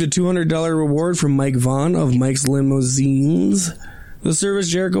received a $200 reward from Mike Vaughn of Mike's Limousines, the service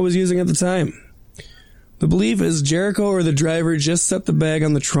Jericho was using at the time. The belief is Jericho or the driver just set the bag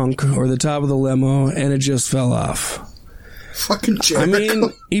on the trunk or the top of the limo and it just fell off. Fucking Jericho. I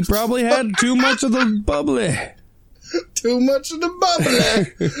mean, he probably had too much of the bubbly. Too much of the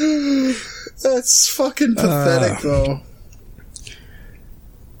bubbly. That's fucking pathetic, though.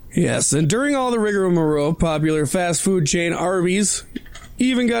 Yes, and during all the rigmarole, popular fast food chain Arby's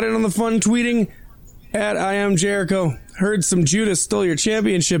even got in on the fun tweeting at I Am Jericho. Heard some Judas stole your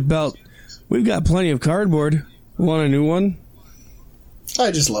championship belt. We've got plenty of cardboard. Want a new one?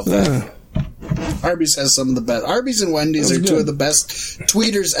 I just love that. Arby's has some of the best. Arby's and Wendy's are two of the best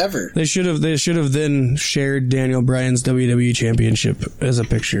tweeters ever. They should have then shared Daniel Bryan's WWE championship as a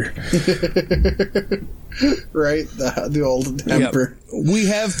picture. Right? The old emperor. Yep. We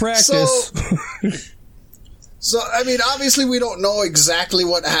have practice. So, I mean, obviously we don't know exactly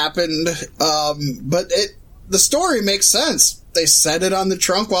what happened, but the story makes sense. They set it on the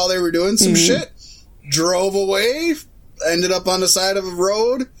trunk while they were doing some shit, drove away, ended up on the side of a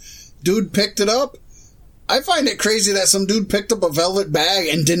road. Dude picked it up. I find it crazy that some dude picked up a velvet bag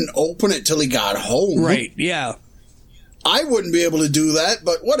and didn't open it till he got home. Right, yeah. I wouldn't be able to do that,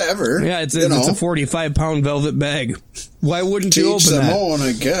 but whatever. Yeah, it's a 45-pound velvet bag. Why wouldn't you open that? Own,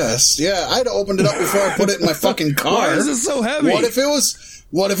 I guess. Yeah, I'd have opened it up before I put it in my fucking car. Why is it so heavy? What if it was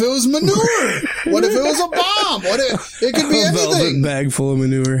manure? What if it was a bomb? What if it could be anything? A velvet bag full of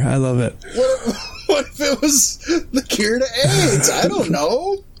manure. I love it. What if it was the cure to AIDS? I don't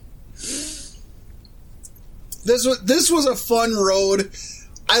know. This was a fun road.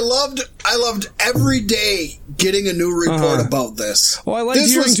 I loved every day getting a new report about this. Well, I liked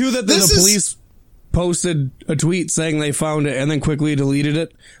hearing too that the police posted a tweet saying they found it and then quickly deleted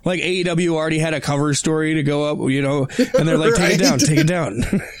it. Like AEW already had a cover story to go up, and they're like, take it down.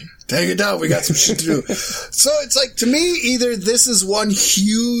 Take it down. We got some shit to do. So it's like, to me, either this is one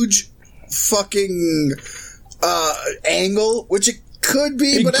huge fucking angle, which it could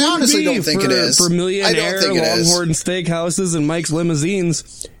be, but I honestly don't think it is. For Millionaire, Longhorn Steakhouses, and Mike's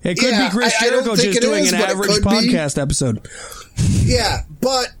Limousines. It could be Chris Jericho just doing an average podcast episode. Yeah,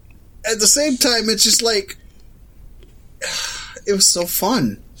 but at the same time, it's just like, it was so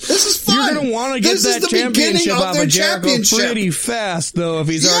fun. This is fun. You're going to want to get that championship off of Jericho pretty fast, though, if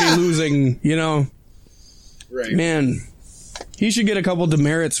he's already losing, Right. Man, he should get a couple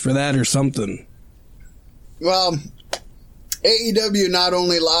demerits for that or something. Well, AEW not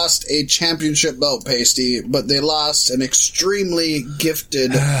only lost a championship belt, Pasty, but they lost an extremely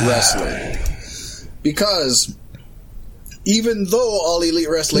gifted wrestler. Because even though All Elite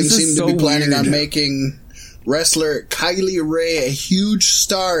Wrestling seemed to be planning on making wrestler Kylie Ray a huge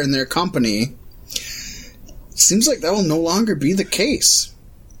star in their company, it seems like that will no longer be the case.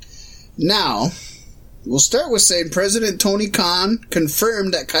 Now, we'll start with saying President Tony Khan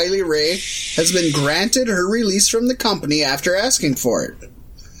confirmed that Kylie Ray has been granted her release from the company after asking for it.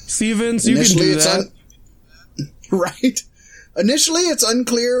 See, Vince, you can do that. Right? Initially, it's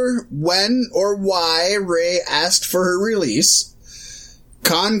unclear when or why Ray asked for her release.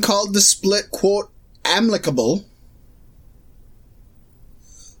 Khan called the split, quote, amicable,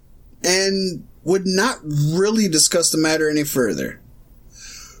 and would not really discuss the matter any further.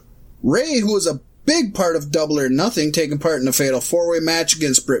 Ray, who was a big part of Double or Nothing, taking part in a fatal four-way match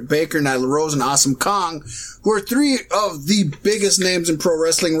against Britt Baker, Nyla Rose, and Awesome Kong, who are three of the biggest names in pro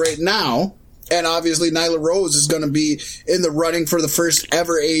wrestling right now. And obviously Nyla Rose is going to be in the running for the first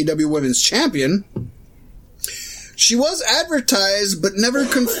ever AEW Women's Champion. She was advertised, but never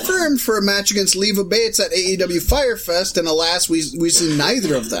confirmed for a match against Leva Bates at AEW Firefest, and alas, we see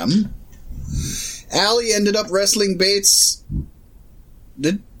neither of them. Allie ended up wrestling Bates.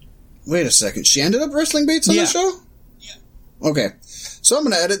 Wait a second. She ended up wrestling Bates on the show? Yeah. Okay. So I'm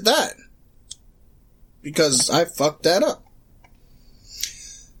going to edit that. Because I fucked that up.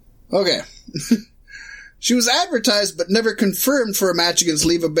 Okay. She was advertised but never confirmed for a match against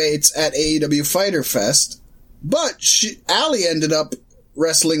Leva Bates at AEW Fighter Fest. But Allie ended up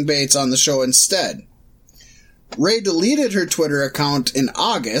wrestling Bates on the show instead. Ray deleted her Twitter account in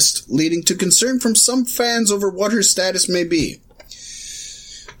August, leading to concern from some fans over what her status may be.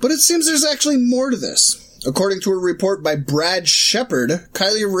 But it seems there's actually more to this. According to a report by Brad Shepard,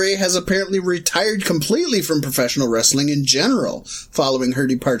 Kylie Rae has apparently retired completely from professional wrestling in general, following her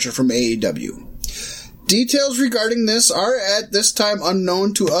departure from AEW. Details regarding this are at this time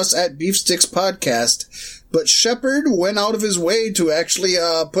unknown to us at Beefsticks Podcast, but Shepard went out of his way to actually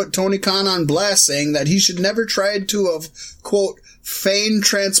put Tony Khan on blast, saying that he should never try to have, quote, feign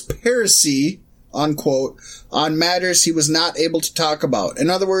transparency, unquote, on matters he was not able to talk about. In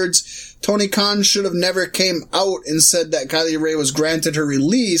other words, Tony Khan should have never came out and said that Kylie Rae was granted her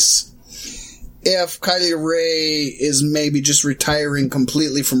release if Kylie Rae is maybe just retiring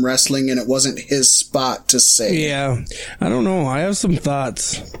completely from wrestling and it wasn't his spot to say. Yeah, I don't know. I have some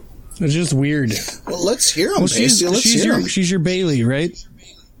thoughts. It's just weird. Well, let's hear them, Pacey. Let's hear them. She's your Bailey, right?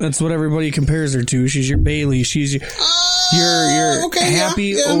 That's what everybody compares her to. She's your Bailey. She's your okay,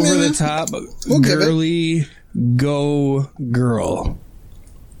 happy, over the top, girly, go girl.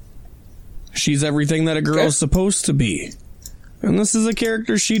 She's everything that a girl is supposed to be. And this is a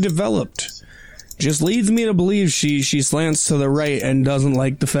character she developed. Just leads me to believe she slants to the right and doesn't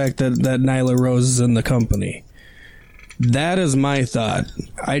like the fact that Nyla Rose is in the company. That is my thought.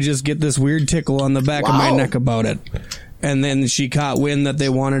 I just get this weird tickle on the back of my neck about it. And then she caught wind that they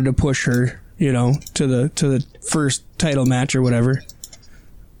wanted to push her, you know, to the first title match or whatever.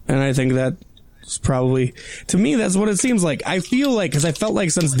 And I think that's probably, to me, that's what it seems like. I feel like, because I felt like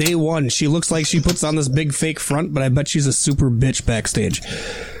since day one, she looks like she puts on this big fake front, but I bet she's a super bitch backstage.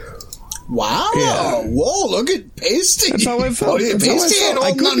 Wow. Yeah. Whoa, look at Pasty. That's how I felt. Pasty ain't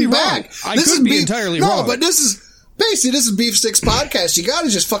holding nothing back. I could be entirely wrong. No, but this is Beef Sticks Podcast. You gotta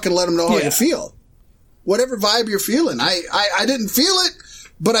just fucking let them know how you feel. Whatever vibe you're feeling. I didn't feel it,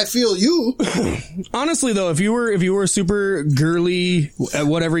 but I feel you. Honestly, though, if you were a super girly,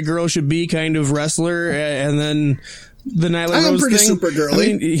 what every girl should be kind of wrestler, and then the Nyla Rose thing. I am pretty super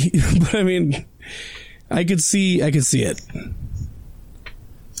girly. I could see it.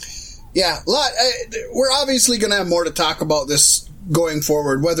 Yeah, we're obviously going to have more to talk about this going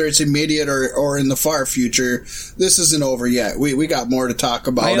forward, whether it's immediate or in the far future. This isn't over yet. We got more to talk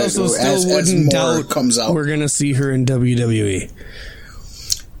about. I also still wouldn't doubt comes out. We're going to see her in WWE.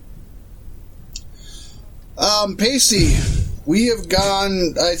 Pacey, we have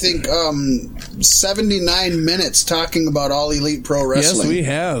gone, I think, 79 minutes talking about All Elite Pro Wrestling. Yes, we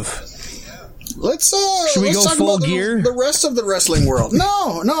have. Should we go talk full about gear? The rest of the wrestling world.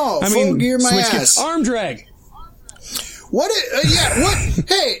 No. Full gear my ass. Arm drag. What?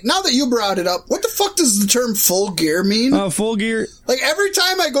 Hey, now that you brought it up, what the fuck does the term full gear mean? Full gear. Like every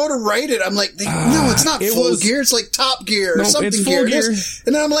time I go to write it, I'm like, no, it's not full gear. It's like top gear or something gear.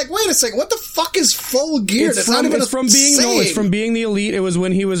 And then I'm like, wait a second, what the fuck is full gear? It's from being the Elite. It was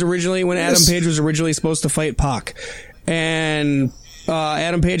when Adam Page was originally supposed to fight Pac, and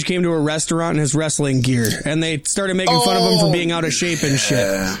Adam Page came to a restaurant in his wrestling gear, and they started making fun of him for being out of shape and shit.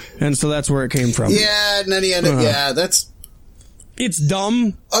 And so that's where it came from. Yeah, and then he ended. It's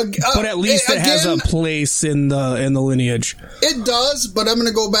dumb, but at least it has a place in the lineage. It does, but I'm going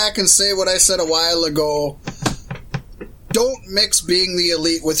to go back and say what I said a while ago. Don't mix being the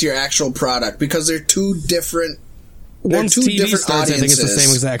Elite with your actual product, because they're two different. Once TV starts, I think it's the same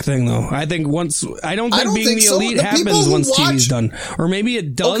exact thing, though. I don't think being the Elite happens once TV's done. Or maybe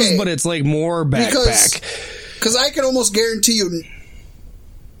it does, but it's like more back. Because I can almost guarantee you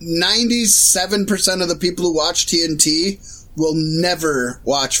 97% of the people who watch TNT will never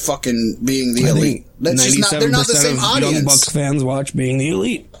watch fucking Being the Elite. That's just not, they're not the same audience. Young Bucks fans watch Being the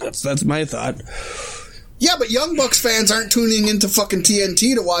Elite. That's my thought. Yeah, but Young Bucks fans aren't tuning into fucking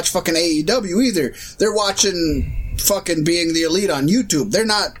TNT to watch fucking AEW either. They're watching fucking Being the Elite on YouTube. They're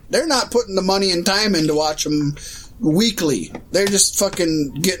not putting the money and time in to watch them weekly. They're just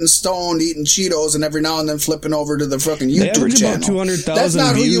fucking getting stoned, eating Cheetos, and every now and then flipping over to the fucking YouTube they average channel. About 200,000 That's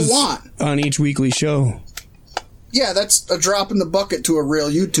not views who you want on each weekly show. Yeah, that's a drop in the bucket to a real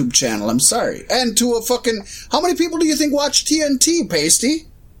YouTube channel. I'm sorry. And to a fucking... How many people do you think watch TNT, Pasty?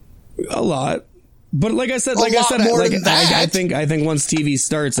 A lot. But like I said, I think once TV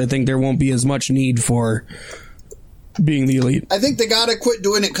starts, I think there won't be as much need for Being the Elite. I think they gotta quit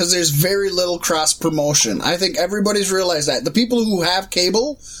doing it because there's very little cross promotion. I think everybody's realized that. The people who have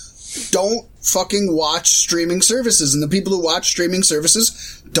cable don't fucking watch streaming services, and the people who watch streaming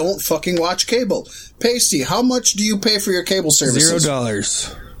services don't fucking watch cable. Pasty, how much do you pay for your cable services?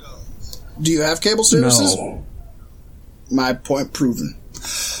 $0. Do you have cable services? No. My point proven.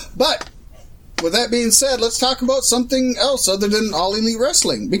 But with that being said, let's talk about something else other than All Elite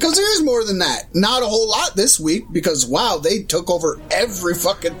Wrestling. Because there is more than that. Not a whole lot this week, because, wow, they took over every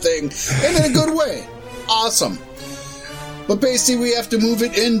fucking thing, and in a good way. Awesome. But, Pasty, we have to move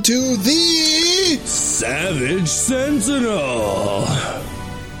it into the... Savage Sentinel.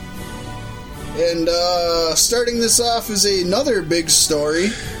 And, starting this off is another big story.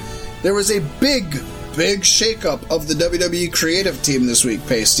 There was a big shakeup of the WWE creative team this week,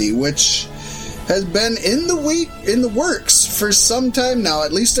 Pasty, which has been in the works for some time now,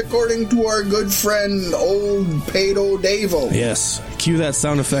 at least according to our good friend, old Pedo Davo. Yes, cue that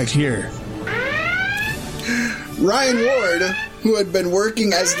sound effect here. Ryan Ward, who had been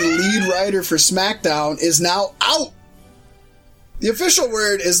working as the lead writer for SmackDown, is now out. The official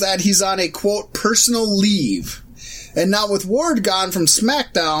word is that he's on a, quote, personal leave. And now with Ward gone from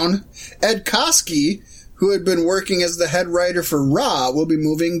SmackDown, Ed Koskey, who had been working as the head writer for Raw, will be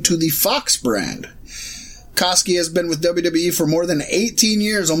moving to the Fox brand. Koskey has been with WWE for more than 18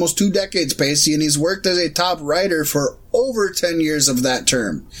 years, almost 2 decades, Pacey, and he's worked as a top writer for over 10 years of that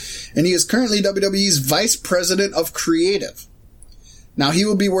term. And he is currently WWE's Vice President of Creative. Now, he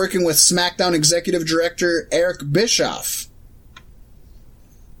will be working with SmackDown Executive Director Eric Bischoff.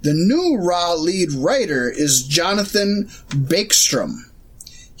 The new Raw lead writer is Jonathan Bakestrom.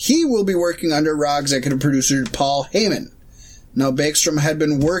 He will be working under Raw executive producer Paul Heyman. Now, Bakestrom had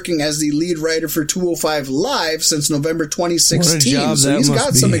been working as the lead writer for 205 Live since November 2016, so he's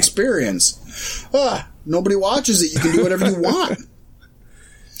got some experience. Nobody watches it. You can do whatever you want.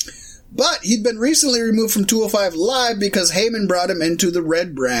 But he'd been recently removed from 205 Live because Heyman brought him into the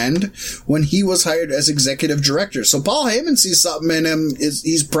Red brand when he was hired as executive director. So Paul Heyman sees something in him.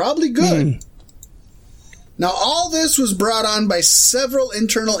 He's probably good. Now, all this was brought on by several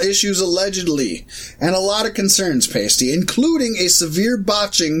internal issues allegedly, and a lot of concerns, Pasty, including a severe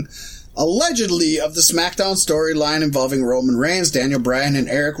botching, allegedly, of the SmackDown storyline involving Roman Reigns, Daniel Bryan, and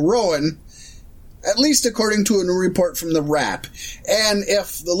Eric Rowan, at least according to a new report from The Wrap. And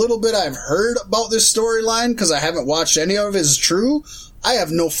if the little bit I've heard about this storyline, because I haven't watched any of it, is true, I have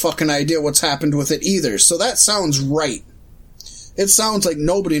no fucking idea what's happened with it either, so that sounds right. It sounds like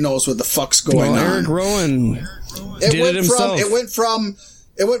nobody knows what the fuck's going on. Eric Rowan did it himself. It went from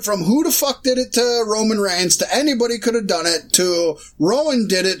who the fuck did it to Roman Reigns to anybody could have done it to Rowan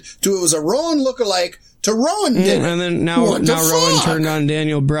did it to it was a Rowan lookalike to Rowan did it. And then now Rowan turned on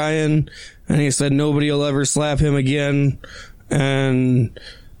Daniel Bryan and he said nobody will ever slap him again.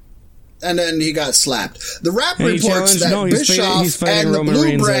 And then he got slapped. The Wrap reports that Bischoff and the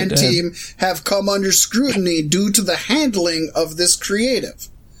Blue Brand team have come under scrutiny due to the handling of this creative.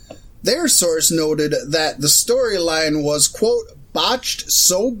 Their source noted that the storyline was, quote, botched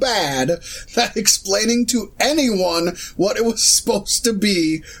so bad that explaining to anyone what it was supposed to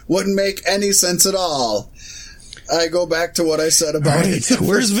be wouldn't make any sense at all. I go back to what I said about it.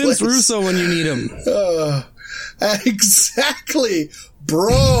 Where's Vince Russo when you need him? Exactly,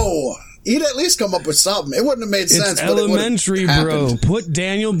 bro. He'd at least come up with something. It wouldn't have made sense. It's elementary, bro. Put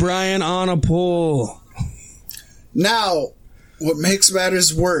Daniel Bryan on a pole. Now, what makes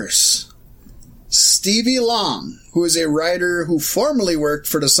matters worse, Stevie Long, who is a writer who formerly worked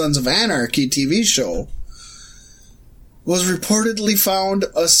for the Sons of Anarchy TV show, was reportedly found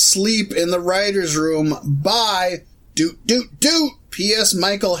asleep in the writer's room by P.S.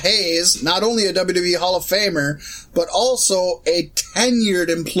 Michael Hayes, not only a WWE Hall of Famer, but also a tenured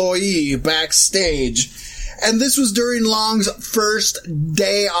employee backstage. And this was during Long's first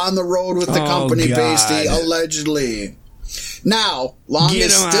day on the road with the company, Pasty, allegedly. Now, Long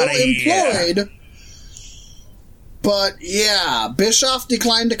is still employed, but yeah, Bischoff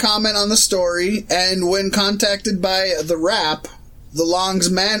declined to comment on the story, and when contacted by The Wrap, the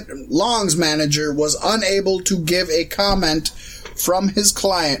Long's manager was unable to give a comment from his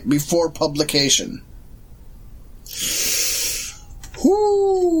client before publication.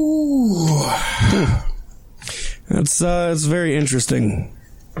 Whoo! It's very interesting.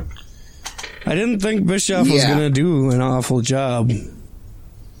 I didn't think Bischoff was going to do an awful job.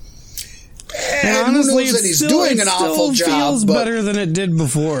 And honestly, it still feels better than it did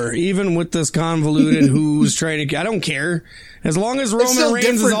before, even with this convoluted who's trying to... I don't care. As long as Roman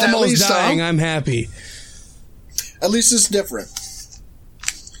Reigns is almost dying, I'm happy. At least it's different.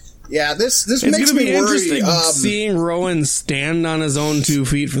 Yeah, this makes me worry. It's going to be interesting seeing Rowan stand on his own 2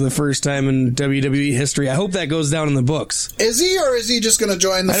 feet for the first time in WWE history. I hope that goes down in the books. Is he, or is he just going to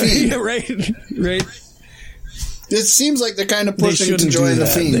join the Fiend? Yeah, right. It seems like they're kind of pushing to join the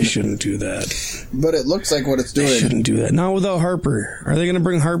Fiend. They shouldn't do that. But it looks like what it's doing. They shouldn't do that. Not without Harper. Are they going to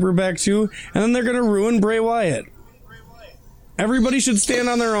bring Harper back too? And then they're going to ruin Bray Wyatt. Everybody should stand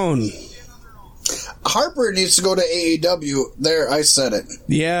on their own. Harper needs to go to AEW. There, I said it.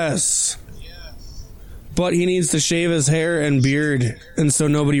 Yes. But he needs to shave his hair and beard, and so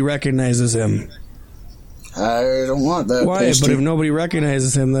nobody recognizes him. I don't want that. Why? Pasty. But if nobody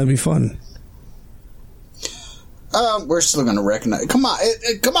recognizes him, that'd be fun. We're still going to recognize. Come on,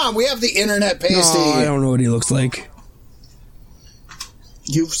 come on. We have the internet, Pasty. No, I don't know what he looks like.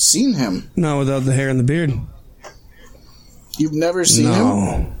 You've seen him. No, without the hair and the beard. You've never seen him?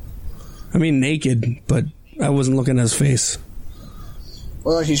 No. I mean, naked, but I wasn't looking at his face.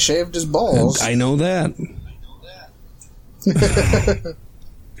 Well, he shaved his balls. I know that.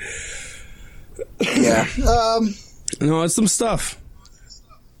 Yeah. No, it's some stuff.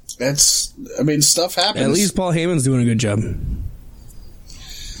 Stuff happens. At least Paul Heyman's doing a good job.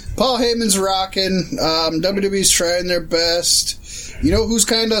 Paul Heyman's rocking. WWE's trying their best. You know who's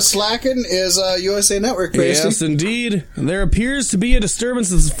kind of slacking is USA Network, Pasty. Yes, indeed. There appears to be a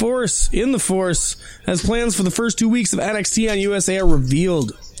disturbance in the force as plans for the first 2 weeks of NXT on USA are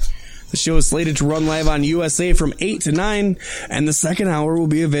revealed. The show is slated to run live on USA from 8 to 9, and the second hour will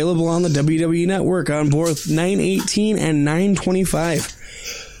be available on the WWE Network on both 9:18 and 9:25.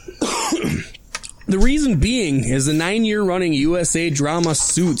 The reason being is the 9-year running USA drama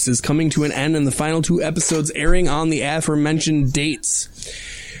Suits is coming to an end, and the final 2 episodes airing on the aforementioned dates.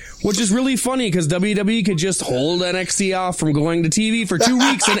 Which is really funny because WWE could just hold NXT off from going to TV for 2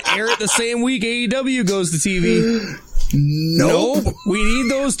 weeks and air it the same week AEW goes to TV. Nope. We need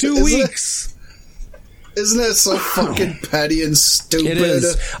those 2 weeks. Isn't that so fucking petty and stupid? It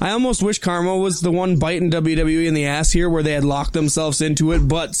is. I almost wish Karma was the one biting WWE in the ass here where they had locked themselves into it,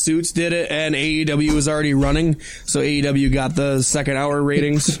 but Suits did it and AEW was already running, so AEW got the second hour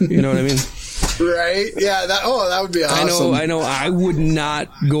ratings. You know what I mean? Right? Yeah, that would be awesome. I know. I would not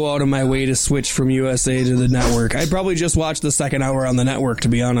go out of my way to switch from USA to the network. I'd probably just watch the second hour on the network, to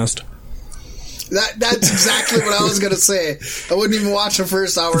be honest. That's exactly what I was going to say. I wouldn't even watch the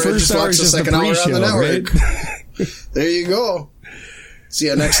first hour. I'd just watch the second hour on the network. Right? There you go. See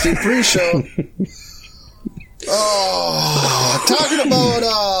you NXT pre-show. Oh, talking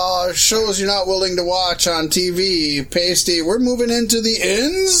about shows you're not willing to watch on TV, Pasty, we're moving into the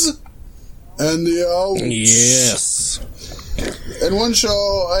ins and the outs. Yes. And one show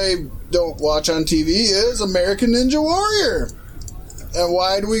I don't watch on TV is American Ninja Warrior. And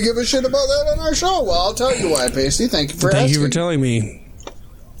why do we give a shit about that on our show? Well, I'll tell you why, Pasty. Thank you for asking. Thank you for telling me.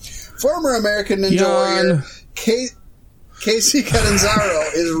 Former American Ninja Warrior Casey Catanzaro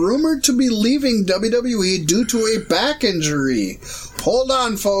is rumored to be leaving WWE due to a back injury. Hold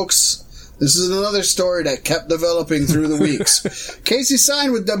on, folks. This is another story that kept developing through the weeks. Casey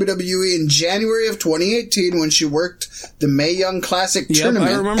signed with WWE in January of 2018 when she worked the Mae Young Classic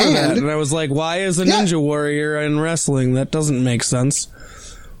tournament. I remember that. And I was like, why is a Ninja Warrior in wrestling? That doesn't make sense.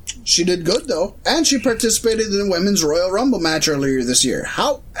 She did good, though. And she participated in the Women's Royal Rumble match earlier this year.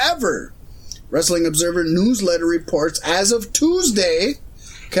 However, Wrestling Observer newsletter reports as of Tuesday,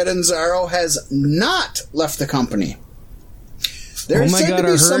 Catanzaro has not left the company. Oh my God,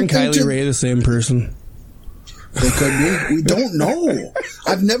 are her and Kylie Ray the same person? They could be. We don't know.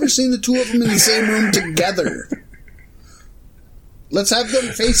 I've never seen the two of them in the same room together. Let's have them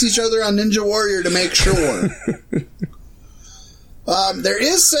face each other on Ninja Warrior to make sure. There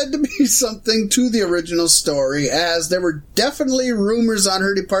is said to be something to the original story, as there were definitely rumors on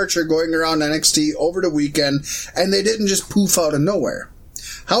her departure going around NXT over the weekend, and they didn't just poof out of nowhere.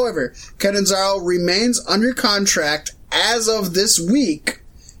 However, Catanzaro remains under contract as of this week,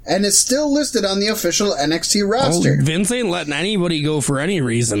 and is still listed on the official NXT roster. Oh, Vince ain't letting anybody go for any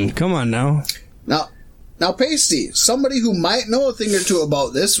reason. Come on now. Now, Pasty, somebody who might know a thing or two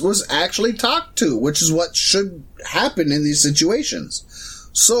about this was actually talked to, which is what should happen in these situations.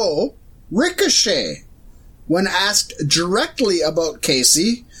 So, Ricochet, when asked directly about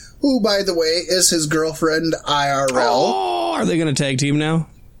Casey, who, by the way, is his girlfriend IRL. Oh, are they going to tag team now?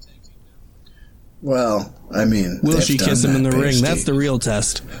 Well, I mean... Will she kiss him in the ring? That's the real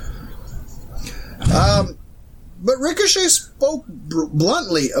test. But Ricochet spoke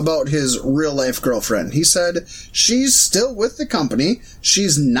bluntly about his real-life girlfriend. He said, she's still with the company,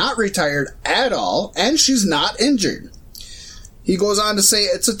 she's not retired at all, and she's not injured. He goes on to say,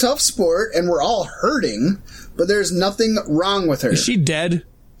 it's a tough sport, and we're all hurting, but there's nothing wrong with her. Is she dead?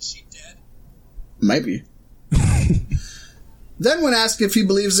 Might be. Then when asked if he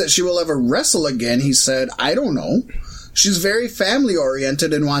believes that she will ever wrestle again, he said, I don't know. She's very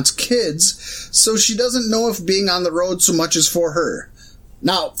family-oriented and wants kids, so she doesn't know if being on the road so much is for her.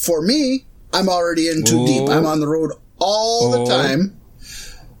 Now, for me, I'm already in too deep. I'm on the road all the time.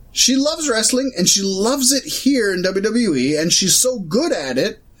 She loves wrestling, and she loves it here in WWE, and she's so good at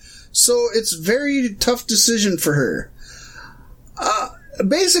it So it's a very tough decision for her.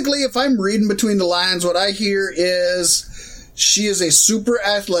 Basically, if I'm reading between the lines, what I hear is she is a super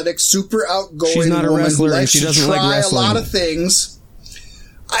athletic, super outgoing She's not a woman wrestler who and likes she to doesn't like try a wrestling. lot of things.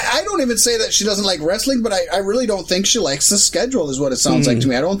 I don't even say that she doesn't like wrestling, but I really don't think she likes the schedule, is what it sounds like to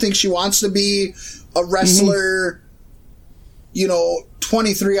me. I don't think she wants to be a wrestler,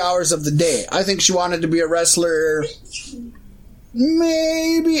 23 hours of the day. I think she wanted to be a wrestler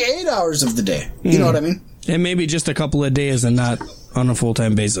maybe 8 hours of the day. You know what I mean? And maybe just a couple of days and not on a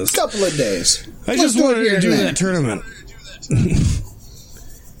full-time basis. Couple of days. I just wanted to do that tournament.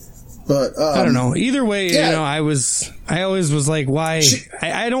 But I don't know. Either way, yeah. I always was like, why?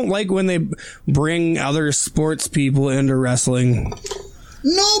 I don't like when they bring other sports people into wrestling.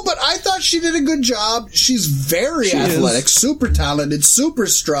 No, but I thought she did a good job. She's very athletic, super talented, super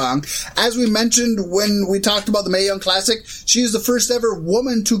strong. As we mentioned when we talked about the Mae Young Classic, she is the first ever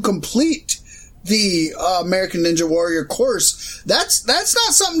woman to complete the American Ninja Warrior course. That's not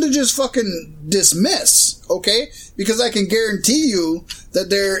something to just fucking dismiss, okay? Because I can guarantee you that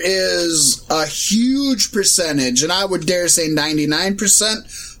there is a huge percentage, and I would dare say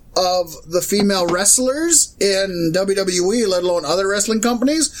 99%, of the female wrestlers in WWE, let alone other wrestling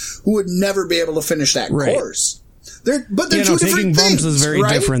companies, who would never be able to finish that course. They're two different taking bumps things, is very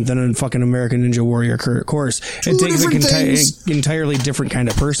different than a fucking American Ninja Warrior course. It takes an entirely different kind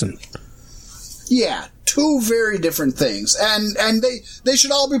of person. Yeah, two very different things, and they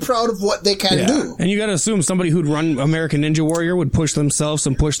should all be proud of what they can do. And you got to assume somebody who'd run American Ninja Warrior would push themselves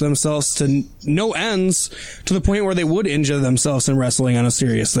to no ends, to the point where they would injure themselves in wrestling on a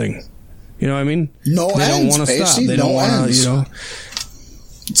serious thing. You know what I mean? They don't want to stop. They don't want to.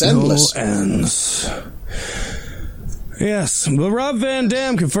 It's endless. No ends. Yes, but Rob Van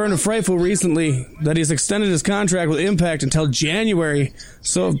Dam confirmed to Frightful recently that he's extended his contract with Impact until January.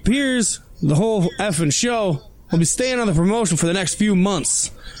 So it appears the whole effing show will be staying on the promotion for the next few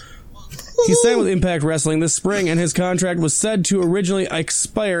months. He signed with Impact Wrestling this spring, and his contract was said to originally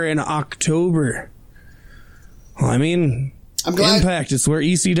expire in October. Well, I mean, I'm glad. Impact is where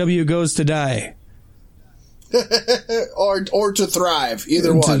ECW goes to die. or to thrive,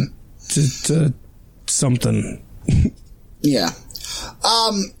 either one. To something. Yeah.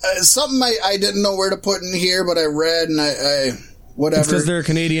 Something I didn't know where to put in here, but I read and I whatever. It's because they're a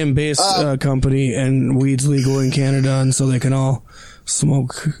Canadian-based company, and weed's legal in Canada, and so they can all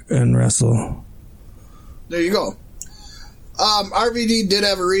smoke and wrestle. There you go. RVD did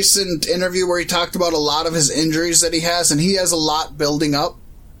have a recent interview where he talked about a lot of his injuries that he has, and he has a lot building up.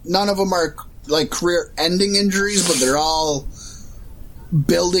 None of them are like career-ending injuries, but they're all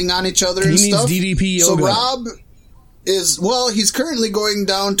building on each other and stuff. He needs DDP yoga. So Rob he's currently going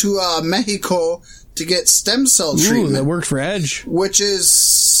down to Mexico to get stem cell treatment. Ooh, that worked for Edge. Which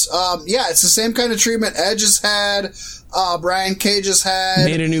is, it's the same kind of treatment Edge has had, Brian Cage has had,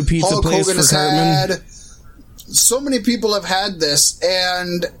 made a new pizza Hulk place Hogan for has Cartman. had. So many people have had this,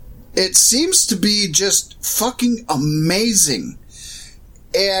 and it seems to be just fucking amazing.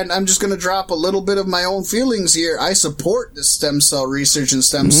 And I'm just going to drop a little bit of my own feelings here. I support the stem cell research and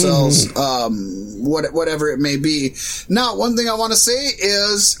stem cells, whatever it may be. Now, one thing I want to say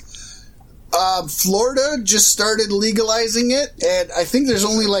is Florida just started legalizing it, and I think there's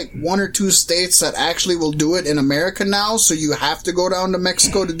only like 1 or 2 states that actually will do it in America now, so you have to go down to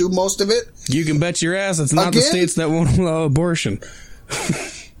Mexico to do most of it. You can bet your ass it's not the states that won't allow abortion.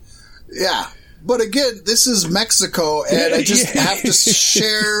 Yeah. But again, this is Mexico, and I just have to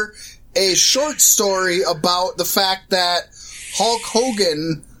share a short story about the fact that Hulk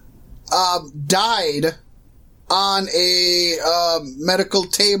Hogan died on a medical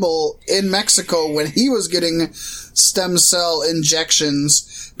table in Mexico when he was getting stem cell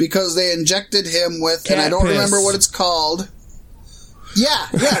injections because they injected him with, and I don't remember what it's called. Yeah,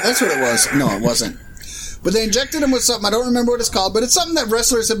 that's what it was. No, it wasn't. But they injected him with something, I don't remember what it's called, but it's something that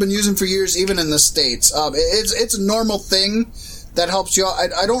wrestlers have been using for years, even in the States. It's a normal thing that helps you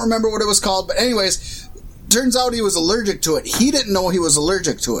out. I don't remember what it was called, but anyways, turns out he was allergic to it. He didn't know he was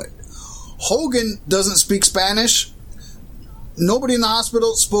allergic to it. Hogan doesn't speak Spanish. Nobody in the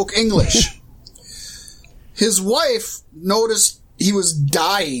hospital spoke English. His wife noticed he was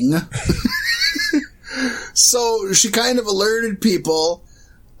dying, so she kind of alerted people.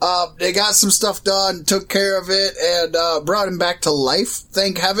 They got some stuff done, took care of it, and brought him back to life,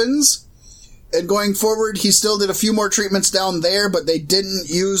 thank heavens. And going forward, he still did a few more treatments down there, but they didn't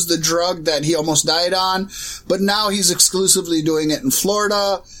use the drug that he almost died on. But now he's exclusively doing it in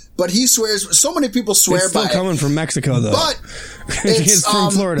Florida. But he swears, so many people swear by it. It's still coming from Mexico, though. But it's from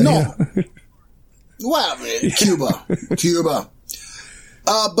Florida. No. Yeah. Well, Cuba.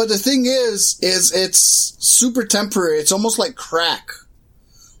 But the thing is it's super temporary. It's almost like crack,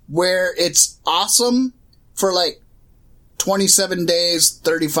 where it's awesome for like 27 days,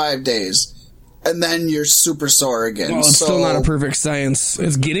 35 days, and then you're super sore again. Well, it's still not a perfect science.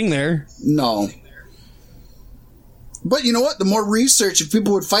 It's getting there. No. But you know what? The more research, if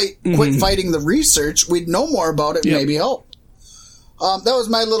people would quit fighting the research, we'd know more about it and maybe help. That was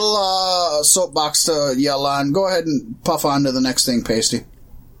my little soapbox to yell on. Go ahead and puff on to the next thing, Pasty.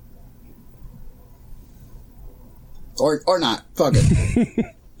 Or not. Fuck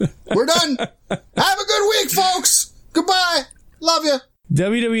it. We're done. Have a good week, folks. Goodbye. Love you.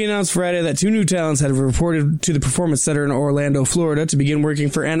 WWE announced Friday that 2 new talents had reported to the Performance Center in Orlando, Florida to begin working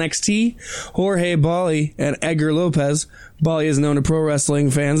for NXT. Jorge Bali and Edgar Lopez. Bali is known to pro wrestling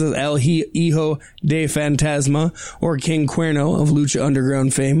fans as El Hijo de Fantasma, or King Cuerno of Lucha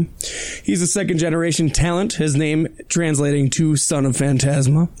Underground fame. He's a second-generation talent, his name translating to Son of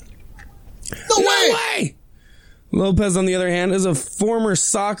Phantasma. No way! Lopez, on the other hand, is a former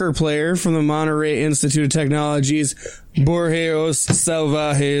soccer player from the Monterrey Institute of Technology's Borreos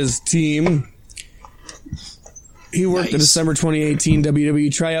Salvajes team. He worked the December 2018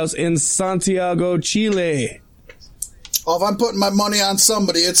 WWE tryouts in Santiago, Chile. Oh, if I'm putting my money on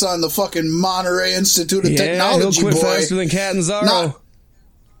somebody, it's on the fucking Monterrey Institute of Technology, he'll quit boy. faster than Catanzaro.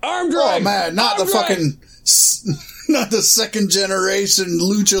 Arm drag! Oh, man, not the fucking... Not the second generation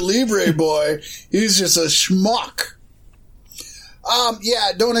Lucha Libre boy. He's just a schmuck.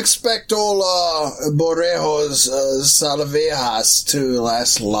 Don't expect old Borrejos Salvejas to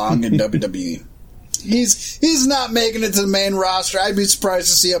last long in WWE. He's not making it to the main roster. I'd be surprised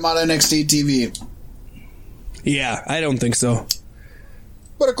to see him on NXT TV. Yeah, I don't think so.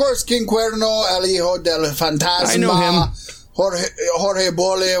 But of course, King Cuerno, El Hijo del Fantasma, I know him. Jorge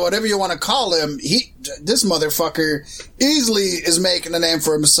Bole, whatever you want to call him, this motherfucker easily is making a name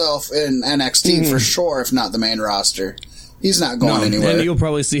for himself in NXT for sure, if not the main roster. He's not going anywhere. And you'll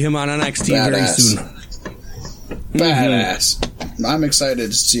probably see him on NXT very soon. Badass. I'm excited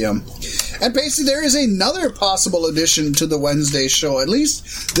to see him. And basically, there is another possible addition to the Wednesday show, at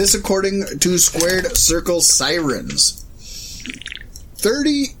least this according to Squared Circle Sirens.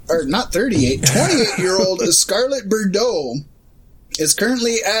 28-year-old Scarlett Bordeaux is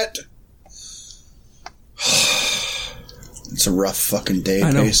currently at... It's a rough fucking day,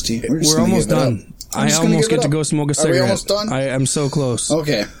 Pasty. We're almost done. I almost get to go smoke a cigarette. Are we almost done? I am so close.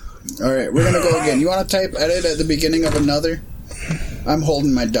 Okay. All right, we're going to go again. You want to type edit at the beginning of another? I'm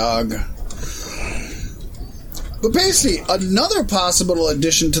holding my dog. But basically, another possible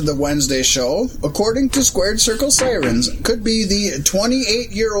addition to the Wednesday show, according to Squared Circle Sirens, could be the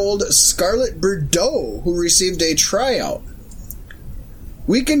 28-year-old Scarlett Bordeaux, who received a tryout.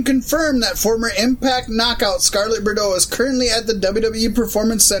 We can confirm that former Impact Knockout Scarlett Bordeaux is currently at the WWE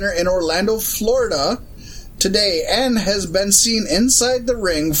Performance Center in Orlando, Florida, today, and has been seen inside the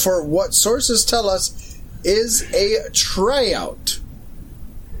ring for what sources tell us is a tryout,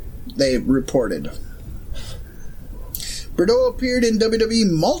 they reported. Bordeaux appeared in WWE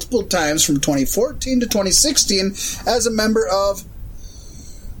multiple times from 2014 to 2016 as a member of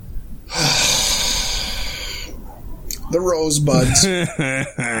the Rosebuds.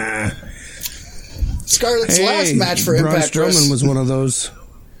 Scarlett's last match for Impact Braun Strowman was one of those.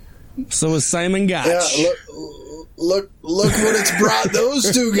 So was Simon Gotch. Yeah, look what it's brought those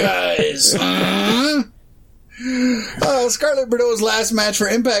two guys. Scarlett Bordeaux's last match for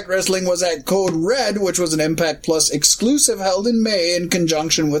Impact Wrestling was at Code Red, which was an Impact Plus exclusive held in May in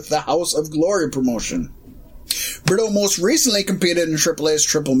conjunction with the House of Glory promotion. Bordeaux most recently competed in AAA's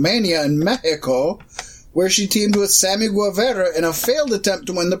Triple Mania in Mexico, where she teamed with Sammy Guevara in a failed attempt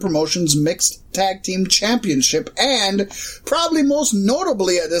to win the promotion's Mixed Tag Team Championship, and, probably most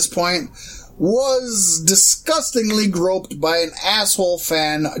notably at this point, was disgustingly groped by an asshole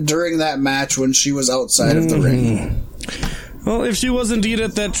fan during that match when she was outside of the ring. Well, if she was indeed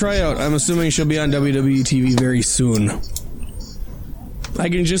at that tryout, I'm assuming she'll be on WWE TV very soon. I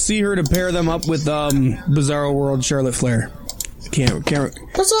can just see her to pair them up with Bizarro World Charlotte Flair. Can't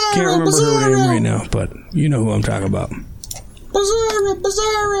remember her name right now, but you know who I'm talking about.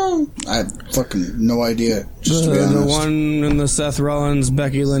 Bizarro! I have fucking no idea, just to be honest. The one in the Seth Rollins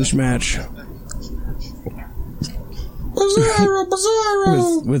Becky Lynch match.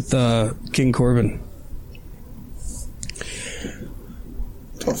 Bizarro! With King Corbin.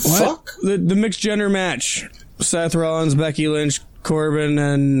 The fuck? The mixed gender match. Seth Rollins, Becky Lynch, Corbin,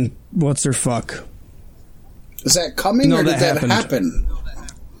 and what's her fuck? Is that coming or did that happen?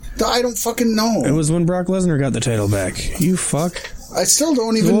 I don't fucking know. It was when Brock Lesnar got the title back. You fuck. I still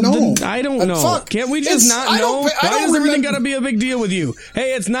don't even know. I don't know. Fuck. Can't we just not know? Why does everything got to be a big deal with you?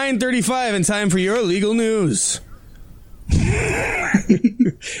 Hey, it's 9:35 and time for your legal news.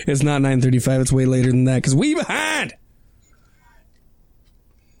 It's not 9:35. It's way later than that because we behind.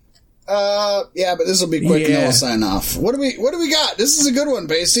 Yeah, but this will be quick and we'll sign off. What do we got? This is a good one,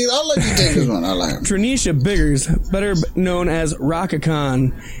 Basie. I'll let you take this one. I like it. Tranisha Biggers, better known as Raka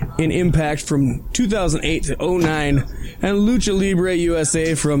Khan in Impact from 2008 to 2009 and Lucha Libre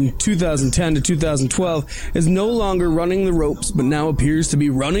USA from 2010 to 2012, is no longer running the ropes, but now appears to be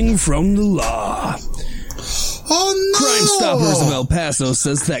running from the law. Oh, no! Crime Stoppers of El Paso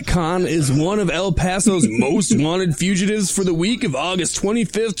says that Khan is one of El Paso's most wanted fugitives for the week of August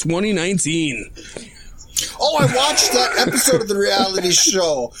 25th, 2019. Oh, I watched that episode of the reality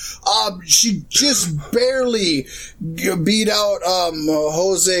show. She just barely beat out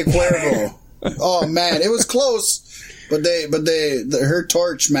Jose Cuervo. Oh, man, it was close. But her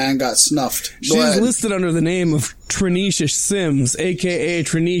torch, man, got snuffed. She's listed under the name of Tranisha Sims, a.k.a.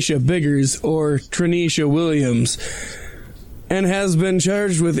 Tranisha Biggers, or Tranisha Williams, and has been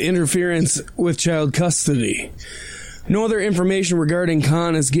charged with interference with child custody. No other information regarding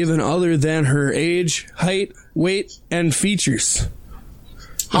Khan is given other than her age, height, weight, and features.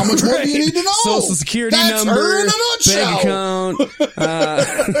 How much more do you need to know? Social security number, her in a nutshell. bank account.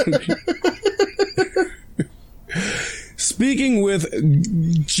 Speaking with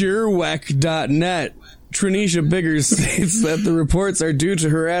Jerwek.net, Tranisha Biggers states that the reports are due to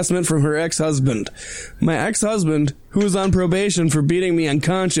harassment from her ex-husband. My ex-husband, who was on probation for beating me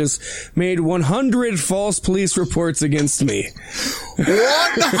unconscious, made 100 false police reports against me.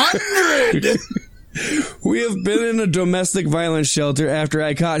 100?! We have been in a domestic violence shelter after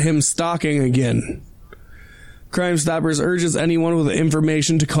I caught him stalking again. Crime Stoppers urges anyone with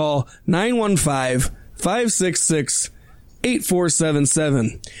information to call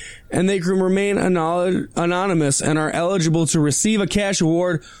 915-566-8477, and they can remain anonymous and are eligible to receive a cash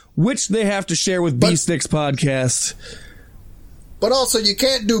award, which they have to share with B-Sticks Podcast. But also, you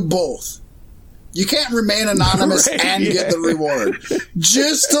can't do both. You can't remain anonymous and get the reward.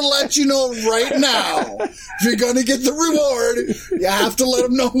 Just to let you know right now, if you're going to get the reward, you have to let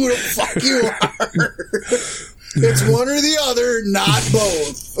them know who the fuck you are. It's one or the other, not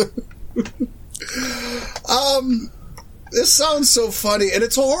both. This sounds so funny, and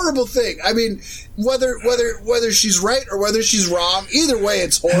it's a horrible thing. I mean, whether she's right or whether she's wrong, either way,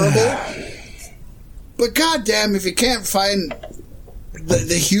 it's horrible. But goddamn, if you can't find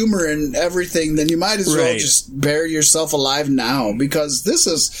the humor in everything, then you might as well just bury yourself alive now, because this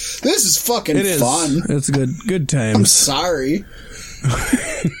is fucking fun. It's good times. I'm sorry.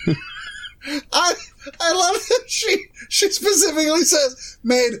 I love that she specifically says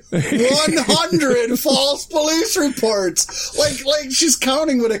made 100 false police reports. Like she's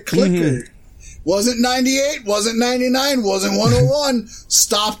counting with a clicker. Mm-hmm. Wasn't 98, wasn't 99, wasn't 101,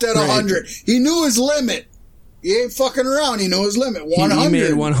 stopped at 100. He knew his limit. He ain't fucking around. He knew his limit. 100. He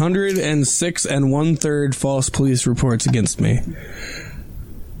made 106 1/3 false police reports against me.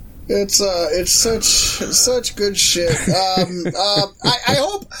 It's such good shit. I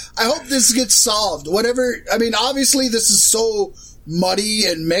hope this gets solved. Whatever. I mean, obviously this is so muddy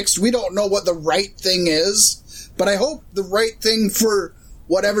and mixed. We don't know what the right thing is, but I hope the right thing for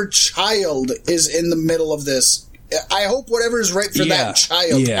whatever child is in the middle of this. I hope whatever is right for that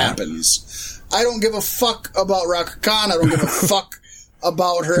child happens. I don't give a fuck about Raka Khan. I don't give a fuck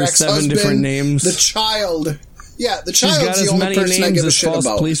about her ex-husband. 7 different names. The child. Yeah, the child's She's got the as only many person I names give a as shit false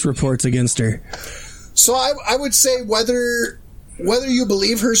about. Police reports against her. So I would say whether you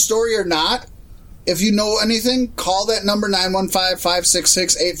believe her story or not, if you know anything, call that number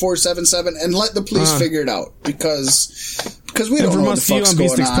 915-566-8477 and let the police figure it out, because we don't know what the fuck's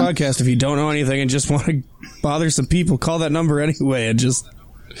going on. B-Sticks Podcast, if you don't know anything and just want to bother some people, call that number anyway and just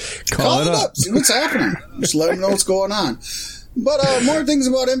call it up. See what's happening. Just let them know what's going on. But more things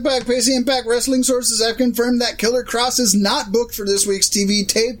about Impact. Pacey Impact Wrestling sources have confirmed that Killer Kross is not booked for this week's TV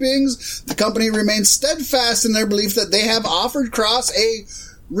tapings. The company remains steadfast in their belief that they have offered Kross a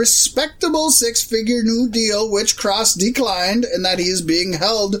respectable 6-figure new deal, which Kross declined, and that he is being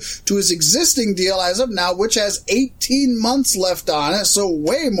held to his existing deal as of now, which has 18 months left on it, so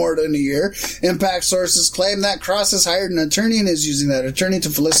way more than a year. Impact sources claim that Kross has hired an attorney and is using that attorney to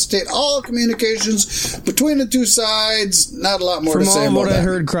facilitate all communications between the two sides. Not a lot more to say about that. From all what I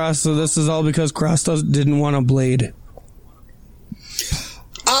heard, Kross, so this is all because Kross didn't want a blade.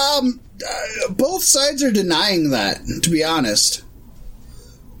 Both sides are denying that, to be honest.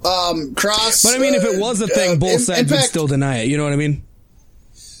 Kross. But I mean, if it was a thing, both sides would still deny it. You know what I mean?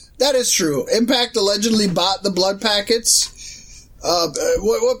 That is true. Impact allegedly bought the blood packets.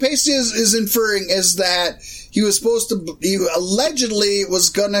 What Pasty is inferring is that he allegedly was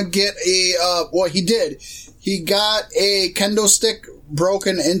gonna get he did. He got a kendo stick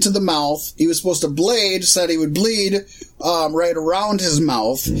broken into the mouth. He was supposed to blade, said he would bleed right around his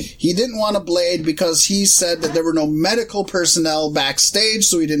mouth. He didn't want to blade because he said that there were no medical personnel backstage,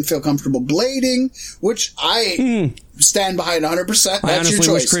 so he didn't feel comfortable blading, which I stand behind 100%. That's I honestly your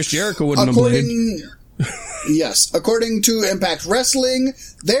choice. wish Chris Jericho wouldn't have bladed. Yes. According to Impact Wrestling,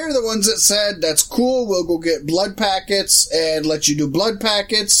 they're the ones that said, that's cool, we'll go get blood packets and let you do blood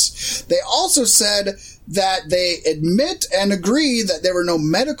packets. They also said that they admit and agree that there were no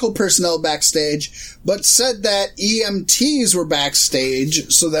medical personnel backstage, but said that EMTs were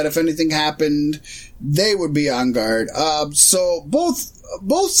backstage so that if anything happened, they would be on guard. So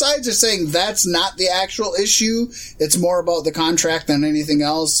both sides are saying that's not the actual issue. It's more about the contract than anything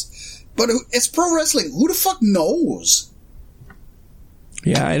else. But it's pro wrestling. Who the fuck knows?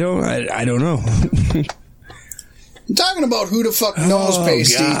 Yeah, I don't know. I'm talking about who the fuck knows,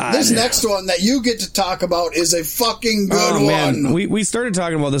 Pasty. God. This next one that you get to talk about is a fucking good one. We started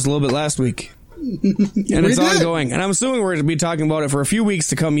talking about this a little bit last week. And it's ongoing. And I'm assuming we're going to be talking about it for a few weeks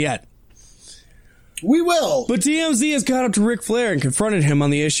to come yet. We will. But TMZ has got up to Ric Flair and confronted him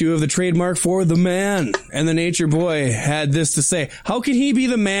on the issue of the trademark for the man. And the Nature Boy had this to say. How can he be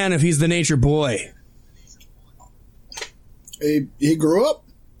the man if he's the Nature Boy? He grew up.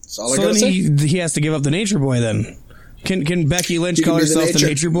 That's all I gotta then say. he has to give up the Nature Boy then. Can Becky Lynch call herself the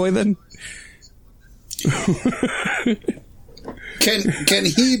Nature Boy then? Can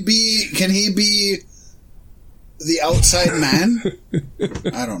he be the outside man?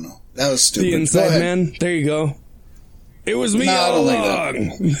 I don't know. That was stupid. The inside man? There you go. It was me all along.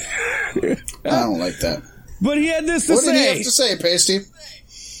 I don't like that. But he had this to say. What did he have to say, Pasty?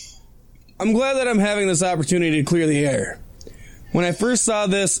 I'm glad that I'm having this opportunity to clear the air. When I first saw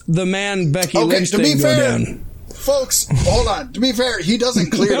this, the man Becky Lynch thing go down. Folks, hold on. To be fair, he doesn't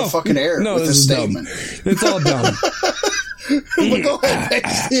clear the fucking air with his statement. Dumb. It's all dumb. But go ahead.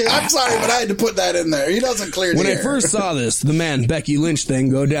 I'm sorry, but I had to put that in there. He doesn't clear the air. When I first saw this, the man Becky Lynch thing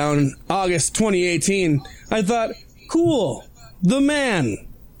go down August 2018, I thought, cool, the man,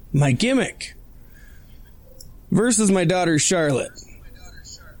 my gimmick, versus my daughter Charlotte.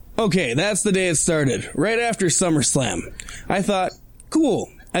 Okay, that's the day it started, right after SummerSlam. I thought, cool.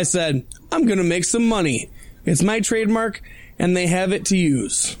 I said, I'm going to make some money. It's my trademark, and they have it to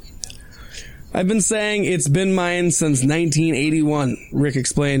use. I've been saying it's been mine since 1981, Rick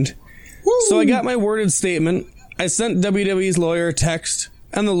explained. Woo! So I got my worded statement. I sent WWE's lawyer a text,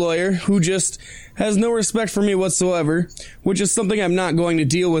 and the lawyer, who just has no respect for me whatsoever, which is something I'm not going to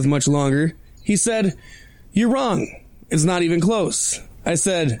deal with much longer, he said, "You're wrong. It's not even close." I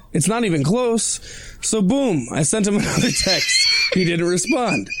said, "It's not even close." So boom, I sent him another text. He didn't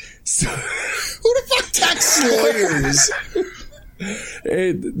respond. So, who the fuck texts lawyers?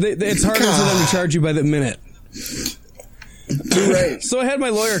 It's harder for them to charge you by the minute. Right. So I had my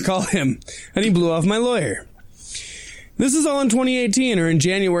lawyer call him, and he blew off my lawyer. This is all in 2018, or in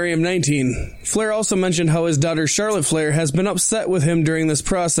January of 19. Flair also mentioned how his daughter Charlotte Flair has been upset with him during this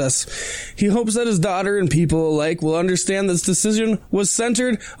process. He hopes that his daughter and people alike will understand this decision was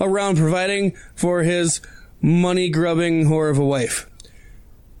centered around providing for his money-grubbing whore of a wife.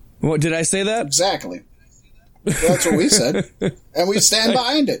 What, did I say that? Exactly. That's what we said. And we stand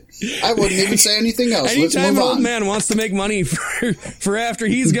behind it. I wouldn't even say anything else. Let's Anytime move an on. old man wants to make money for after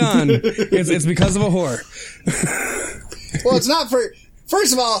he's gone, it's because of a whore. Well, it's not for...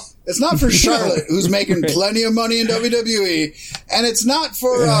 First of all, it's not for Charlotte, who's making plenty of money in WWE, and it's not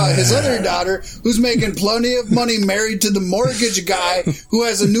for his other daughter, who's making plenty of money married to the mortgage guy who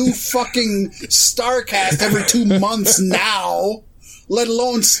has a new fucking StarCast every 2 months now, let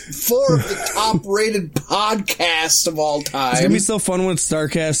alone 4 of the top-rated podcasts of all time. It's going to be so fun when it's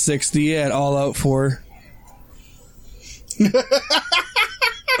StarCast 60 at All Out 4.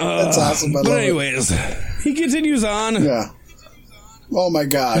 That's awesome. But anyways, he continues on. Yeah. Oh my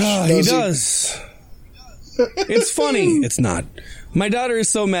gosh. He does. It's funny. It's not. My daughter is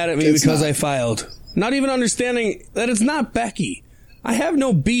so mad at me because I filed. Not even understanding that it's not Becky. I have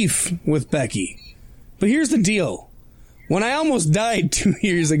no beef with Becky. But here's the deal. When I almost died 2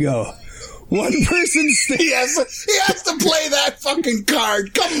 years ago, one person he has to play that fucking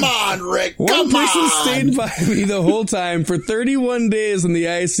card. Come on, Rick. One person stayed by me the whole time for 31 days in the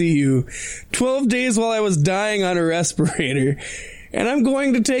ICU, 12 days while I was dying on a respirator, and I'm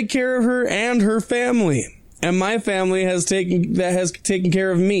going to take care of her and her family. And my family has taken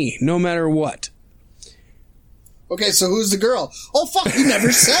care of me, no matter what. Okay, so who's the girl? Oh, fuck, you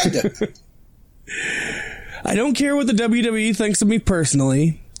never said. I don't care what the WWE thinks of me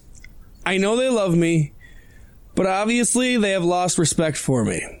personally. I know they love me, but obviously they have lost respect for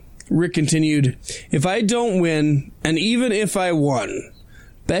me. Rick continued, if I don't win, and even if I won,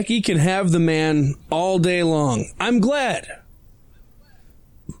 Becky can have the man all day long. I'm glad.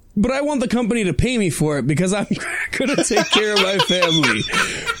 But I want the company to pay me for it because I'm going to take care of my family.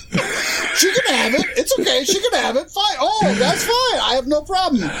 She can have it. It's okay. She can have it. Fine. Oh, that's fine. I have no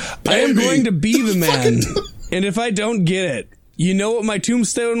problem. I am going to be the man. And if I don't get it, you know what my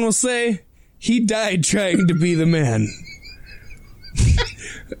tombstone will say? He died trying to be the man.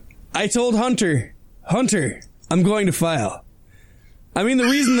 I told Hunter, I'm going to file. I mean, the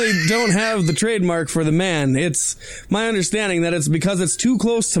reason they don't have the trademark for the man, it's my understanding that it's because it's too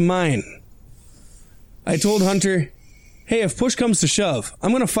close to mine. I told Hunter, hey, if push comes to shove,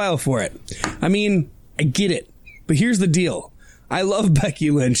 I'm going to file for it. I mean, I get it, but here's the deal. I love Becky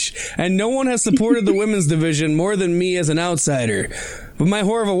Lynch, and no one has supported the women's division more than me as an outsider. But my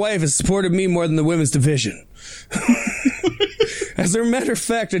whore of a wife has supported me more than the women's division. As a matter of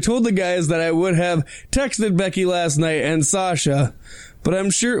fact, I told the guys that I would have texted Becky last night and Sasha, but I'm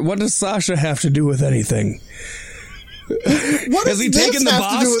sure, what does Sasha have to do with anything? What has he taken the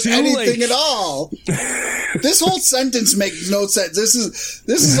boss to do with too? anything at all? This whole sentence makes no sense. This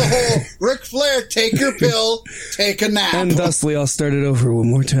is a whole Ric Flair, take your pill, take a nap. And thusly, I'll start it over one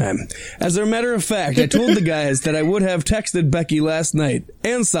more time. As a matter of fact, I told the guys that I would have texted Becky last night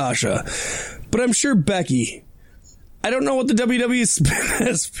and Sasha, but I'm sure Becky, I don't know what the WWE spin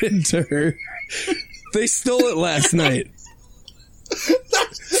has been to her. They stole it last night.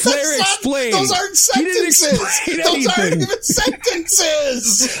 Flair explained. Those aren't sentences. He didn't explain anything. Those aren't even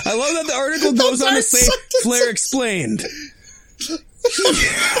sentences. I love that the article goes on to say sentences. Flair explained.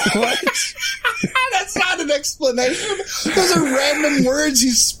 What? That's not an explanation. Those are random words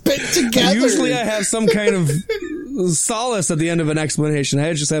you spit together. Usually I have some kind of solace at the end of an explanation.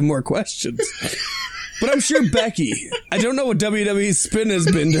 I just have more questions. But I'm sure Becky, I don't know what WWE's spin has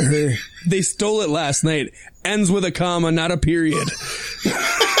been to her. They stole it last night. Ends with a comma, not a period.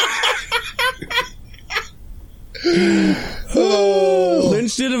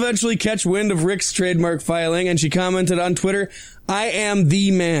 Lynch did eventually catch wind of Rick's trademark filing, and she commented on Twitter, I am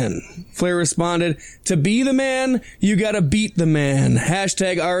the man. Flair responded, to be the man, you gotta beat the man.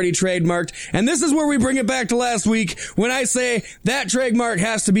 Hashtag already trademarked. And this is where we bring it back to last week when I say that trademark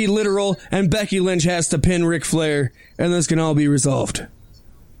has to be literal and Becky Lynch has to pin Ric Flair, and this can all be resolved.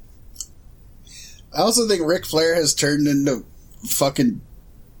 I also think Ric Flair has turned into fucking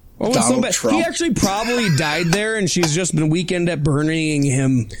Donald Trump. He actually probably died there, and she's just been weekend at burning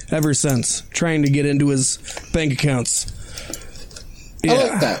him ever since, trying to get into his bank accounts. Yeah. I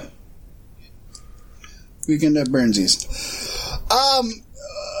like that. Weekend at Burnsies.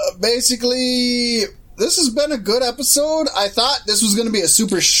 Basically, this has been a good episode. I thought this was going to be a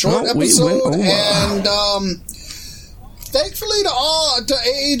super short episode, and thankfully to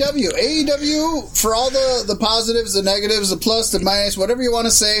AEW. AEW, for all the positives, the negatives, the plus, the minus, whatever you want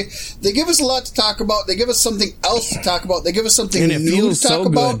to say, they give us a lot to talk about. They give us something else to talk about. They give us something new to talk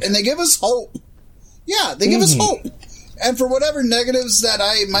about, and they give us hope. Yeah, they give us hope. And for whatever negatives that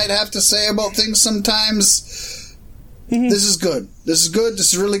I might have to say about things sometimes, this is good. This is good.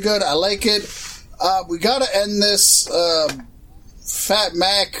 This is really good. I like it. We got to end this. Fat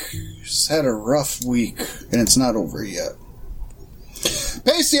Mac has had a rough week, and it's not over yet.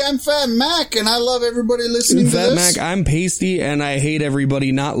 Pasty, I'm Fat Mac, and I love everybody listening to this. Fat Mac, I'm Pasty, and I hate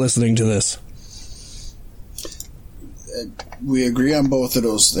everybody not listening to this. We agree on both of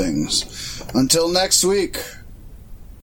those things. Until next week.